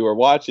 I thought you were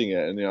watching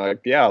it. And you're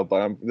like, yeah, but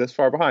I'm this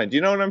far behind. Do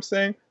you know what I'm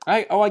saying?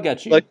 I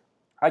get you. Like,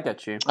 I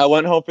get you. I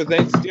went home for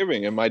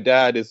Thanksgiving, and my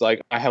dad is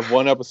like, I have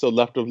 1 episode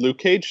left of Luke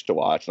Cage to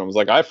watch. And I was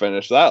like, I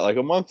finished that like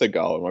a month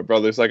ago. And my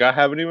brother's like, I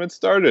haven't even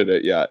started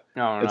it yet.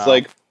 No. It's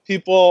like,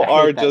 people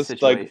are just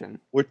situation.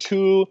 Like, we're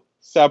too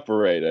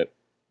separated.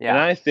 Yeah. And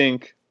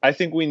I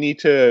think we need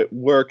to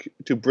work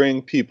to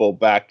bring people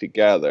back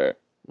together.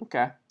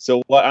 Okay.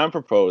 So what I'm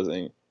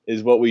proposing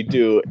is what we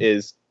do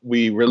is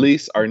we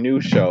release our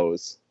new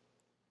shows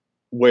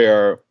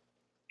where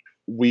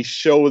we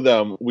stream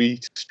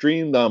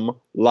them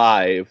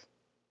live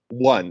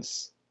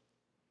once.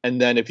 And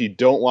then if you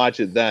don't watch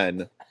it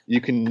then, you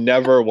can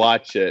never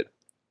watch it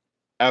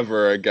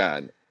ever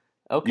again.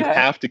 Okay. You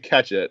have to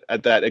catch it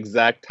at that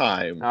exact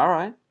time. All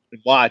right.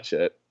 Watch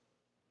it.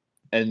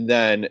 And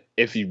then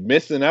if you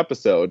miss an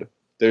episode,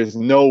 there's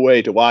no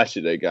way to watch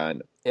it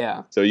again.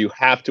 Yeah. So you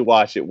have to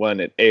watch it when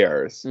it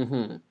airs.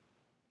 Mm-hmm.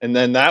 And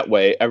then that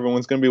way,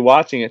 everyone's going to be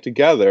watching it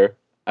together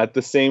at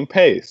the same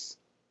pace.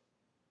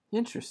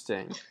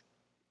 Interesting.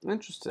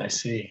 I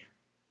see.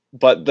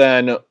 But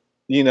then,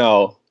 you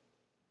know,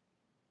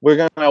 we're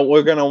gonna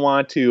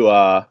want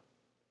to,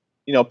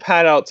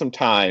 pad out some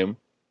time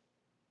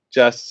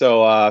just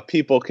so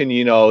people can,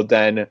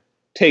 then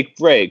take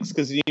breaks.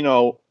 Because,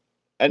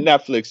 at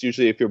Netflix,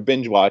 usually if you're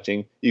binge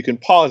watching, you can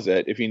pause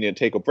it if you need to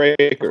take a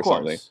break or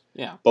something.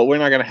 Yeah. But we're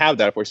not going to have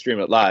that if we stream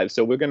it live.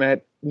 So we're going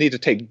to need to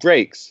take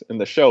breaks in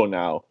the show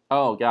now.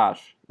 Oh,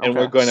 gosh. Okay. And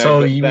we're going to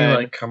So you mean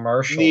like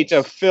commercials? Need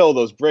to fill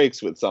those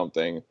breaks with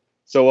something.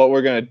 So what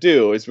we're going to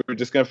do is we're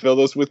just going to fill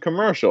those with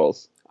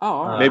commercials. Oh,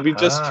 all right. Maybe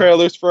just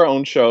trailers for our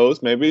own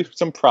shows, maybe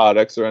some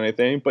products or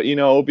anything. But,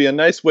 it'll be a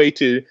nice way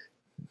to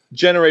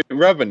generate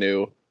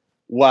revenue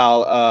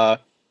while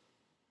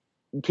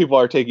people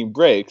are taking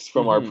breaks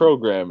from our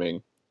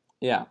programming.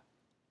 Yeah.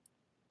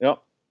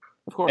 Yep.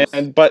 Of course.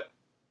 But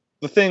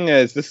the thing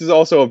is, this is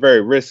also a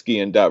very risky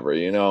endeavor,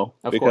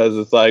 because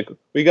it's like,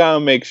 we got to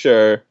make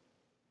sure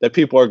that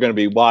people are going to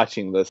be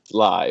watching this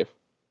live.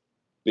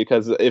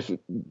 Because if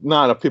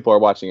people are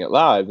watching it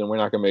live, then we're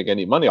not going to make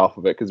any money off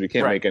of it because we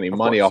can't make any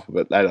money off of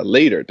it at a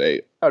later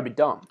date. That would be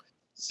dumb.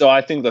 So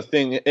I think the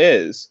thing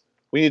is,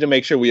 we need to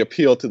make sure we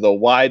appeal to the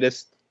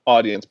widest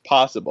audience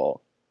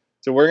possible.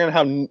 So we're going to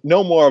have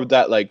no more of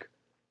that, like,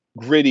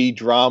 gritty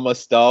drama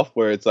stuff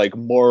where it's, like,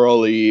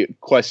 morally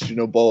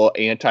questionable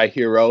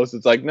anti-heroes.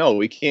 It's like, no,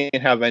 we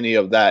can't have any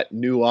of that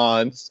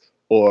nuance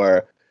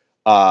or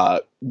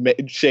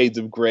shades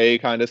of gray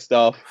kind of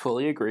stuff.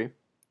 Fully agree.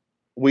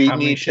 We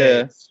need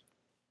to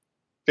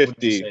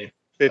 50.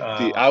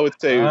 I would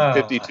say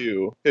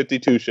 52.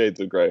 52 shades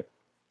of gray.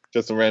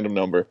 Just a random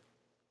number.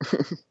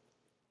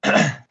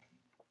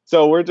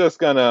 So we're just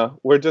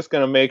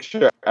gonna make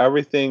sure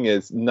everything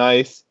is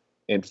nice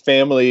and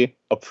family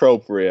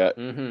appropriate,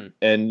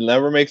 and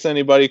never makes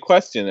anybody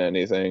question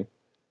anything.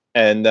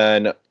 And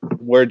then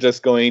we're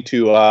just going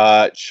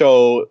to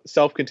show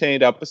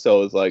self-contained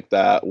episodes like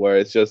that, where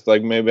it's just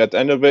like maybe at the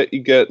end of it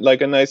you get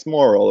like a nice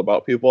moral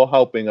about people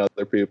helping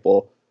other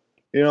people,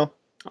 Oh,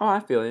 I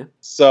feel you.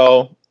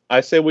 So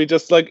I say we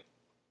just like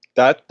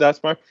that.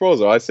 That's my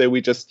proposal. I say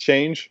we just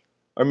change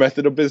our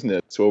method of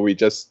business, where we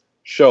just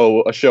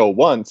show a show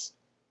once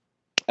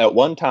at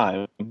one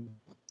time,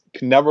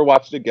 can never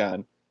watch it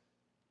again,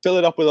 fill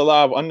it up with a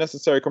lot of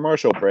unnecessary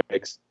commercial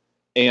breaks,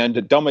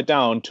 and dumb it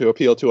down to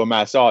appeal to a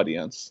mass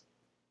audience.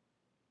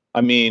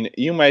 I mean,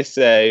 you might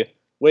say,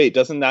 wait,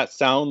 doesn't that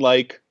sound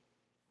like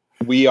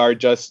we are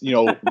just,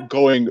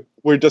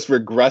 we're just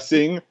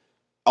regressing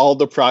all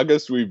the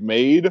progress we've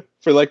made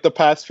for like the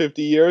past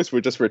 50 years?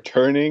 We're just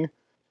returning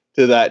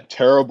to that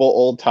terrible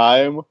old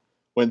time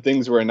when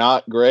things were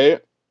not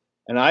great.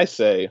 And I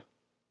say,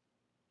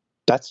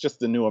 that's just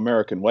the new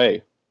American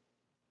way.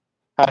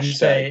 Did you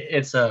say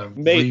it's a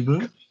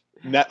reboot?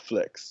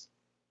 Netflix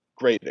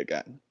great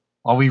again.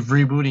 Are we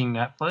rebooting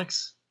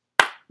Netflix?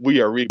 We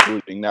are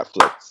rebooting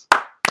Netflix.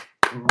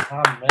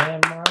 My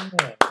man.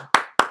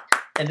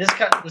 And this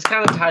kind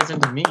of ties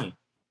into me.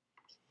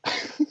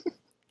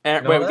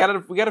 And wait,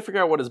 we gotta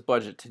figure out what his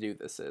budget to do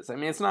this is. I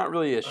mean, it's not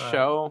really a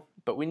show,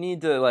 but we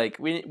need to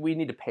we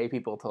need to pay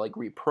people to like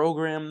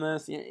reprogram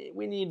this.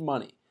 We need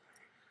money.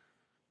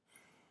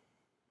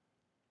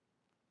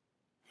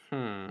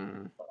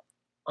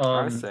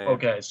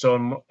 Okay,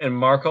 so in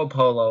Marco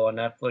Polo, a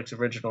Netflix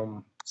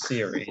original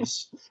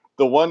series,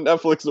 the one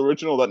Netflix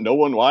original that no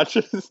one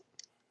watches.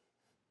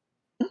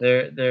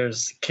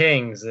 There's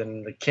kings,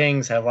 and the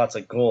kings have lots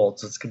of gold,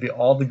 so it's gonna be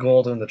all the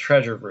gold in the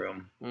treasure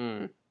room.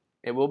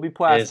 It will be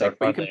plastic,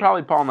 but you can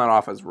probably pawn that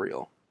off as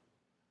real.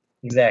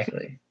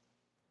 Exactly.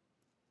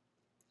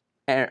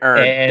 And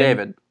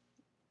David.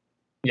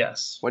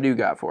 Yes. What do you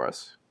got for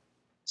us?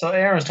 So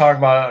Aaron's talking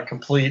about a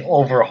complete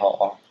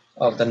overhaul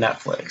of the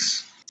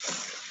Netflix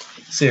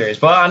series.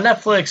 But on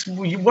Netflix,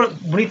 when you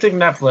think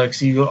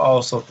Netflix,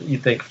 you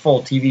think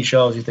full TV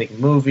shows, you think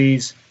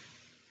movies.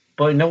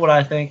 But you know what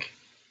I think?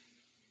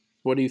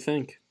 What do you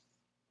think?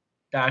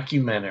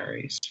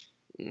 Documentaries.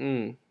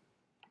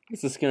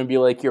 Is this going to be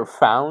like your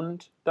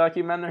Found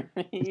documentary?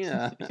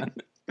 Yeah.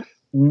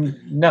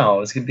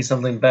 No, it's going to be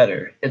something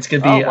better. It's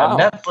going to be a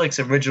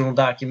Netflix original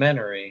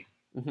documentary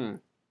on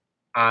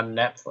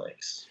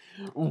Netflix.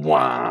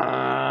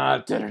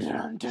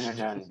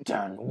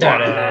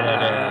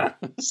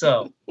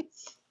 So,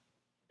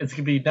 it's going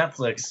to be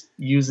Netflix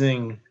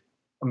using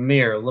a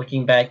mirror,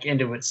 looking back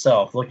into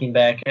itself, looking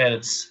back at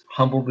its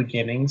humble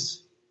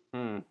beginnings,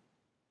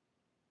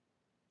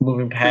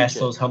 moving past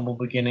those humble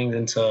beginnings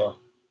into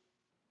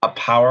a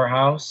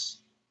powerhouse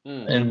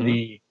in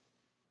the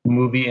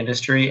movie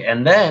industry,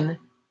 and then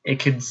it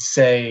could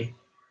say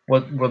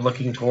what we're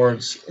looking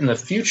towards in the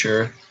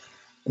future,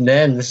 and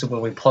then this is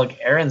when we plug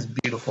Aaron's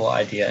beautiful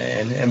idea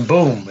in, and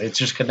boom, it's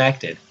just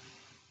connected.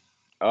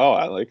 Oh,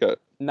 I like it.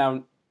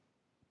 Now,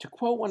 to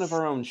quote one of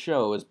our own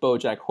shows,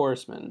 BoJack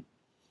Horseman,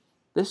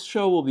 this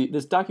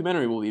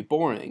documentary will be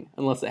boring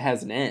unless it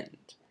has an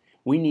end.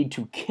 We need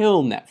to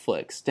kill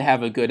Netflix to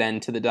have a good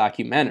end to the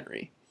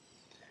documentary.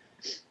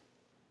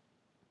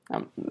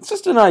 It's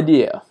just an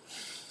idea.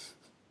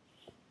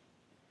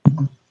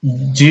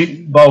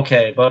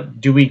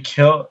 But do you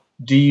kill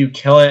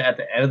it at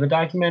the end of the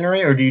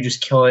documentary, or do you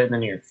just kill it in the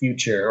near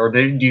future, or do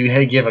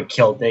you give a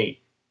kill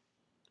date?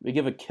 We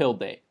give a kill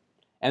date,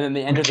 and then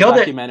the end of the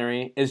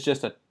documentary is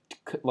just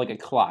like a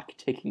clock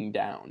ticking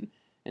down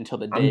until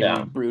the day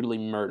we brutally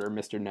murder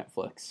Mr.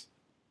 Netflix.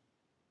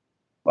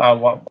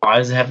 Why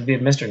does it have to be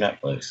Mr.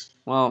 Netflix?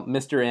 Well,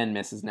 Mr. and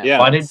Mrs. Netflix. Yeah,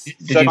 why did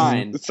you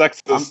fine.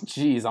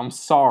 Sexist. I'm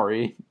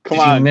sorry. Come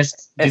on. Did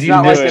you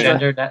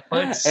misgender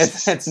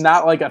Netflix? It's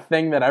not like a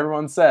thing that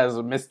everyone says.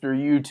 Mr.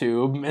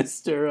 YouTube,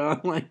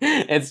 Mr.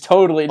 It's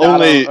totally not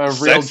Only a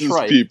real sexist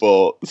tripe.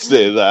 People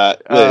say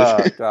that. Oh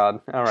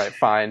God! All right,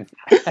 fine.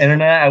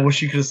 Internet. I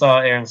wish you could have saw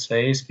Aaron's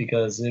face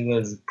because it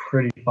was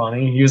pretty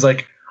funny. He was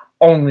like,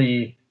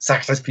 "Only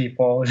sexist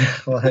people."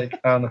 Like,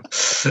 I don't know.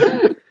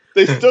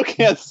 They still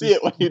can't see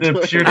it when you do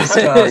it. Pure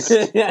disgust.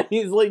 Yeah,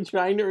 he's like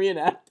trying to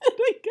reenact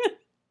it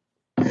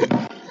again.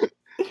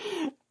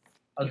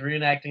 I was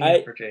reenacting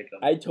it for Jacob.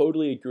 I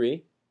totally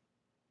agree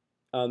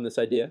on this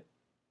idea.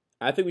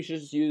 I think we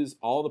should just use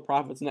all the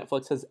profits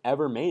Netflix has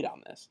ever made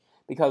on this,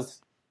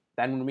 because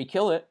then when we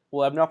kill it,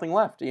 we'll have nothing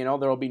left. There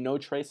will be no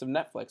trace of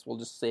Netflix. We'll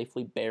just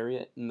safely bury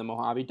it in the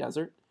Mojave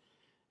Desert.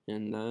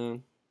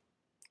 And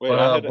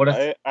what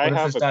if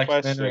this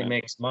documentary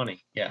makes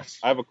money? Yes.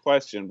 I have a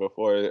question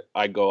before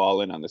I go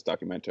all in on this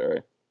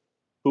documentary.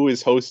 Who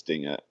is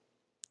hosting it?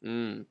 That's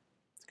a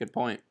good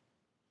point.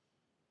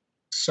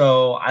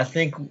 So I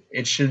think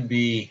it should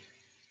be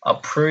a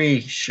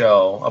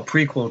pre-show, a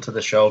prequel to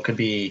the show. Could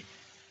be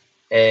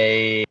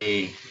a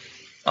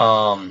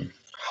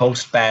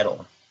host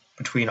battle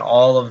between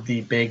all of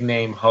the big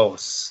name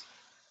hosts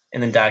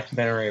in the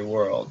documentary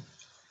world,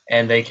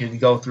 and they could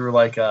go through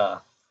like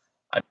a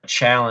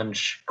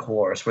challenge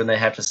course where they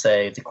have to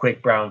say the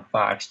quick brown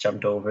fox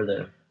jumped over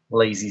the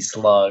lazy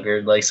slug,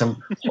 or like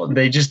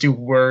they just do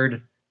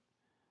word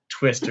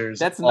twisters.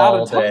 That's not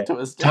all a tongue day.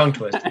 twister. Tongue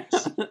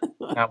twisters,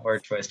 not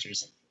word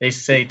twisters. They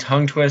say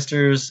tongue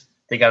twisters.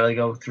 They got to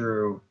go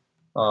through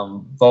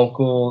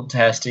vocal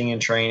testing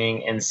and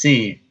training and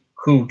see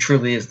who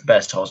truly is the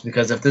best host.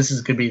 Because if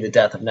this could be the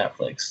death of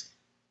Netflix,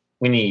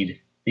 we need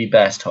the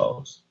best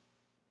host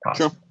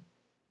possible. Sure.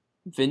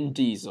 Vin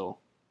Diesel.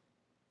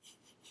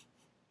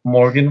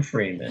 Morgan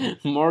Freeman.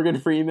 Morgan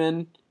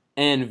Freeman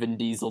and Vin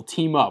Diesel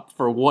team up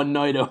for one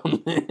night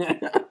only.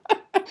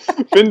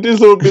 Vin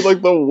Diesel would be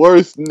like the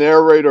worst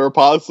narrator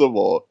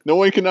possible. No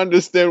one can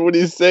understand what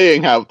he's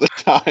saying half the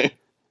time.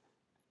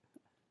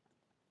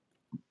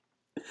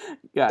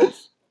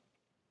 Guys.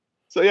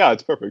 So yeah,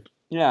 it's perfect.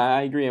 Yeah,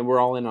 I agree, and we're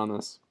all in on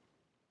this.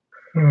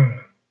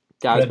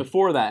 Guys,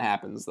 before that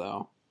happens,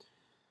 though,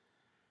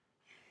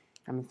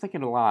 I'm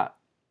thinking a lot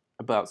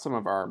about some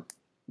of our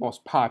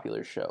most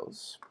popular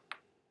shows.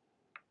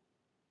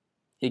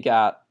 You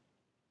got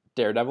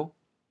Daredevil.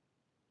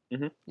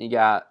 Mm-hmm. You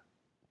got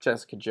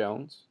Jessica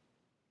Jones.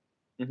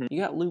 Mm-hmm. You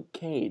got Luke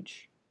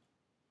Cage.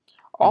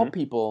 All Mm-hmm.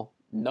 people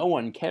no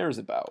one cares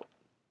about.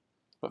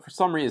 But for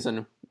some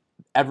reason,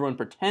 everyone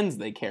pretends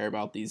they care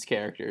about these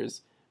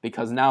characters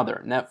because now they're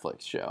a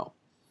Netflix show.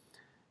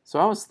 So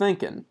I was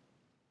thinking,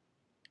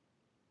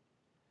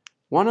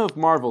 one of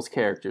Marvel's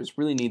characters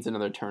really needs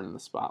another turn in the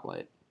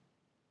spotlight.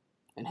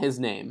 And his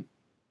name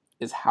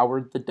is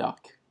Howard the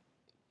Duck.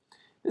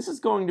 This is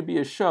going to be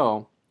a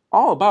show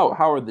all about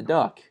Howard the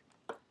Duck.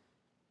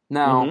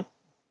 Now,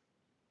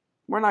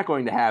 we're not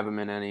going to have him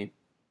in any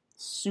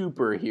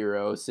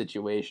superhero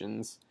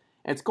situations.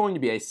 It's going to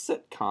be a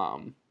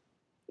sitcom,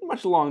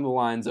 much along the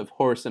lines of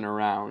Horsing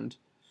Around.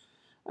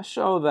 A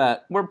show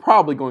that we're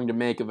probably going to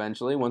make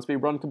eventually once we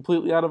run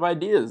completely out of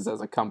ideas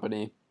as a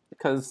company.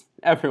 Because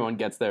everyone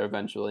gets there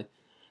eventually.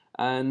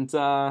 And,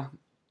 yeah,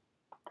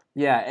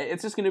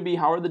 it's just going to be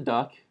Howard the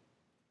Duck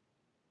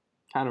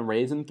kind of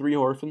raising three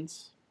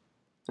orphans.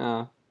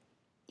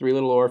 Three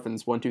little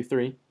orphans, 1, 2,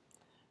 3.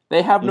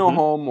 They have no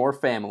home or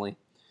family.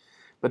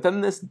 But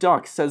then this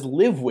duck says,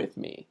 "Live with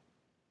me."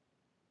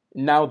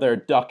 Now they're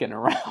ducking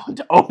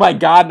around. Oh my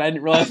god, and I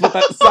didn't realize what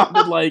that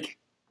sounded like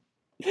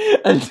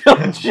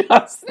until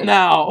just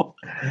now.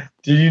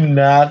 Did you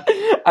not?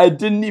 I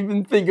didn't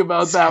even think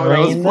about that when I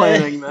was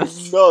planning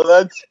this. No,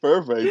 that's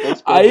perfect.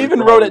 That's perfect. I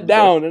even wrote it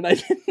down, and I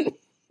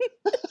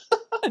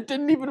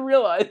didn't even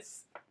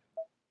realize.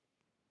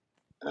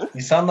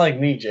 You sound like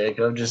me,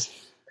 Jacob.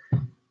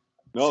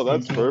 No,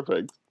 that's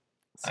perfect.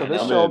 So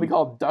this show will be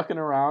called Ducking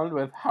Around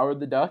with Howard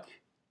the Duck.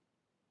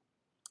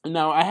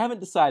 Now, I haven't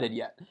decided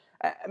yet.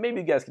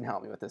 Maybe you guys can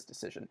help me with this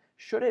decision.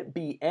 Should it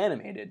be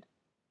animated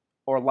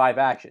or live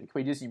action? Can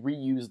we just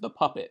reuse the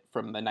puppet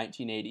from the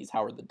 1980s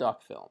Howard the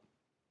Duck film?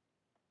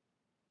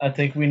 I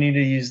think we need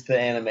to use the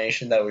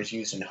animation that was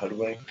used in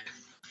Hoodwinked.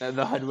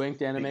 The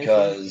Hoodwinked animation?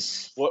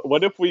 Because...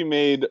 What if we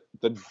made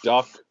the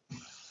duck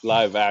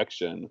live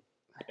action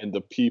and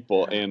the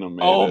people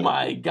animated? Oh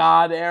my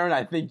god, Aaron,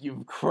 I think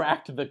you've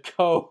cracked the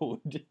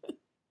code.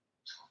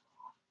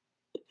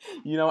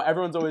 You know,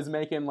 everyone's always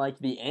making, like,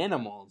 the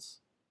animals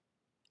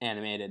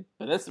animated.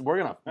 But we're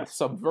gonna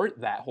subvert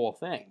that whole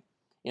thing.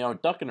 You know,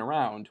 ducking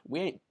around.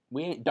 We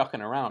ain't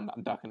ducking around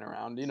on ducking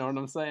around. You know what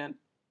I'm saying?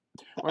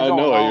 We're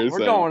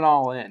going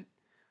all in.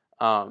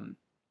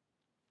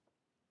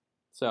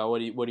 So what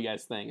do you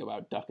guys think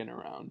about ducking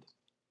around?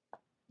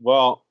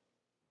 Well,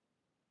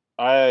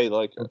 I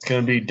like it's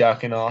gonna be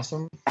ducking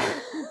awesome.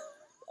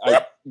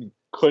 I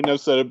couldn't have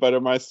said it better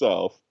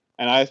myself.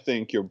 And I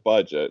think your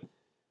budget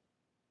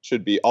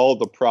should be all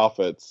the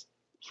profits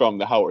from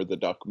the Howard the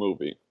Duck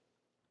movie.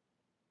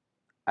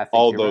 I think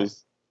all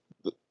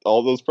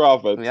those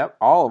profits. Yep,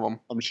 all of them.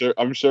 I'm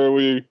sure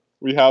we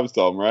have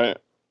some, right?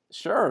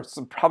 Sure,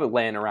 some probably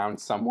laying around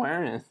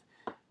somewhere.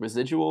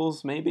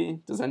 Residuals, maybe.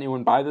 Does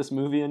anyone buy this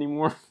movie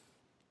anymore?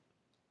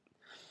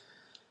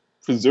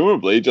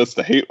 Presumably, just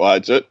to hate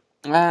watch it.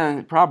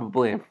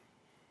 Probably.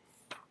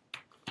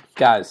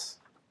 Guys,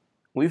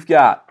 we've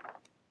got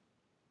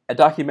a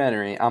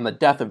documentary on the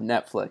death of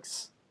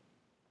Netflix.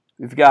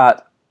 We've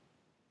got,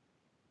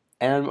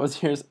 Aaron,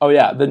 what's yours? Oh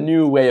yeah, the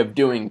new way of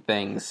doing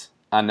things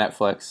on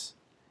Netflix.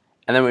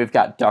 And then we've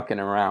got ducking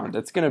around.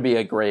 It's going to be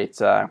a great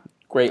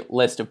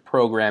list of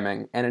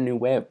programming and a new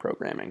way of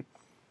programming.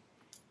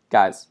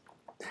 Guys,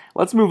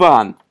 let's move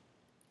on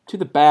to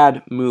the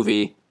bad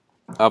movie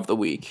of the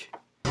week.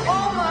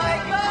 Oh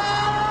my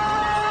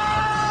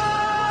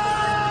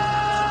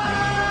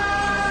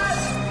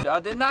God! I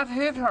did not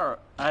hit her.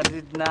 I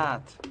did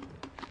not.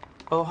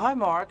 Oh, hi,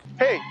 Mark.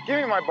 Hey, give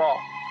me my ball.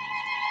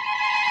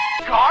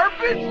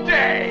 Garbage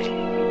day!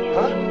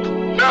 Huh?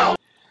 No!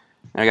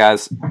 Now,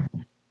 guys,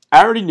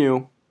 I already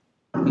knew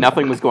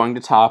nothing was going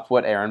to top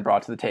what Aaron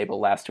brought to the table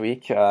last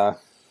week. Can't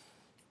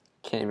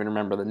even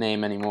remember the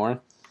name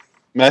anymore.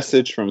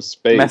 Message from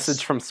Space.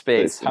 Message from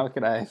Space. How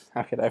could I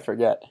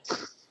forget?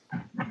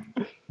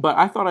 But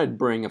I thought I'd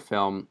bring a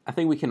film I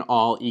think we can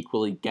all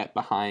equally get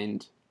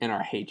behind in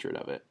our hatred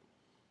of it.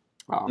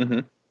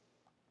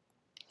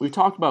 We've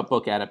talked about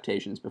book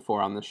adaptations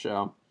before on this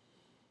show.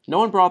 No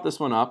one brought this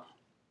one up.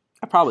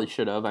 I probably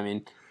should have. I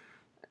mean,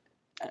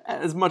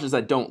 as much as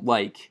I don't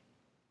like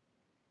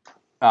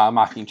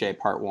Mockingjay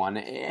Part 1,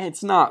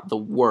 it's not the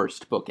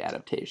worst book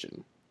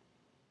adaptation.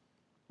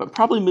 But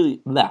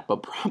probably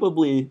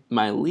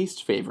my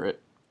least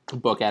favorite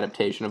book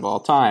adaptation of all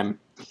time,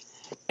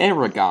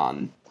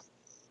 Eragon.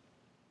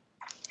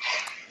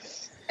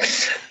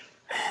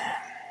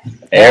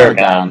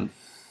 Eragon.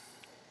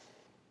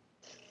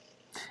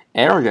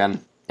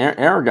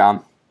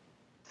 Eragon.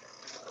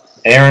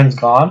 Aaron's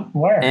gone?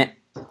 Where?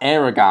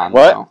 Aragon.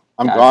 What? Though,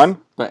 I'm guys.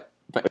 gone? But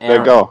There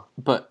you go.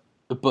 But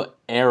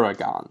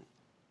Aragon.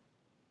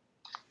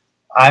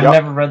 I've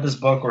never read this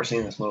book or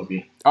seen this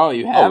movie. Oh,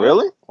 you have? Oh,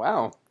 really?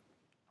 Wow.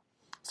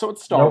 So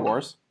it's Star Nope.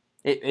 Wars.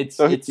 It's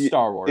So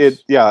Star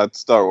Wars. It's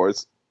Star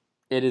Wars.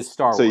 It is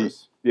Star So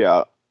Wars.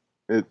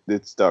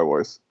 it's Star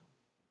Wars.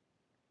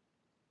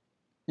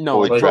 No,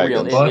 With like for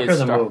real, dragons. Book it or is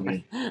the Star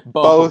movie?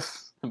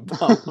 Both.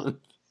 Both.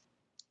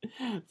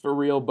 For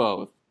real,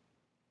 both.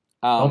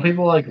 Don't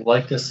people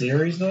like the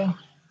series though?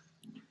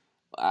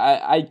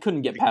 I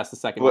couldn't get past the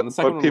second one. The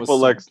second But one people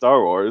was like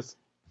Star Wars.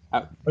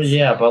 But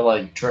yeah, but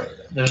like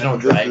there's no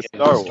This is dragons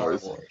Star in Star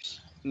Wars.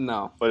 Wars.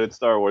 no. But it's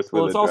Star Wars with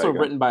Well, a it's also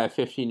dragon. written by a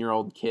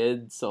 15-year-old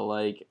kid, so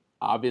like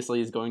obviously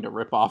he's going to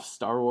rip off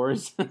Star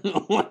Wars.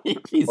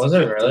 Like, he's Was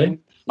it 15. really?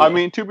 I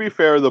mean, to be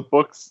fair, the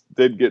books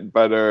did get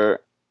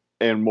better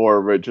and more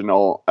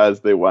original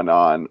as they went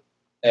on,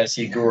 As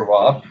he grew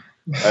up.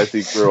 as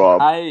he grew up.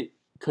 I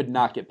could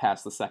not get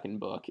past the second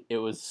book. It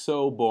was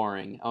so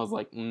boring. I was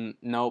like,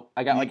 nope.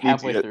 I got like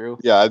halfway through.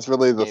 Yeah, it's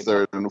really the Gave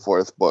third and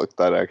fourth book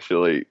that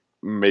actually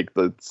make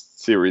the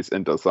series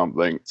into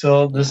something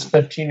So this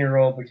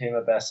 15-year-old became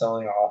a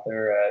best-selling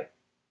author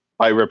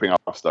by ripping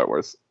off Star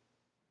Wars.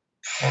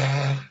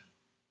 at.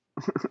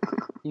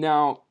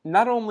 Now,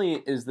 not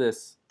only is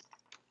this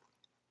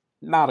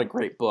not a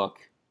great book,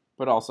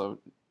 but also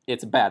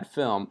it's a bad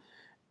film.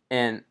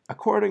 And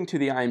according to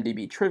the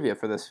IMDb trivia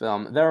for this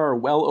film, there are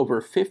well over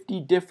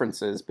 50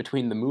 differences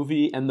between the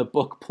movie and the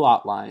book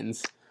plot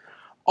lines.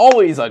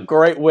 Always a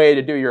great way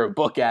to do your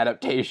book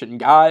adaptation,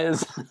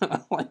 guys.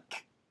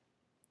 Like,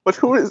 But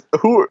who is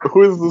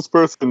this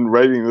person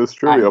writing this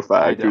trivia I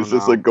fact? don't Who's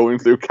just know. like going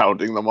through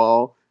counting them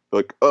all?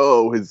 Like,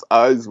 oh, his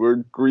eyes were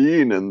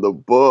green in the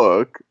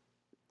book.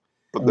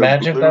 But they're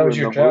Imagine if blue that was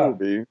in your the job.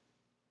 movie.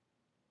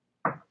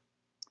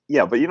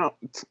 Yeah, but you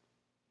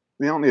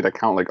don't need to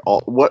count like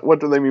all. What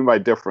do they mean by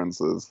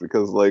differences?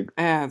 Because like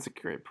that's a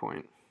great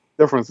point.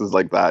 differences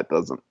like that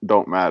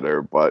don't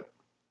matter, but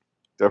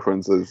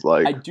differences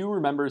like I do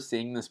remember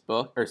seeing this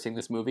book or seeing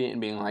this movie and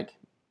being like,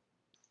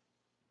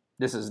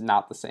 this is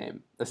not the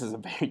same. This is a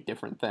very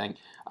different thing.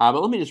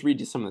 But let me just read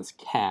you some of this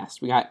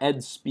cast. We got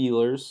Ed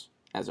Spielers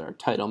as our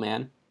title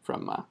man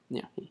from,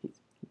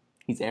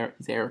 he's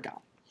Aragon.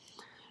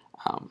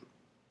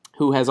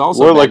 Who has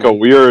also wore been like a in-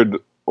 weird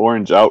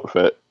orange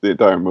outfit the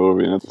entire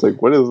movie, and it's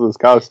like, what is this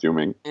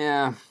costuming?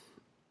 Yeah,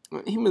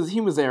 he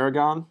was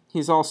Aragon.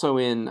 He's also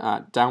in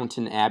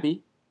Downton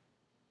Abbey.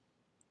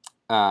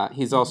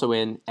 He's also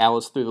in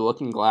Alice Through the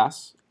Looking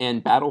Glass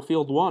and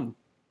Battlefield 1.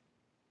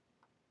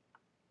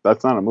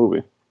 That's not a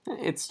movie.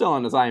 It's still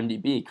on his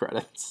IMDb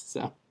credits.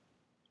 So,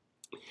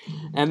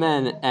 and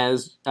then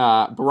as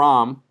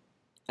Brahm,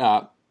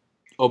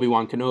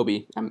 Obi-Wan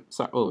Kenobi.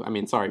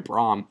 Sorry,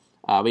 Brahm.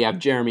 We have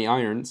Jeremy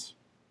Irons.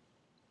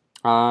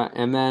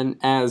 And then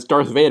as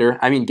Darth Vader,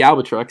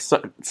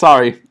 Galbatrix.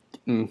 Sorry,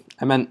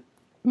 I meant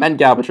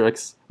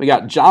Galbatrix. We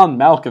got John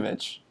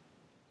Malkovich.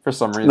 For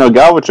some reason. No,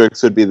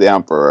 Galbatrix would be the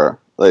Emperor,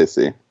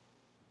 Lacey.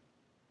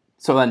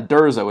 So then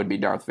Durza would be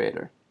Darth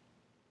Vader.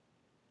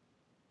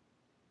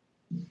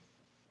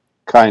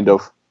 Kind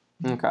of.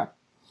 Okay.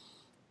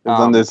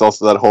 And then there's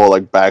also that whole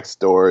like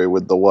backstory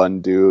with the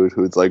one dude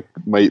who's like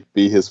might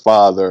be his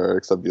father,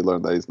 except you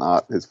learn that he's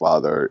not his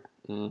father.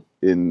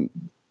 In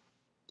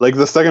like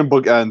the second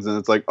book ends and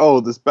it's like, oh,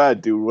 this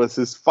bad dude was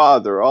his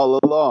father all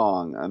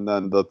along, and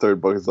then the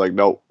third book is like,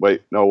 no,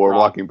 wait, no, we're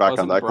walking back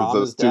on that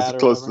because it's too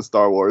close to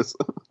Star Wars.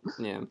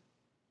 Yeah.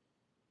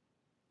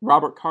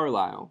 Robert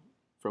Carlyle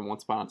from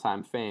Once Upon a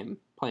Time fame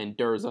playing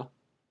Durza.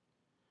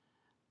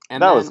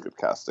 And that was good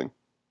casting.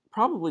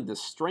 Probably the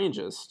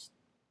strangest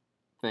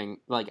thing.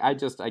 Like I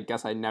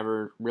guess I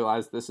never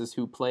realized this is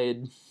who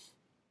played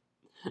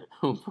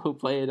who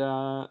played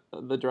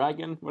the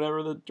dragon,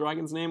 whatever the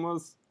dragon's name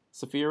was.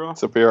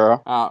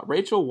 Saphira.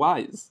 Rachel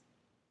Weisz.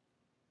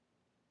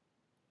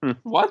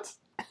 What?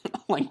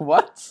 Like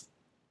what?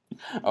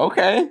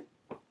 Okay.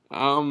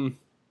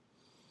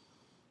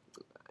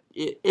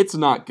 It's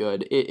not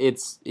good.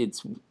 It's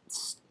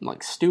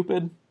like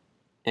stupid,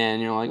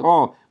 and you're like,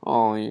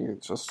 you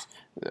just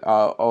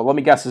let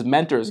me guess, his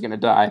mentor is gonna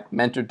die.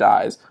 Mentor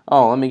dies.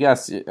 Oh, let me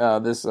guess,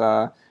 this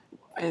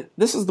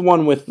is the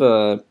one with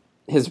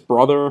his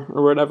brother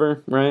or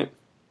whatever, right?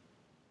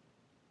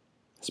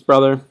 His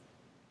brother.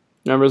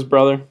 Remember his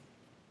brother?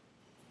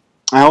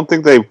 I don't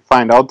think they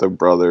find out they're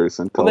brothers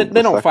until Well,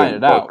 they don't the find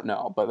it second book. out,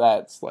 no, but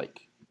that's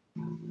like...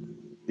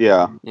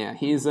 Yeah. Yeah,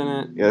 he's in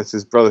it. Yeah, it's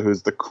his brother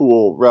who's the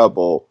cool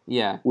rebel.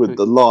 Yeah. With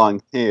the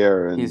long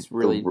hair. And he's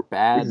really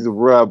bad. He's a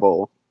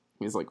rebel.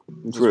 He's like...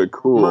 He's really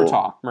cool.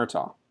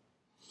 Murtaugh.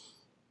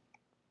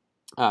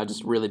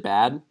 Just really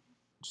bad.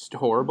 Just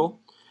horrible.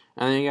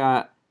 And then you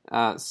got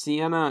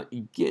Sienna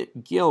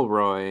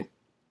Gilroy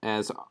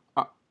as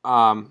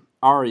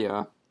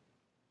Arya.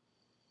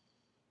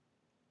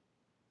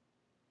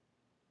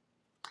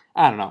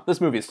 I don't know. This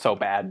movie is so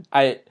bad.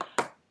 I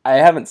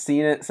haven't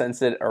seen it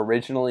since it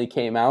originally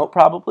came out,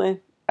 probably.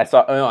 I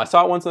saw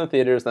it once in the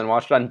theaters, then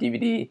watched it on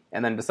DVD,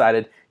 and then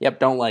decided, yep,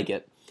 don't like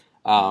it.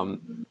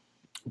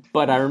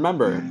 But I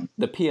remember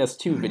the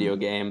PS2 video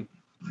game,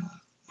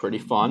 pretty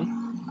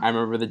fun. I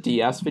remember the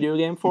DS video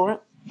game for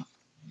it,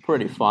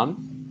 pretty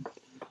fun.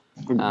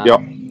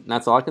 Yep.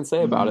 That's all I can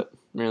say about it,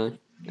 really.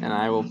 And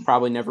I will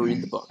probably never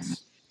read the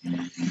books.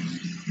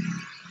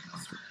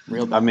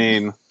 Real bad. I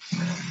mean,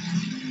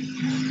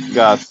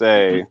 gotta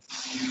say,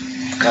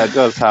 that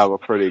does have a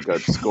pretty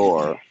good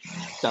score.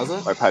 Does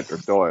it? By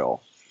Patrick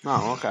Doyle.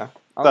 Oh, okay.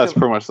 That's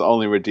pretty much the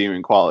only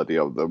redeeming quality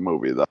of the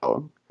movie,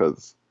 though,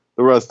 because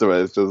the rest of it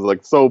is just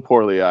like so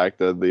poorly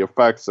acted. The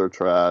effects are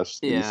trash.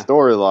 Yeah. The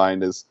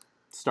storyline is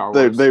Star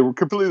Wars. They were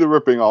completely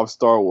ripping off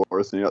Star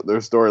Wars, and yet their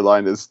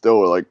storyline is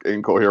still like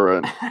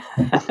incoherent.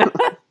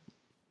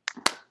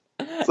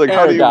 It's like,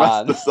 how do you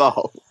mess this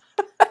up?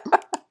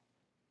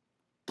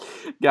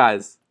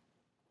 Guys,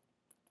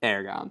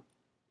 Aragon.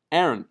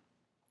 Aaron.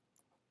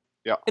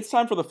 Yeah. It's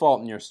time for The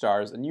Fault in Your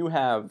Stars, and you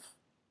have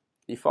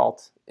the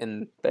fault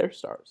in their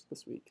stars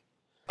this week.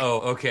 Oh,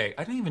 okay.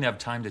 I don't even have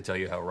time to tell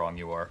you how wrong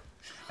you are.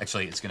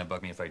 Actually, it's going to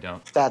bug me if I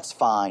don't. That's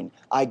fine.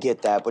 I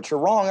get that, but you're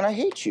wrong and I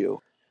hate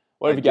you.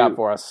 What have you got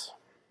for us?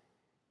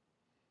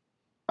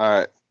 All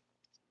right.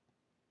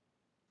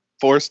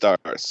 4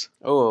 stars.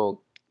 Oh,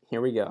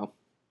 here we go.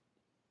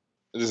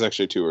 There's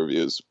actually 2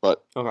 reviews,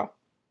 but okay.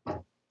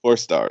 4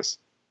 stars.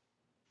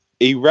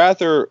 A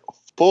rather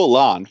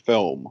full-on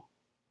film.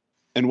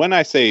 And when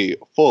I say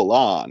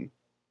full-on,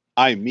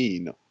 I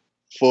mean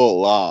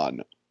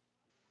full-on.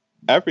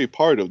 Every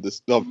part of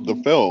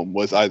the film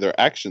was either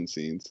action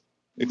scenes,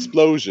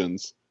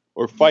 explosions,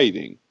 or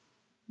fighting.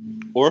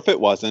 Or if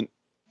it wasn't,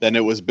 then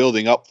it was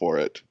building up for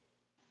it.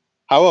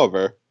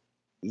 However,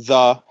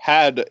 the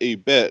had a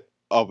bit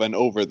of an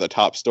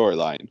over-the-top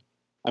storyline.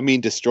 I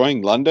mean,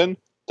 destroying London?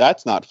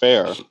 That's not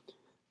fair.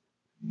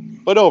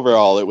 But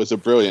overall, it was a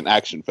brilliant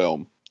action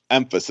film.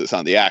 Emphasis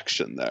on the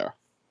action there.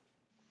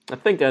 I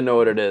think I know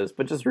what it is,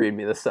 but just read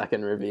me the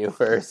second review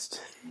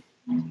first.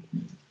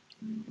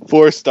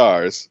 4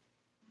 stars.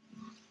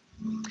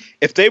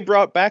 If they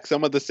brought back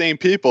some of the same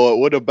people, it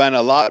would have been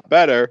a lot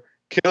better.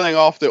 Killing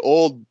off the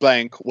old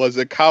blank was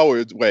a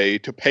coward's way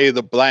to pay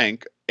the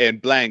blank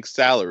and blank's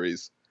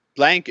salaries.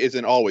 Blank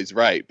isn't always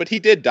right, but he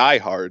did die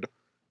hard.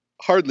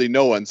 Hardly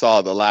no one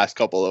saw the last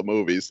couple of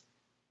movies.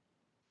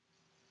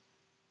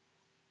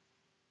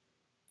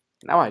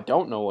 Now I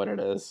don't know what it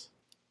is.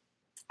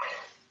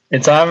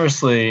 It's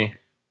obviously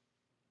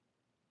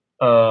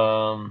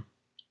London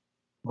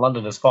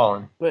Has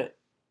Fallen. But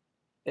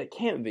it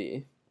can't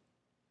be.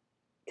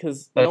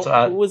 Because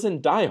who was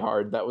in Die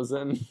Hard that was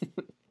in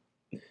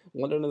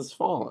London Has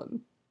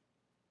Fallen?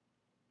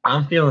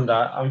 I'm feeling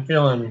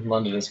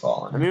London Has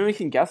Fallen. I mean, we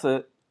can guess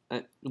it.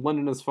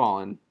 London Has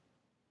Fallen.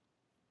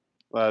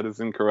 That is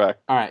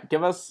incorrect. All right,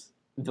 give us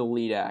the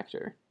lead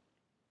actor.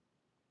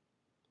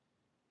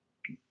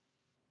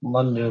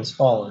 London Has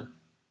Fallen.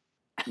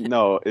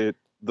 No, the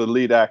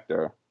lead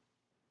actor.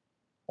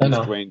 I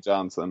know. Dwayne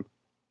Johnson.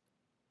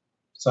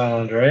 San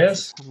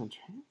Andreas?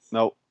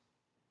 Nope.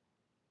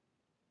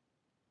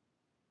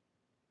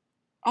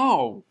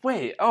 Oh,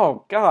 wait.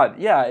 Oh, God.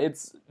 Yeah,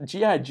 it's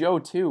G.I. Joe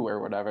 2 or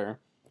whatever.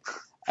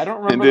 I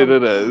don't remember. Indeed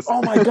it is.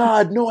 Oh, my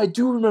God. No, I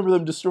do remember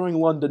them destroying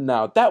London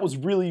now. That was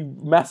really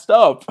messed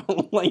up.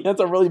 Like, that's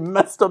a really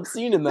messed up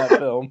scene in that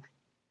film.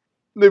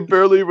 They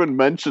barely even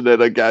mention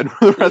it again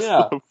for the rest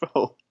of the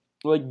film.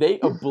 Like, they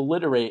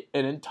obliterate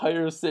an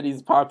entire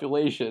city's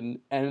population,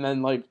 and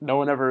then, like, no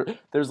one ever...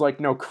 There's, like,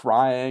 no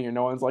crying, or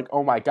no one's like,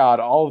 oh, my God,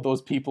 all of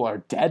those people are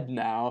dead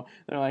now.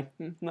 They're like,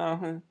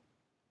 no,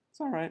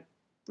 it's all right.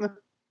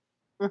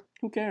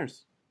 Who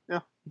cares? Yeah.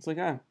 It's like,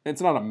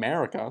 it's not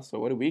America, so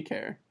what do we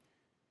care?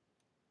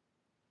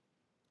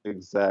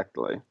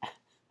 Exactly.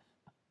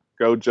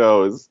 Go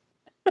Joes.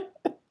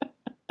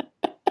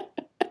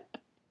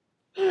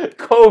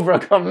 Cobra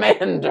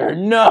Commander,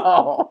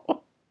 no!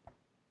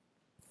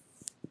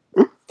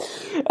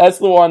 That's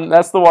the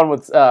one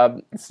with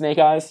Snake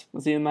Eyes.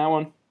 Was he in that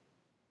one?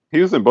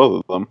 He was in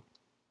both of them.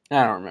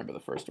 I don't remember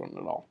the first one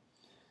at all.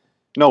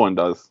 No one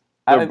does.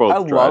 They're both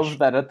I trash. love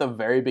that at the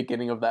very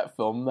beginning of that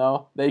film,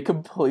 though, they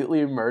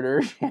completely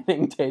murder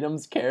Channing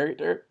Tatum's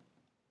character.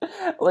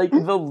 Like,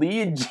 the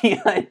lead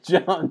G.I.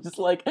 Joe, just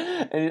like,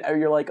 and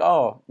you're like,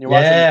 oh, you're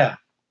watching.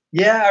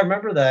 Yeah, I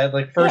remember that.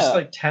 Like, first,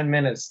 10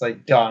 minutes,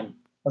 like, done.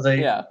 I was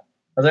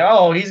like,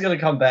 oh, he's going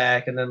to come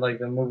back. And then, like,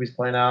 the movie's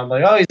playing out. I'm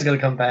like, oh, he's going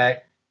to come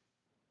back.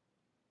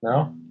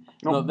 No,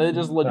 they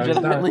just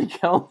legitimately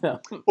killed him.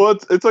 Well,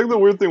 it's like the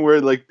weird thing where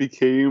it like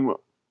became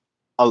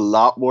a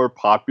lot more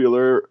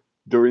popular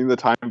during the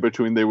time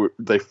between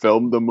they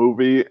filmed the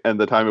movie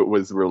and the time it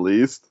was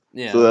released.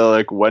 Yeah. So they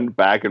like went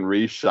back and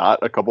reshot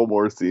a couple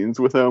more scenes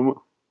with him,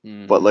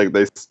 but like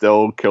they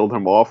still killed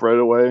him off right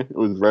away. It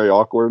was very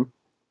awkward.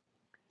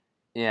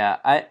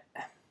 Yeah,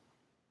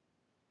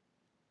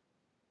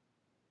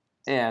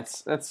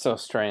 it's so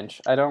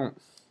strange. It's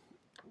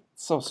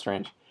so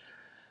strange.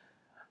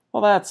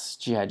 Well, that's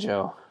G.I.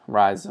 Joe,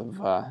 Rise of...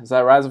 is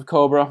that Rise of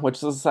Cobra? Which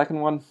is the second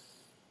one?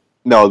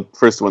 No,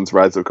 first one's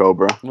Rise of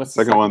Cobra. What's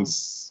the second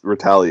one's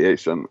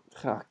Retaliation.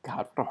 Oh,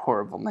 God, what a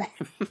horrible name.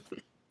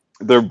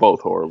 They're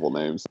both horrible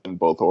names and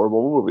both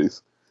horrible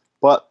movies.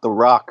 But The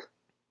Rock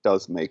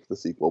does make the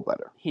sequel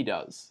better. He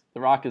does.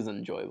 The Rock is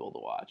enjoyable to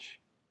watch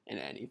in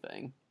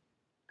anything.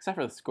 Except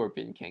for the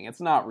Scorpion King.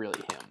 It's not really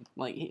him.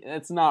 Like,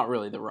 it's not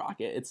really The Rock.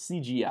 It's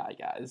CGI,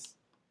 guys.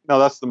 No,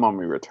 that's The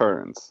Mummy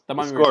Returns. The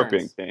Mummy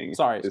Scorpion Returns. King.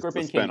 Sorry, is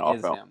Scorpion the King spin-off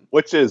is film, him.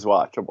 which is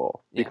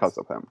watchable because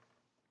of him.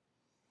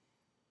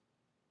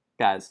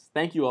 Guys,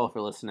 thank you all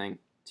for listening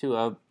to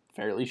a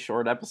fairly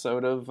short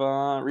episode of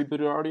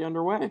Rebooted Already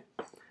Underway.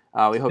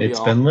 We hope It's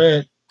been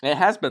lit. It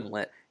has been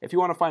lit. If you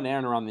want to find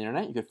Aaron around the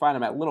internet, you can find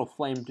him at Little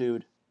Flame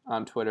Dude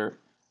on Twitter.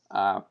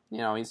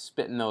 He's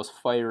spitting those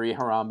fiery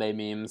Harambe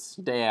memes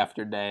day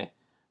after day.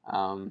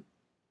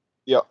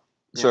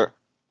 Sure.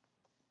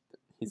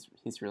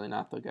 He's really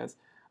not though, guys.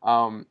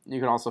 You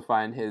can also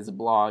find his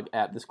blog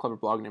at This Clever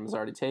Blog Name Is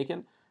Already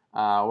Taken.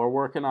 We're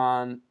working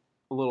on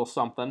a little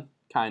something,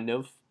 kind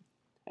of.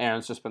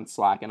 Aaron's just been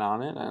slacking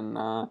on it, and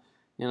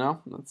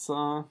it's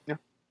fine.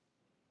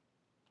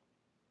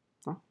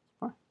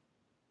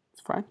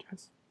 It's fine,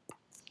 guys.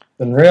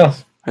 Been real.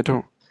 I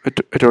don't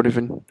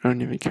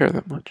even care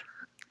that much.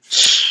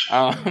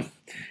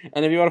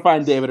 And if you want to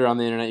find David on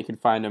the internet, you can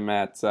find him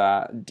at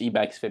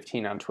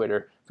dbex15 on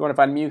Twitter. If you want to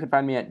find me, you can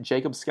find me at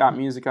Jacob Scott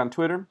Music on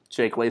Twitter,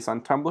 Jake Lace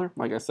on Tumblr.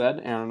 Like I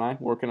said, Aaron and I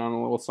working on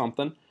a little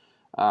something.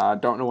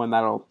 Don't know when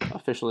that'll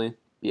officially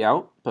be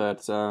out,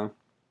 but I'm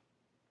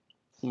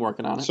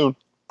working on it.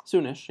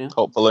 Soonish, yeah.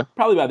 Hopefully.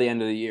 Probably by the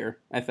end of the year,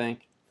 I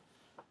think.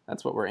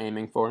 That's what we're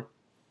aiming for.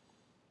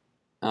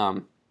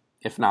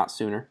 If not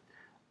sooner.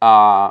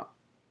 And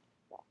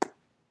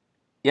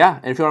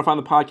if you want to find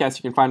the podcast,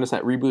 you can find us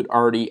at Reboot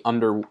Already on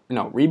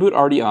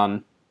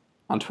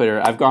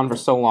Twitter. I've gone for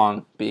so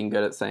long being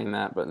good at saying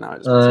that, but now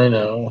I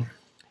know.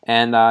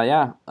 And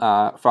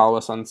follow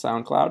us on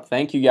SoundCloud.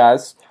 Thank you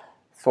guys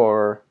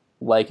for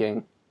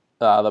liking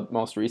the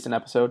most recent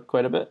episode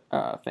quite a bit.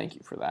 Thank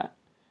you for that.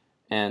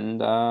 And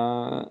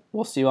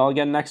we'll see you all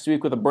again next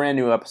week with a brand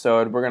new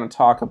episode. We're going to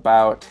talk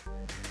about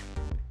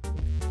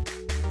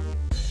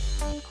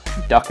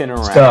ducking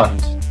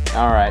around.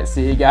 All right,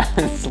 see you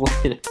guys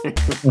later.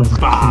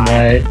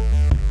 Bye. Bye.